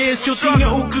sofrer, se eu tinha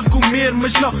o que comer.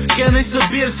 Mas não querem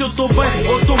saber se eu tô bem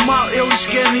ou tô mal, eles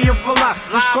querem a falar.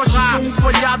 As costas são um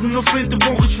falhado, na frente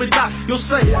vão respeitar. Eu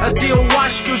sei, até eu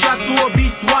acho que eu já tô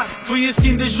habituado. Foi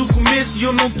assim desde o começo e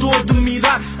eu não tô a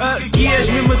admirar. Aqui és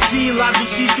mesmo assim, lá do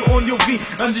sítio onde eu vim.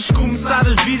 Antes de começar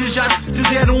as vidas já te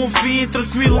deram um fim.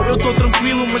 Tranquilo, eu tô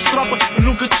tranquilo, mas tropa, eu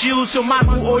nunca chilo. Se eu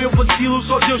mato ou eu vacilo,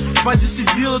 só Deus vai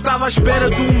decidir. Eu tava à espera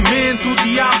do momento, o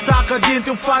diabo tá cá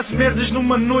dentro. Eu faço merdas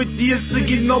numa noite, dia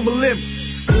seguinte não me lembro.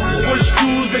 Depois de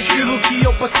tudo aquilo que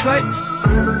eu passei,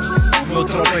 meu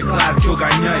tropa é claro que eu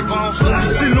ganhei. E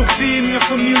se no fim minha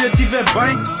família estiver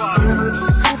bem,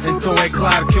 então é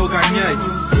claro que eu ganhei.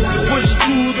 Depois de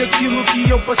tudo aquilo que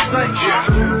eu passei,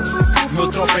 meu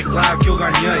tropa é claro que eu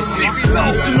ganhei. E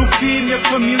se no fim minha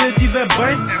família estiver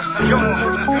bem,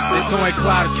 então é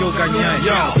claro que eu ganhei.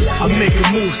 I'm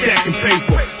making moves, stacking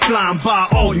paper, flying by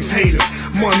all these haters.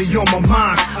 Money on my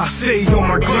mind, I stay on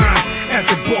my grind at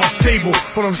the boss table,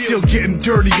 but I'm still getting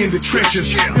dirty in the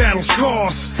trenches. Battle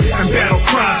scars and battle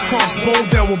cries, crossbow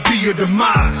that will be your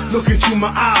demise. Look into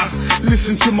my eyes,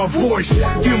 listen to my voice,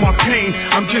 feel my pain.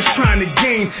 I'm just trying to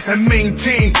gain and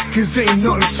maintain, cause ain't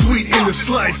nothing sweet in this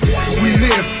life we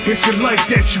live. It's a life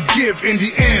that you give in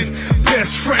the end.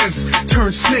 Best friends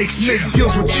turn snakes, make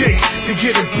deals with jakes to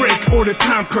get a break or the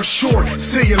time cut short.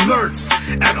 Stay alert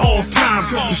at all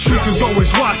times. The streets is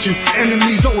always watching,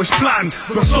 enemies always plotting,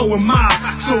 but so am I.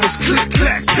 So it's click,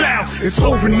 clack, plow. It's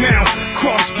over now.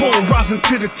 Crossbow rising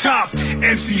to the top.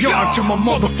 MCR till my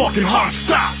motherfucking heart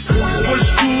stops. Depois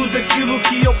de tudo aquilo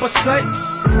que eu passei,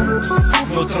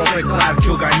 meu troco é claro que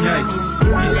eu ganhei.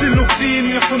 E se no fim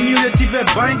minha família estiver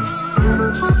bem,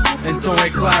 então é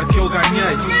claro que eu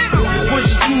ganhei. Depois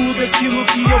de tudo aquilo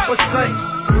que eu passei,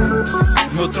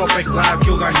 meu troco é claro que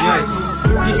eu ganhei.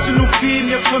 E se no fim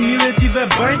minha família estiver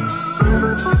bem,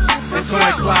 então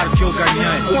é claro que eu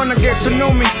ganhei. Wanna get to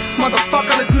know me,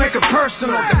 motherfucker, let's make it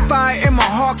personal. The fire in my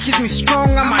heart keeps me strong,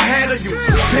 I'm ahead of you.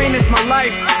 Pain is my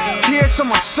life, tears on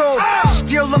my soul.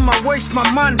 Still in my waist, my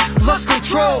mind lost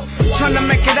control. Trying to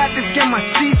make it out this game, my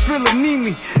seeds really need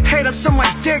me. Haters on my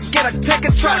dick, get a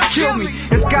ticket, try to kill me.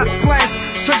 It's God's plans,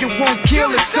 so you won't kill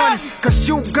his son. Cause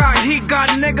you got, he got,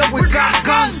 nigga, we got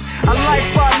guns. A life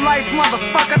for a life,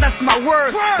 motherfucker, that's my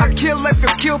word. I kill if you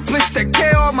kill, please take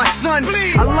care of my son.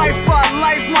 A life for a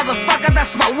life, motherfucker,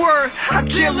 that's my word. I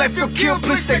kill if you kill,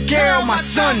 please take care of my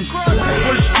son.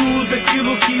 Depois de tudo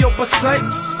aquilo que eu passei,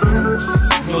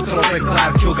 meu troco é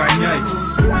claro que eu ganhei.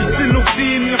 E se no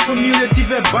fim minha família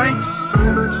estiver bem,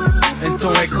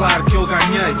 então é claro que eu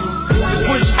ganhei.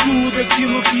 Depois de tudo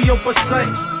aquilo que eu passei,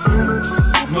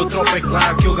 meu troco é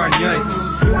claro que eu ganhei.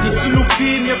 E se no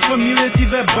fim minha família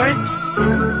estiver bem,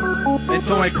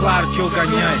 então é claro que eu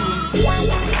ganhei.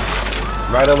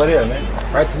 Right over there, man.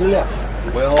 Right to the left.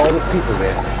 Where all the people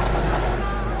there.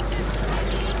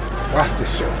 Watch the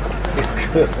show. It's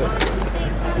good.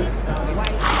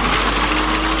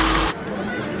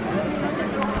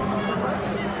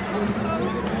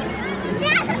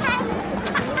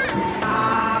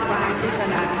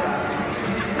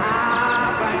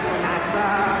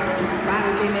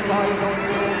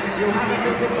 You have a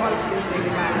good voice to sing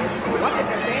ballads. What did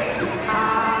they say?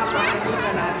 Frankie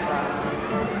Sinatra.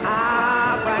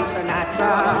 Frank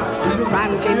Sinatra.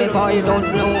 Frankie, me boy, you don't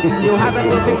know. You have a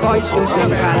good voice to sing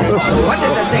ballads. What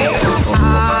did they say?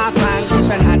 Frankie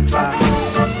Sinatra.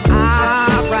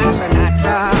 Frank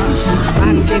Sinatra.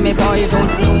 Frankie, me boy, you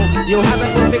don't know. You have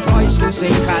a good voice to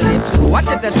sing calypso. What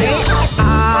did they say?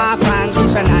 Frankie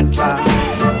Sinatra.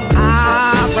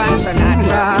 Frank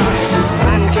Sinatra.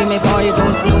 Frankie, me boy, you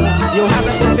don't know. You have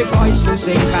a good voice to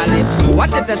sing calypso.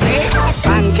 What did they say?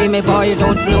 Frankie, me boy, you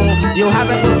don't know. You have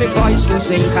a good voice to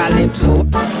sing calypso.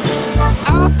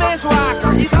 Office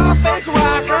walker, he's office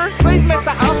walker. Please,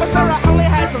 Mr. Officer, I only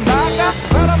had some vodka,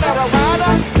 little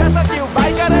marijuana, just a few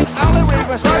bacon, and only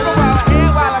reason smoking while I'm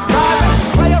here while I'm driving.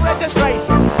 Player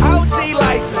registration, OT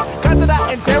license. Cause of the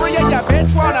interior, your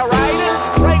bitch wanna ride it.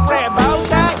 Great red bow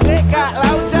tie, dick got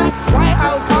low jack. White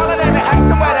house calling and they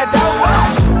asking where the dough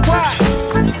was. What?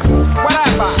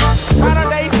 Whatever. Tryna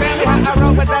they send me how I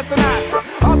wrote with that Sinatra.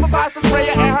 Off a pasta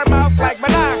sprayer and her mouth.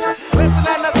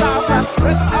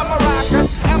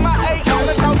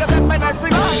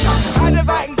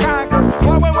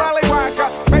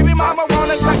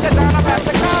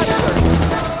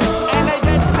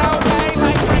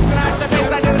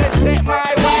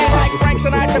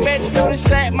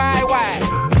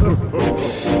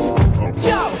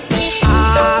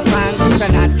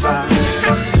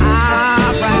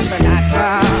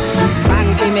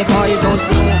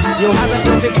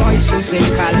 sing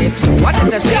calypso. What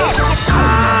did they say?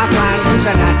 Ah, Frankie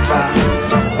Sinatra.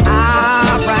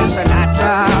 Ah, Frank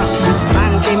Sinatra.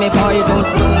 Frankie, me boy, don't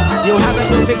know. You have a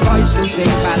perfect voice to sing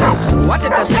calypso. What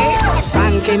did they say?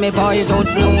 Frankie, me boy, don't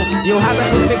know. You have a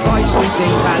perfect voice to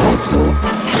sing calypso.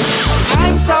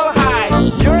 I'm so high,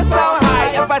 you're so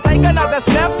high. If I take another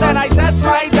step, then I just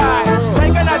might die.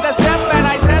 Take another step, and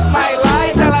I just might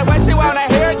lie. Tell her what she wanna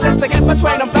hear just to get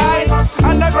between them thighs.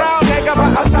 Underground, nigga,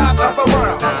 but on top of the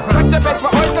world. Took the bitch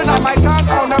for oyster, on my tongue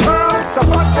on the world. So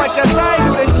fuck what you say,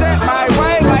 do this shit my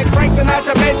way. Like Frank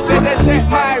Sinatra, bitch, did this shit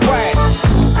my way.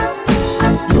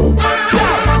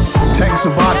 Tanks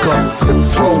of vodka, sip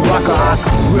slow rocker.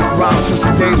 Rip rhymes since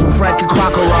the days when Frankie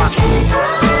Crocker rock.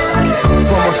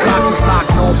 From a stock,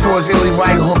 known for his illy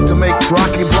right hook to make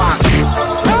Rocky block.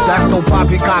 That's no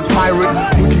poppycock pirate.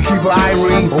 We can keep it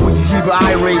irate, or we can keep it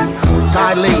irate.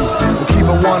 Dilate, we'll keep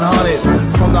it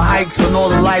 100. From the heights and all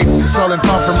the lights, Southern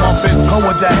Comfort Muffin. Come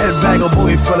with that headbag of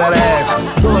booty for that ass.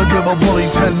 Will give a bully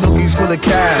 10 noogies for the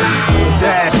cash.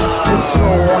 Dash, tip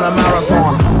slow on a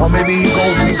marathon. Or maybe he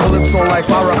goes see Calypso like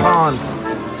Farrakhan.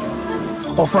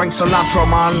 Or Frank Sinatra,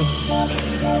 man.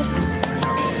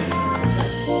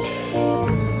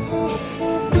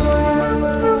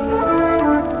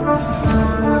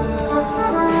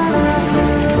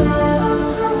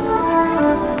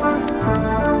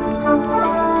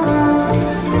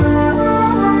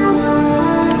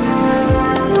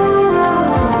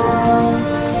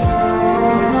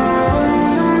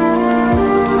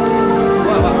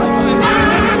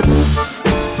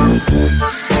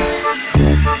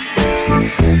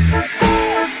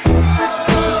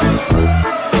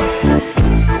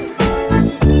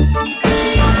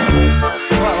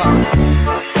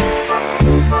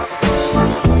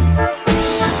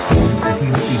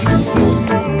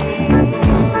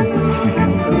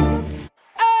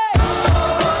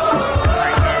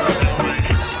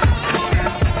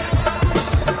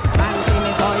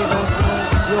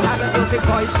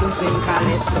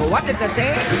 What did they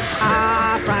say?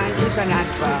 Ah, Frankie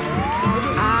Sinatra.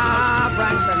 Ah,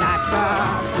 Frank Sinatra.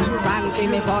 Frankie,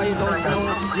 me boy, don't know.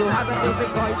 You have a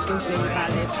perfect voice to sing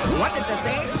calypso. What did they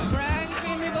say?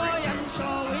 Frankie, me boy, I'm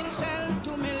sure we'll sell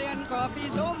 2 million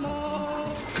copies or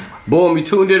more. Boom, you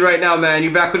tuned in right now, man.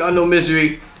 You back with Unknown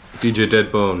Misery. DJ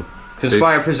Deadbone.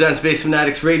 Conspire presents Basement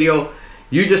Addicts Radio.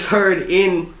 You just heard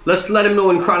in, let's let him know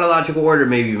in chronological order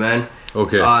maybe, man.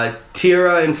 Okay.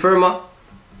 Tierra Enferma.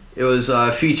 It was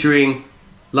featuring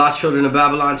Lost Children of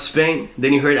Babylon, Spain.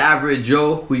 Then you heard Average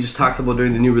Joe, who we just talked about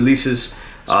during the new releases.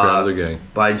 Scrambler Gang.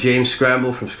 By James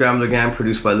Scramble from Scrambler Gang,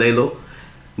 produced by Lalo.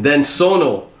 Then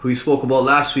Sono, who we spoke about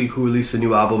last week, who released a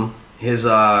new album. His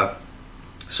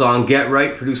song Get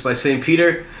Right, produced by St.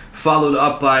 Peter. Followed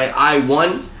up by I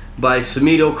Won by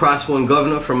Samido, Crossbow and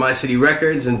Governor from My City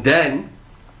Records. And then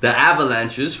The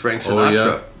Avalanches, Frank Sinatra. Oh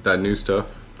yeah, that new stuff.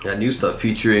 That new stuff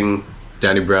featuring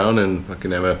Danny Brown and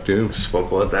fucking MF Doom.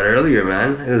 Spoke about that earlier,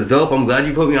 man. It was dope. I'm glad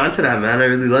you put me onto that, man. I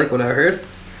really like what I heard.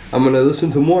 I'm gonna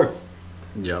listen to more.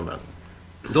 Yeah, man.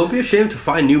 Don't be ashamed to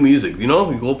find new music. You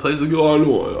know, you go places like,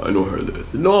 oh, I know heard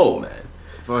this. No, man.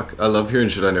 Fuck, I love hearing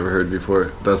shit I never heard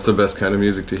before. That's the best kind of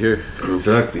music to hear.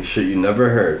 Exactly, shit you never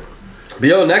heard. But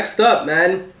yo, next up,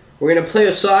 man, we're gonna play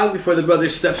a song before the brother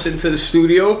steps into the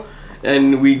studio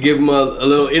and we give him a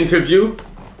little interview.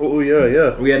 Oh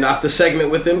yeah. We had an after segment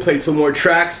with him, play 2 more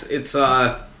tracks. It's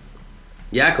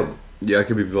Jakob.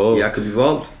 Jakob Evolved. Jakob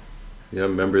Evolved. Yeah,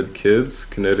 Member the Kids,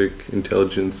 Kinetic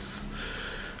Intelligence.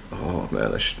 Oh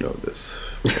man, I should know this.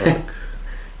 Fuck.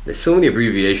 There's so many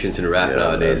abbreviations in rap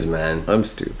nowadays, man. I'm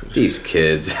stupid. These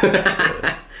kids.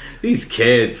 These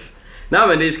kids. Nah,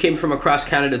 man, they just came from a cross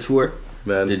Canada tour.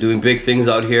 Man, they're doing big things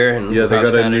out here. And yeah, they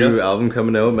got Canada. a new album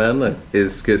coming out, man. Like,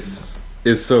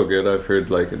 it's so good. I've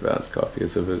heard like advanced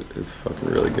copies of it. It's fucking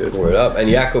really good. Word up. And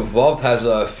Jakob Evolved has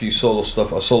a few solo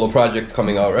stuff, a solo project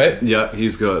coming out, right? Yeah,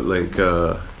 he's got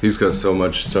so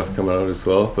much stuff coming out as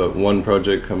well. But one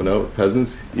project coming out,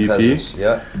 Peasants EP. Peasants,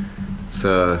 yeah.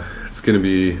 It's gonna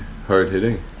be hard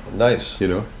hitting. Nice. You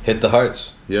know, hit the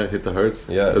hearts. Yeah, hit the hearts.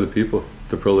 Yeah, of the people,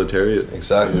 the proletariat.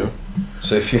 Exactly. You know?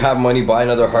 So if you have money, buy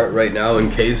another heart right now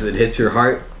in case it hits your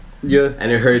heart. Yeah.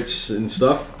 And it hurts and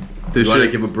stuff. You want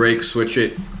to give a break, switch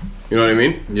it. You know what I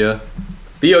mean? Yeah.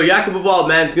 But yo, Jakob Evolved,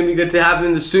 man, it's gonna be good to have him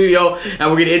in the studio, and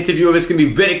we're gonna interview him. It's gonna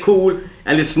be very cool.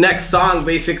 And this next song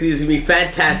basically is gonna be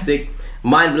fantastic.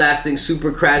 Mind blasting,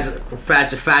 super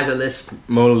fragilist.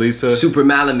 Mona Lisa. Super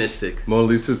malamistic. Mona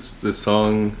Lisa's the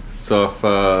song. It's off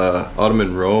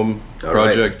Ottoman Rome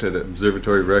project at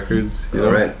Observatory Records. You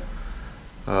know?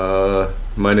 Alright.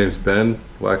 My name's Ben,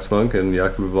 Wax Monk, and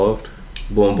Jakob Evolved.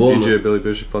 Boom, boom. DJ Billy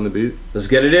Bishop on the beat. Let's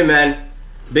get it in, man.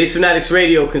 Bass Fanatics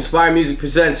Radio, Conspire Music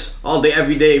presents all day,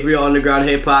 every day, real underground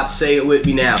hip hop. Say it with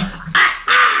me now.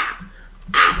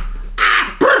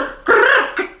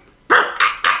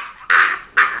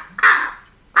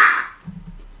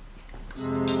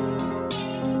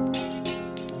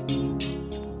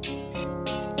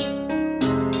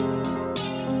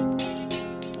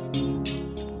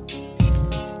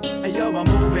 Hey yo, I'm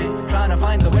moving, trying to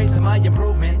find the way to my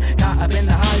improvement. Caught up in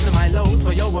the highs and my lows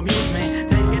for your amusement.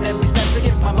 Taking every step to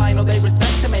give my mind all they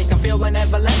respect, to make them feel I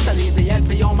never left. I leave the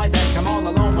SP on my desk, I'm all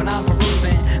alone when I'm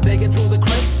perusing. They get through the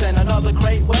crates and another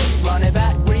crate wait. Run it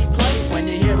back, replay when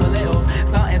you hear a little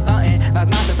something, something. That's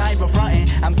not the time for fronting,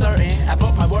 I'm certain I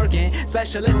put my work in.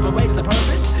 Specialist for waves of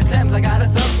purpose, Sam's I got a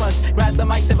surplus. Grab the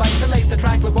mic device and lace the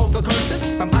track with vocal cursive.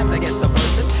 Sometimes I get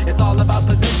subversive, it's all about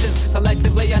positions.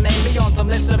 Selectively I name me on some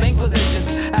list of inquisitions.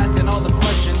 Asking all them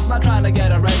questions, not trying to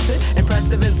get arrested.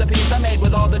 Impressive is the piece I made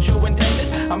with all that you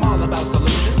intended. I'm all about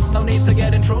solutions, no need to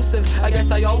get intrusive. I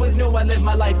guess I always knew I lived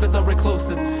my life as a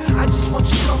reclusive. I just want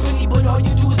your company, but all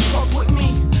you do is fuck with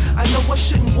me. I know I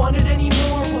shouldn't want it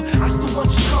anymore, but I still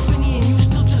want your company and you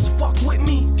still just fuck with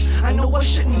me. I know I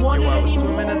shouldn't want it I was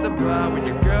anymore. swimming at the bar when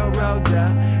your girl rolled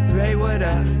up. Ray, what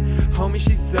up? Homie,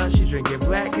 she sucks. She drinking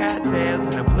black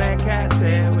cocktails and a black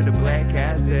cocktail with a black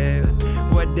cocktail.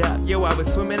 What up? Yo, I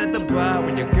was swimming at the bar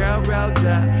when your girl rolled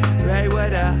up. Ray,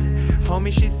 what up?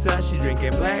 Homie, she sucks. She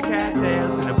drinking black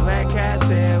cocktails and a black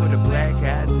cocktail with a black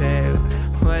cocktail.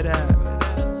 What up?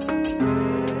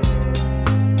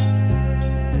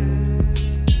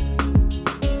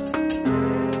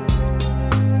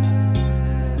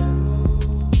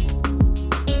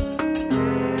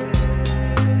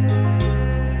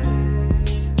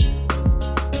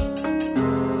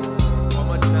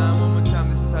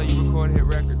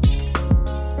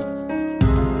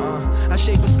 I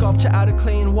shape a sculpture out of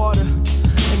clay and water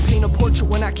and paint a portrait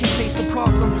when I can't face a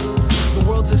problem. The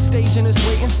world's a stage and it's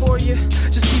waiting for you.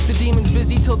 Just keep the demons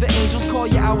busy till the angels call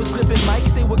you. I was gripping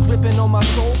mics, they were gripping on my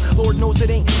soul. Lord knows it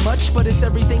ain't much, but it's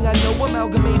everything I know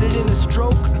amalgamated in a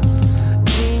stroke.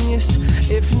 Genius.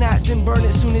 If not, then burn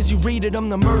it soon as you read it. I'm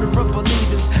the murder of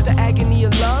believers. The agony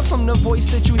of love from the voice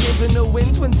that you hear in the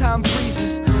wind when time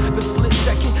freezes. The split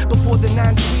second before the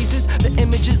nine squeezes. The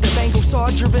images that Van Gogh saw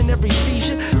driven every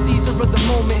seizure. Caesar of the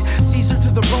moment, Caesar to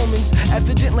the Romans.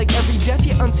 Evident like every death,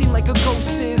 yet unseen like a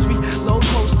ghost is. We load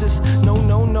hostess, no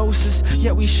gnosis.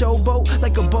 Yet we showboat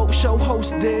like a boat show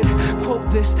host did. Quote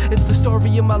this, it's the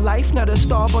story of my life. Not a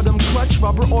star, but I'm clutch.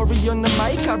 Robert Ory on the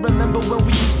mic. I remember when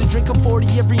we used to drink a 40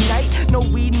 every night. No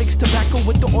weed, mixed tobacco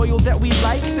with the oil that we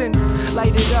like. Then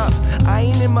light it up. I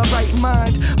ain't in my right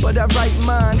mind, but I write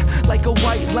mine like a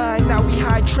white line. Now we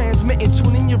hide, transmitting,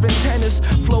 tuning your antennas.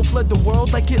 Flow flood the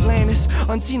world like Atlantis.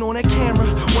 Unseen on a camera,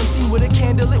 one scene with a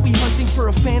candlelit. We hunting for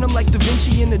a phantom like Da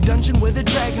Vinci in a dungeon where the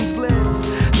dragons live.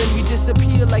 Then we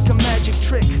disappear like a magic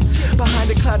trick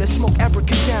behind a cloud of smoke,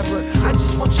 abracadabra. I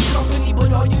just want your company,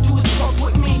 but all you do is fuck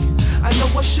with me. I know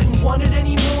I shouldn't want it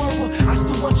anymore, but I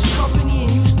still want your company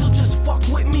and you still just fuck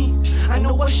with me. I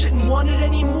know I shouldn't want it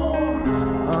anymore.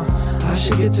 I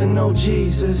should get to know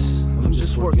Jesus. I'm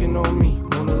just working on me,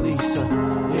 Mona Lisa.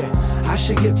 Yeah, I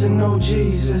should get to know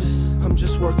Jesus. I'm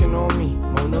just working on me,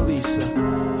 Mona Lisa.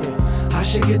 Yeah, I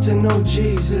should get to know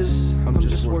Jesus. I'm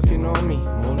just working on me,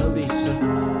 Mona Lisa.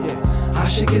 Yeah, I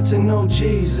should get to know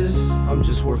Jesus. I'm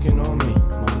just working on me,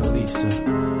 Mona Lisa.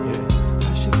 Yeah,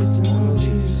 I should get to know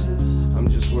Jesus. I'm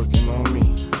just working on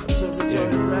me.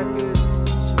 Observatory Records.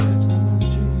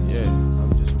 Yeah,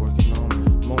 I'm just working on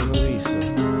me, Mona Lisa.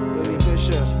 Billy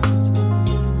Bishop.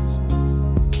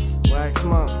 Wax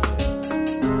Monk.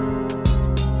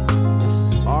 This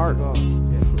is art.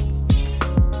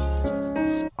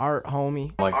 It's art,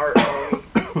 homie. Art,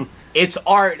 homie. It's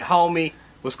art, homie.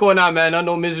 What's going on, man?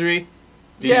 Unknown Misery.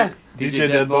 Yeah. DJ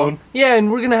Deadbone. Yeah,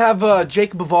 and we're gonna have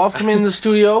Jacob Evolve come in the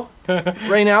studio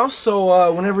right now.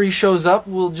 So whenever he shows up,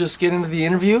 we'll just get into the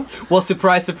interview. Well,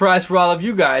 surprise, surprise for all of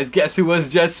you guys. Guess who was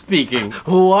just speaking?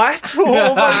 What?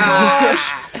 Oh my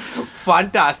gosh!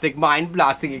 Fantastic,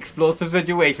 mind-blasting, explosive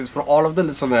situations for all of the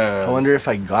listeners. I wonder if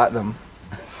I got them.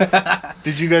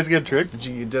 Did you guys get tricked?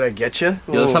 Did I get you?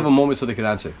 Yeah, let's have a moment so they can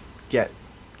answer.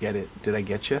 Get it? Did I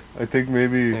get you? I think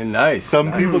maybe nice.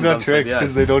 Some people got tricked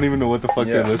because they don't even know what the fuck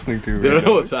they're listening to. They don't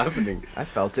know what's happening. I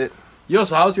felt it. Yo,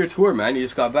 so how's your tour, man? You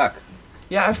just got back.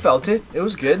 Yeah, I felt it. It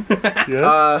was good.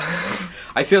 Yeah.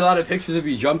 I see a lot of pictures of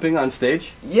you jumping on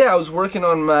stage. Yeah, I was working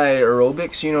on my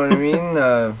aerobics. You know what I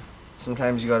mean?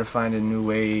 Sometimes you got to find a new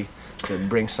way to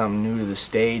bring something new to the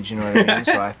stage. You know what I mean?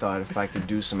 So I thought if I could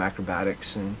do some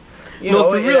acrobatics and You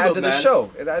know, for it real added though, to the man.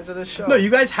 show. It added to the show. No, you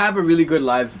guys have a really good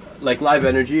live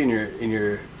energy in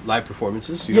your live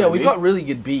performances. You know Yeah, what we've I mean? got really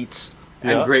good beats.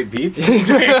 And great beats.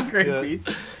 great beats.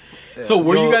 So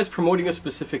were you guys promoting a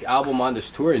specific album on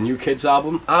this tour, a New Kids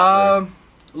album?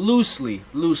 Loosely.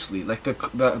 Like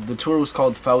the tour was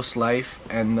called Faust Life,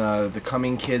 and the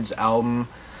Coming Kids album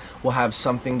will have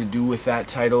something to do with that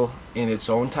title in its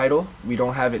own title. We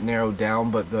don't have it narrowed down,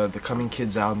 but the Coming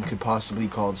Kids album could possibly be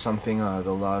called something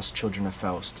The Lost Children of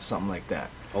Faust, something like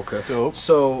that. Okay. Dope.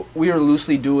 So we were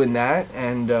loosely doing that,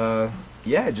 and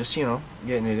just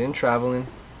getting it in, traveling,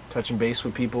 touching base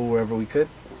with people wherever we could.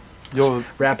 Yo,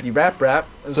 Rappity rap.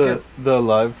 It was good. The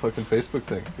live fucking Facebook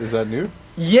thing, is that new?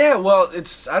 Yeah, well,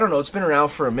 I don't know, it's been around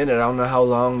for a minute. I don't know how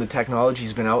long the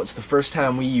technology's been out. It's the first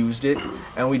time we used it,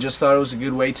 and we just thought it was a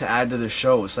good way to add to the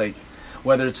show. It's like,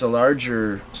 whether it's a large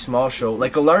or small show,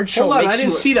 like a large show. Hold on, makes I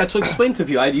didn't see that, so explain to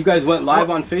people. You guys went live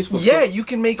on Facebook? Yeah, you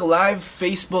can make live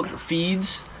Facebook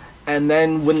feeds, and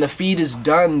then when the feed is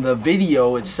done, the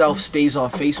video itself stays on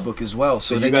Facebook as well.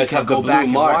 So you then guys can have the go blue back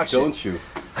and mark, watch don't you?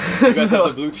 You guys have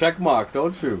the blue check mark,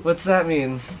 don't you? What's that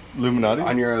mean? Illuminati?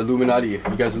 On your Illuminati. You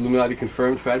guys Illuminati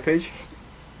confirmed fan page?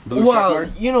 Blue Well,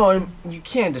 check mark? you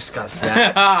can't discuss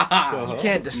that. You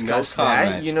can't discuss No that.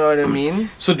 comment. You know what I mean?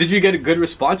 So did you get a good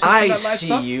response to some I of that live see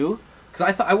stuff? you.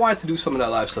 Because I wanted to do some of that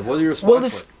live stuff. What was your response?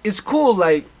 Well, it's cool.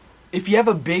 Like, if you have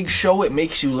a big show, it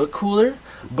makes you look cooler.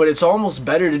 But it's almost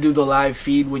better to do the live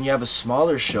feed when you have a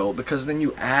smaller show, because then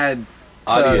you add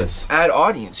audience.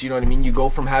 You know what I mean? You go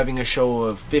from having a show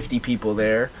of 50 people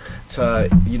there to,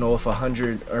 if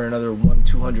 100 or another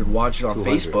 200 watch it on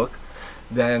 200. Facebook,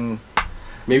 then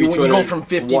Maybe you go from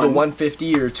 50 to 1.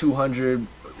 150 or 200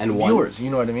 And one. viewers. You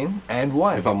know what I mean? And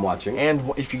one. If I'm watching.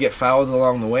 And if you get fouled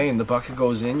along the way and the bucket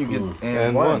goes in, you get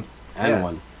and one. And Yeah.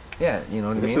 one. Yeah, you know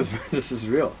what I mean? This is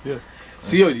real. Yeah.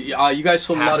 So you guys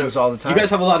sold a lot Happens of all the time. You guys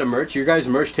have a lot of merch. Your guys'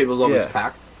 merch table is always Yeah.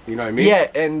 packed. You know what I mean? Yeah,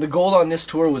 and the goal on this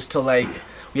tour was to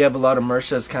we have a lot of merch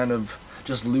that's kind of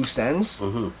just loose ends.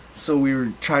 Mm-hmm. So we were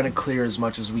trying to clear as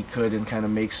much as we could and kind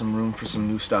of make some room for some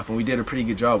new stuff. And we did a pretty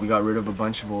good job. We got rid of a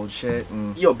bunch of old shit.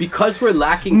 And because we're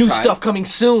lacking new time, stuff coming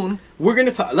soon. We're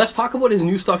gonna let's talk about his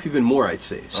new stuff even more. I'd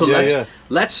say. So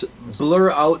let's blur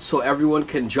out so everyone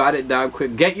can jot it down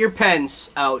quick. Get your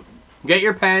pens out. Get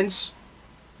your pens.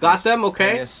 Got them?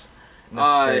 Okay. Yes.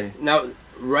 Now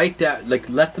write that.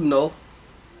 Let them know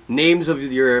names of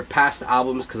your past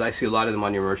albums, because I see a lot of them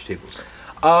on your merch tables.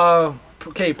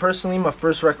 Okay, personally, my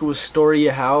first record was Story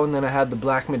of How, and then I had the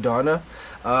Black Madonna.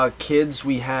 Kids,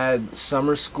 we had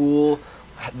Summer School,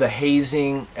 the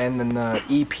Hazing, and then the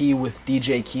EP with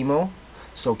DJ Chemo.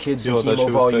 So Kids and that Chemo shit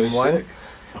was Volume tight.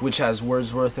 1, which has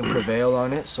Wordsworth and Prevail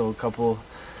on it. So a couple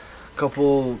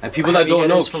And people that heavy don't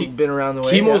know, hitters from been around the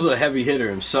way. Chemo's yeah. a heavy hitter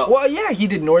himself. Well, yeah, he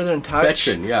did Northern Touch.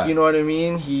 Veteran, yeah. You know what I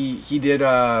mean? He did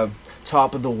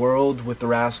Top of the World with the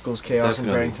Rascals, Chaos,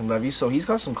 Definitely. and Barrington Levy. So he's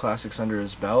got some classics under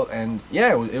his belt, and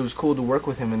yeah, it was cool to work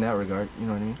with him in that regard. You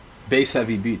know what I mean? Bass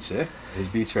heavy beats, eh? His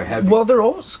beats are heavy. Well, they're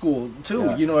old school too.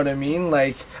 Yeah. You know what I mean?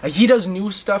 Like he does new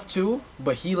stuff too,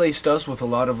 but he laced us with a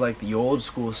lot of the old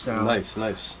school style.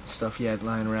 Nice stuff he had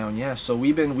lying around. Yeah, so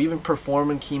we've been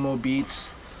performing Chemo beats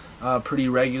pretty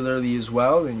regularly as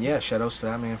well, and yeah, shout outs to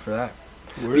that man for that.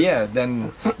 But yeah,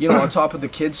 then on top of the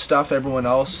kids stuff, everyone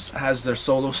else has their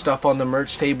solo stuff on the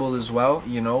merch table as well.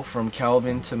 From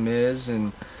Calvin to Miz,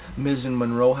 and Miz and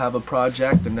Monroe have a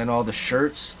project, and then all the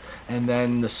shirts, and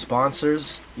then the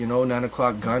sponsors. 9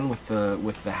 O'Clock Gun with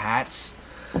the hats,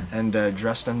 and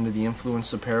Dressed Under the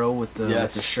Influence apparel with the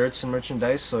shirts and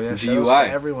merchandise. So yeah, shout outs to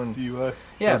everyone. DUI.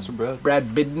 Yeah, That's Brad. Brad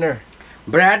Bidner.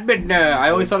 Brad Bidner.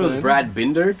 I always thought it was Brad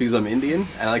Binder because I'm Indian,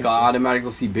 and I automatically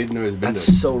see Bidner as Binder.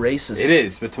 That's so racist. It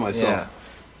is, but to myself.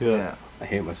 Yeah. I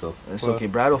hate myself. It's okay.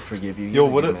 Brad will forgive you. Yo,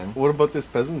 what about this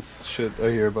Peasants shit I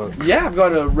hear about? Yeah, I've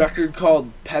got a record called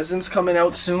Peasants coming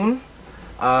out soon.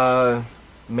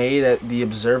 Made at the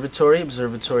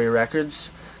Observatory Records.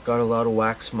 Got a lot of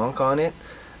Wax Monk on it.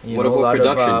 What about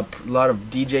production? A lot of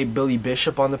DJ Billy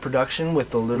Bishop on the production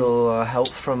with a little help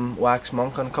from Wax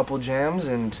Monk on a couple jams,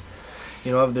 and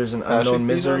there's an Pashik Unknown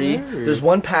beat Misery. on there, or? There's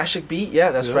one Pashik beat.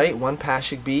 Yeah, that's Yeah. right. One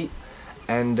Pashik beat.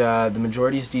 And the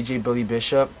majority is DJ Billy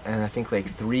Bishop, and I think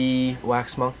 3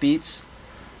 Wax Monk beats.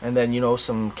 And then,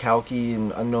 some Kalki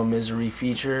and Unknown Misery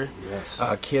feature.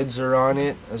 Yes. Kids are on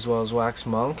it, as well as Wax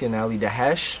Monk and Ali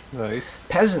Dahesh. Nice.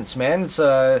 Peasants, man. It's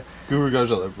Guru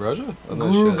Gaja Raja?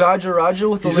 Guru Gaja Raja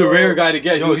with He's a little... a rare guy to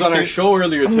get. He was on our show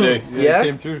earlier today. Yeah? He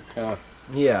came through.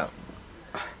 Yeah.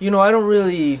 I don't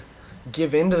really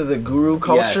give into the guru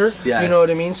culture. Yes. You know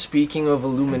what I mean? Speaking of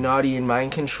Illuminati and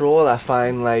mind control, I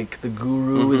find the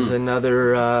guru is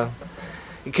another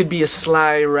it could be a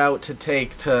sly route to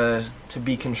take to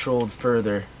be controlled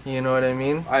further. You know what I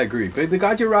mean? I agree. But the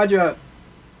Gaja Raja,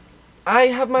 I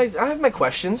have my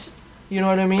questions. You know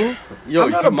what I mean? Yo,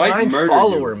 I'm not he a might blind murder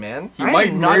follower, you. man. He I might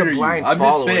am not murder a blind you. I'm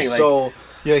follower. just saying, like, so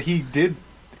Yeah,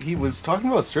 he was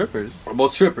talking about strippers.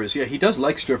 About strippers, yeah, he does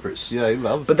like strippers. Yeah, he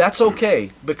loves but that's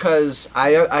okay because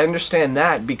I understand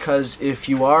that because if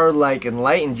you are like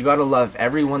enlightened, you gotta love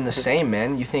everyone the same,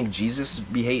 man. You think Jesus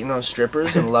be hating on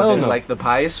strippers and loving no. like the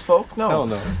pious folk? No. Hell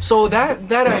no. So that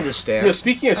I understand. Yeah,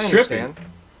 speaking of I stripping, understand.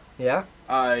 Yeah.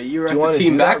 You're Do you at wanna the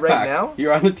Team do that Backpack. right now?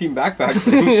 You're on the Team Backpack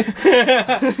thing.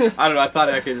 I don't know. I thought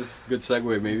okay, this is a good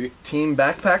segue, maybe. Team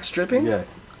Backpack stripping? Yeah.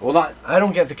 Well, not. I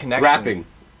don't get the connection. Rapping.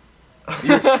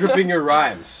 You're stripping your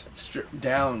rhymes. Strip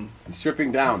down.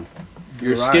 Stripping down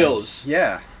your Rhymes. skills.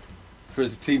 Yeah. For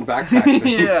the Team Backpack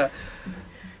thing. Yeah.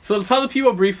 So tell the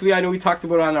people briefly. I know we talked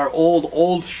about it on our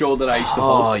old show that I used to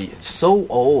Oh, host. it's so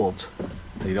old.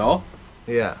 You know.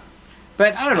 Yeah.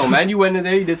 But I don't know, man. You went in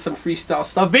there, you did some freestyle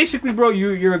stuff. Basically, bro,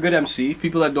 you're a good MC.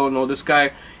 People that don't know, this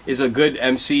guy is a good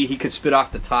MC. He could spit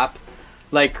off the top,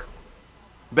 like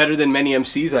better than many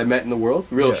MCs I met in the world.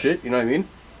 Real Yeah. shit. You know what I mean?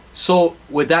 So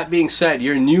with that being said,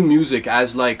 your new music,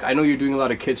 as like I know you're doing a lot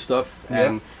of kid stuff,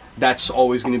 and that's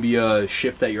always going to be a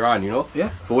ship that you're on. You know. Yeah.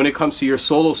 But when it comes to your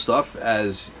solo stuff,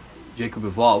 as Jacob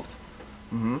Evolved,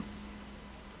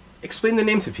 explain the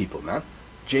name to people, man.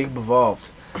 Jacob Evolved.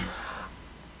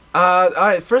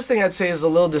 Alright, first thing I'd say is a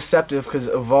little deceptive because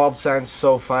evolved sounds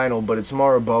so final, but it's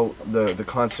more about the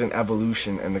constant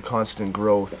evolution and the constant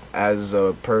growth as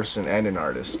a person and an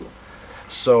artist.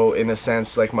 So in a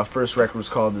sense, like my first record was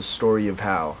called The Story of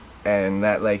How, and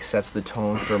that like sets the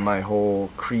tone for my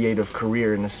whole creative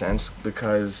career in a sense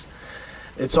because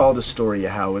it's all the story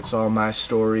of how, it's all my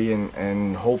story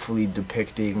and hopefully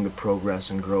depicting the progress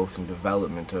and growth and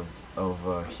development of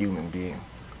a human being.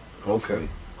 Hopefully.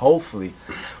 Hopefully.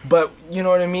 But, you know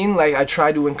what I mean? Like, I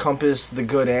try to encompass the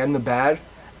good and the bad.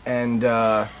 And,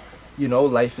 you know,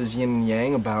 life is yin and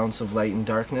yang, a balance of light and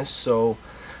darkness. So,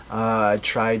 I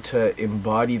try to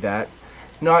embody that.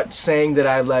 Not saying that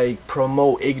I, like,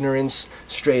 promote ignorance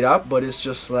straight up, but it's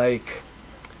just like,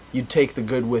 you take the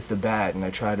good with the bad. And I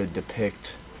try to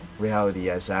depict reality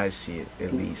as I see it,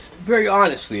 at least. Very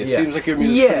honestly, it seems like your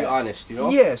music's pretty honest, you know?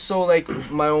 Yeah, so like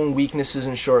my own weaknesses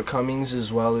and shortcomings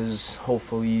as well as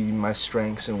hopefully my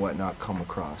strengths and whatnot come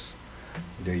across.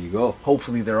 There you go.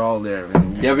 Hopefully they're all there.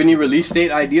 Do you have any release date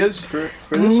ideas for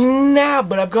this? Nah,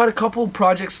 but I've got a couple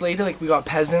projects later, like we got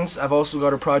Peasants. I've also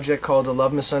got a project called A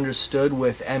Love Misunderstood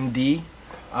with MD.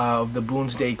 Of the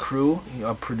Boomsday Crew,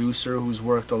 a producer who's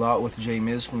worked a lot with Jay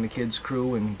Miz from the Kids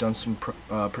Crew and done some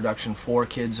production for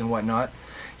kids and whatnot.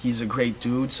 He's a great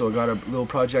dude, so I got a little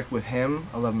project with him,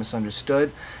 I Love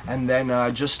Misunderstood. And then I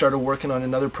just started working on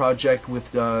another project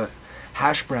with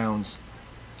Hash Browns.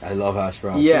 I love Hash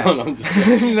Browns. Yeah. No, I'm just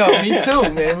saying. No, me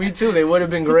too, man, me too. They would have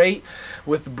been great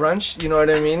with brunch, you know what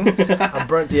I mean? I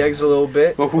burnt the eggs a little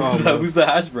bit. Well, who's the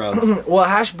Hash Browns? Well,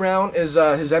 Hash Brown is,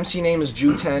 his MC name is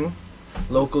Jew 10.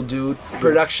 Local dude.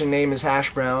 Production name is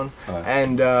Hash Brown.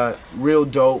 And real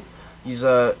dope. He's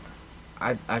I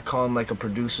call him like a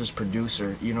producer's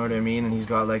producer, you know what I mean? And he's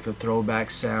got like a throwback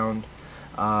sound.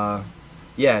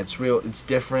 Yeah, it's real, it's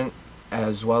different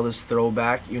as well as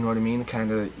throwback, you know what I mean?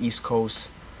 Kind of East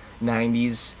Coast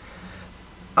 90s.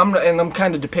 I'm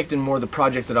kind of depicting more the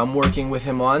project that I'm working with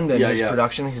him on than his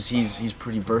production because he's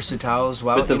pretty versatile as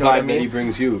well. But the you know what I vibe mean? that he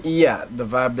brings you. Yeah, the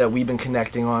vibe that we've been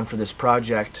connecting on for this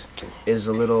project is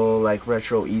a little like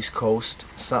retro East Coast,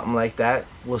 something like that.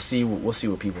 We'll see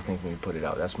what people think when we put it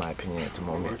out. That's my opinion at the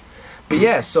moment. But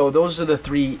yeah, so those are the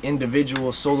 3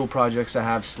 individual solo projects I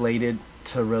have slated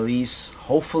to release.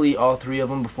 Hopefully all 3 of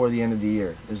them before the end of the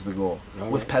year is the goal.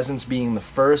 With Peasants being the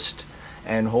first.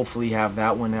 And hopefully have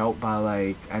that one out by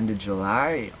like end of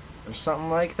July or something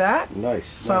like that. Nice.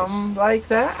 Something like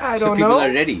that. I So don't people know.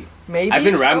 are ready. Maybe. I've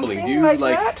been rambling. Do you like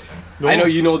like? that? I know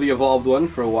you know the Evolved one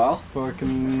for a while.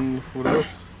 Fucking what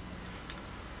else?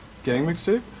 Gang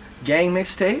mixtape. Gang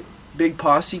mixtape. Big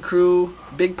Posse Crew.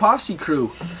 Big Posse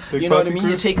Crew. Big you know Posse what I mean?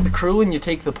 Crew? You take the crew and you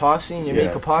take the posse and you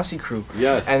make a Posse Crew.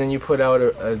 Yes. And then you put out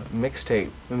a mixtape.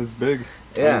 And it's big.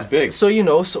 Yeah. It's big. So you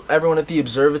know, so everyone at the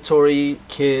observatory,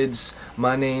 kids,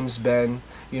 my name's Ben.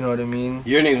 You know what I mean?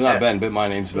 Your name's not Ben, but my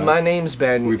name's Ben. My name's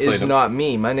Ben We played is him. not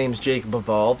me. My name's Jacob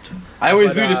Evolved. I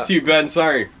always But, do this to you, Ben.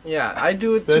 Sorry. Yeah, I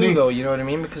do it Benny. too, though. You know what I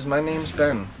mean? Because my name's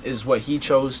Ben is what he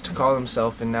chose to call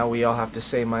himself, and now we all have to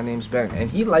say my name's Ben,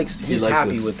 and he likes. He's likes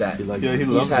happy this. with that. He likes Yeah, he this.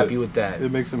 loves He's happy it. with that.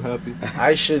 It makes him happy.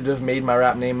 I should have made my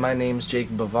rap name. My name's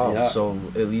Jacob Evolved, Yeah. so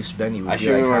at least Benny would I be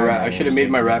should like, have "Hi, I should have made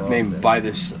my name's rap Jacob name Evolved." by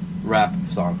this rap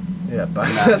song. Yeah,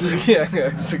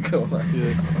 that's a good one.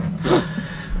 Yeah.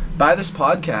 Buy this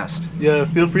podcast. Yeah,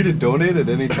 feel free to donate at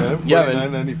any time.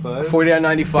 $49.95.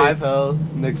 $49.95. PayPal,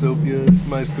 Nexopia,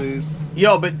 MySpace.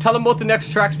 Yo, but tell them about the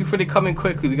next tracks before they come in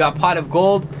quickly. We got Pot of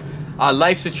Gold,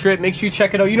 Life's a Trip. Make sure you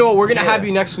check it out. You know what? We're gonna have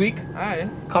you next week. All right.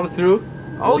 Come through.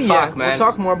 Oh We'll yeah, talk, man. we'll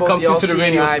talk more about Come the through LC to the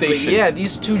radio but station. yeah,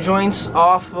 these two joints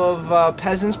off of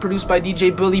Peasants, produced by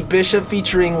DJ Billy Bishop,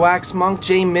 featuring Wax Monk,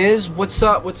 J Miz. What's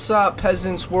up? What's up?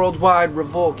 Peasants worldwide,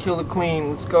 revolt, kill the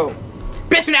queen. Let's go.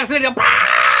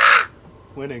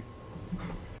 Winning.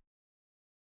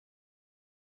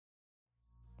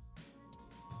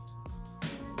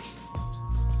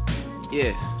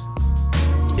 Yeah.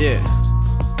 Yeah.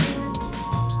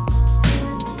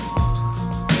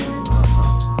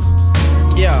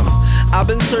 Yo, I've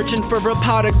been searching for a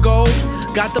pot of gold.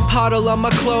 Got the puddle on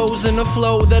my clothes and the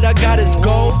flow that I got is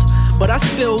gold. But I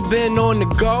still been on the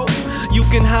go. You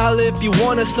can holler if you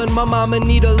wanna, son, my mama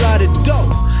need a lot of dough.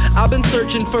 I've been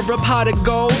searching for a pot of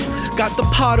gold. Got the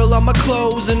puddle on my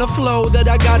clothes and the flow that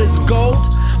I got is gold.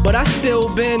 But I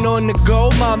still been on the go.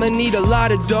 Mama need a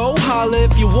lot of dough. Holler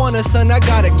if you wanna, son, I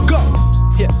gotta go.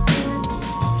 Yeah.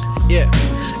 Yeah.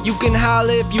 You can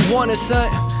holler if you wanna,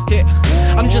 son. Yeah.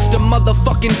 I'm just a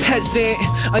motherfucking peasant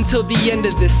until the end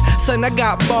of this. Son, I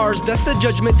got bars, that's the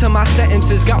judgment to my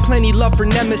sentences. Got plenty love for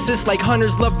nemesis, like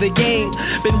hunters love the game.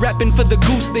 Been reppin' for the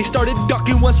goose, they started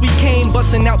ducking once we came.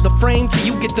 Bustin' out the frame till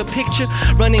you get the picture.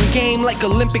 Running game like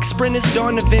Olympic sprinters.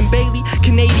 Donovan Bailey,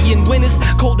 Canadian winners.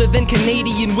 Colder than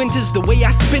Canadian winters, the way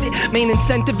I spit it. Main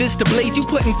incentive is to blaze you,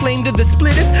 putting flame to the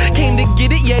splitters. Came to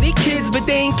get it, yeah, they kids, but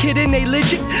they ain't kidding, they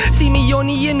legit. See me on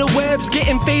the interwebs,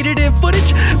 getting faded in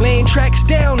footage. Laying tracks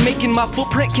down, making my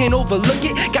footprint, can't overlook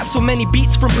it. Got so many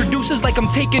beats from producers like I'm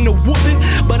taking a whooping.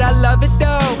 But I love it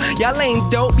though, y'all ain't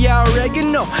dope, y'all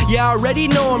oregano. Y'all already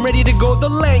know I'm ready to go the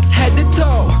length, head to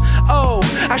toe. Oh,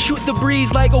 I shoot the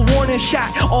breeze like a warning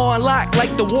shot. On lock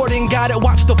like the warden got it,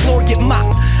 watch the floor get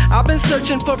mopped. I've been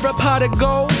searching for a pot of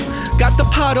gold. Got the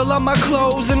puddle on my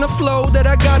clothes and the flow that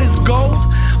I got is gold.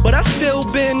 But I still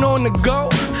been on the go.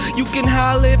 You can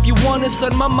holler if you wanna,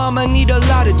 son, my mama need a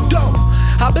lot of dough.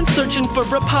 I've been searching for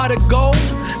a pot of gold.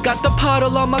 Got the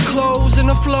puddle on my clothes and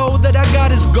the flow that I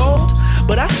got is gold.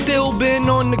 But I still been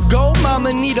on the go.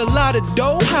 Mama need a lot of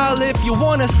dough. Holler if you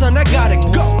wanna, son, I gotta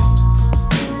go.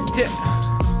 Yeah.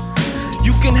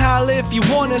 You can holler if you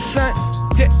wanna, son.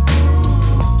 Yeah.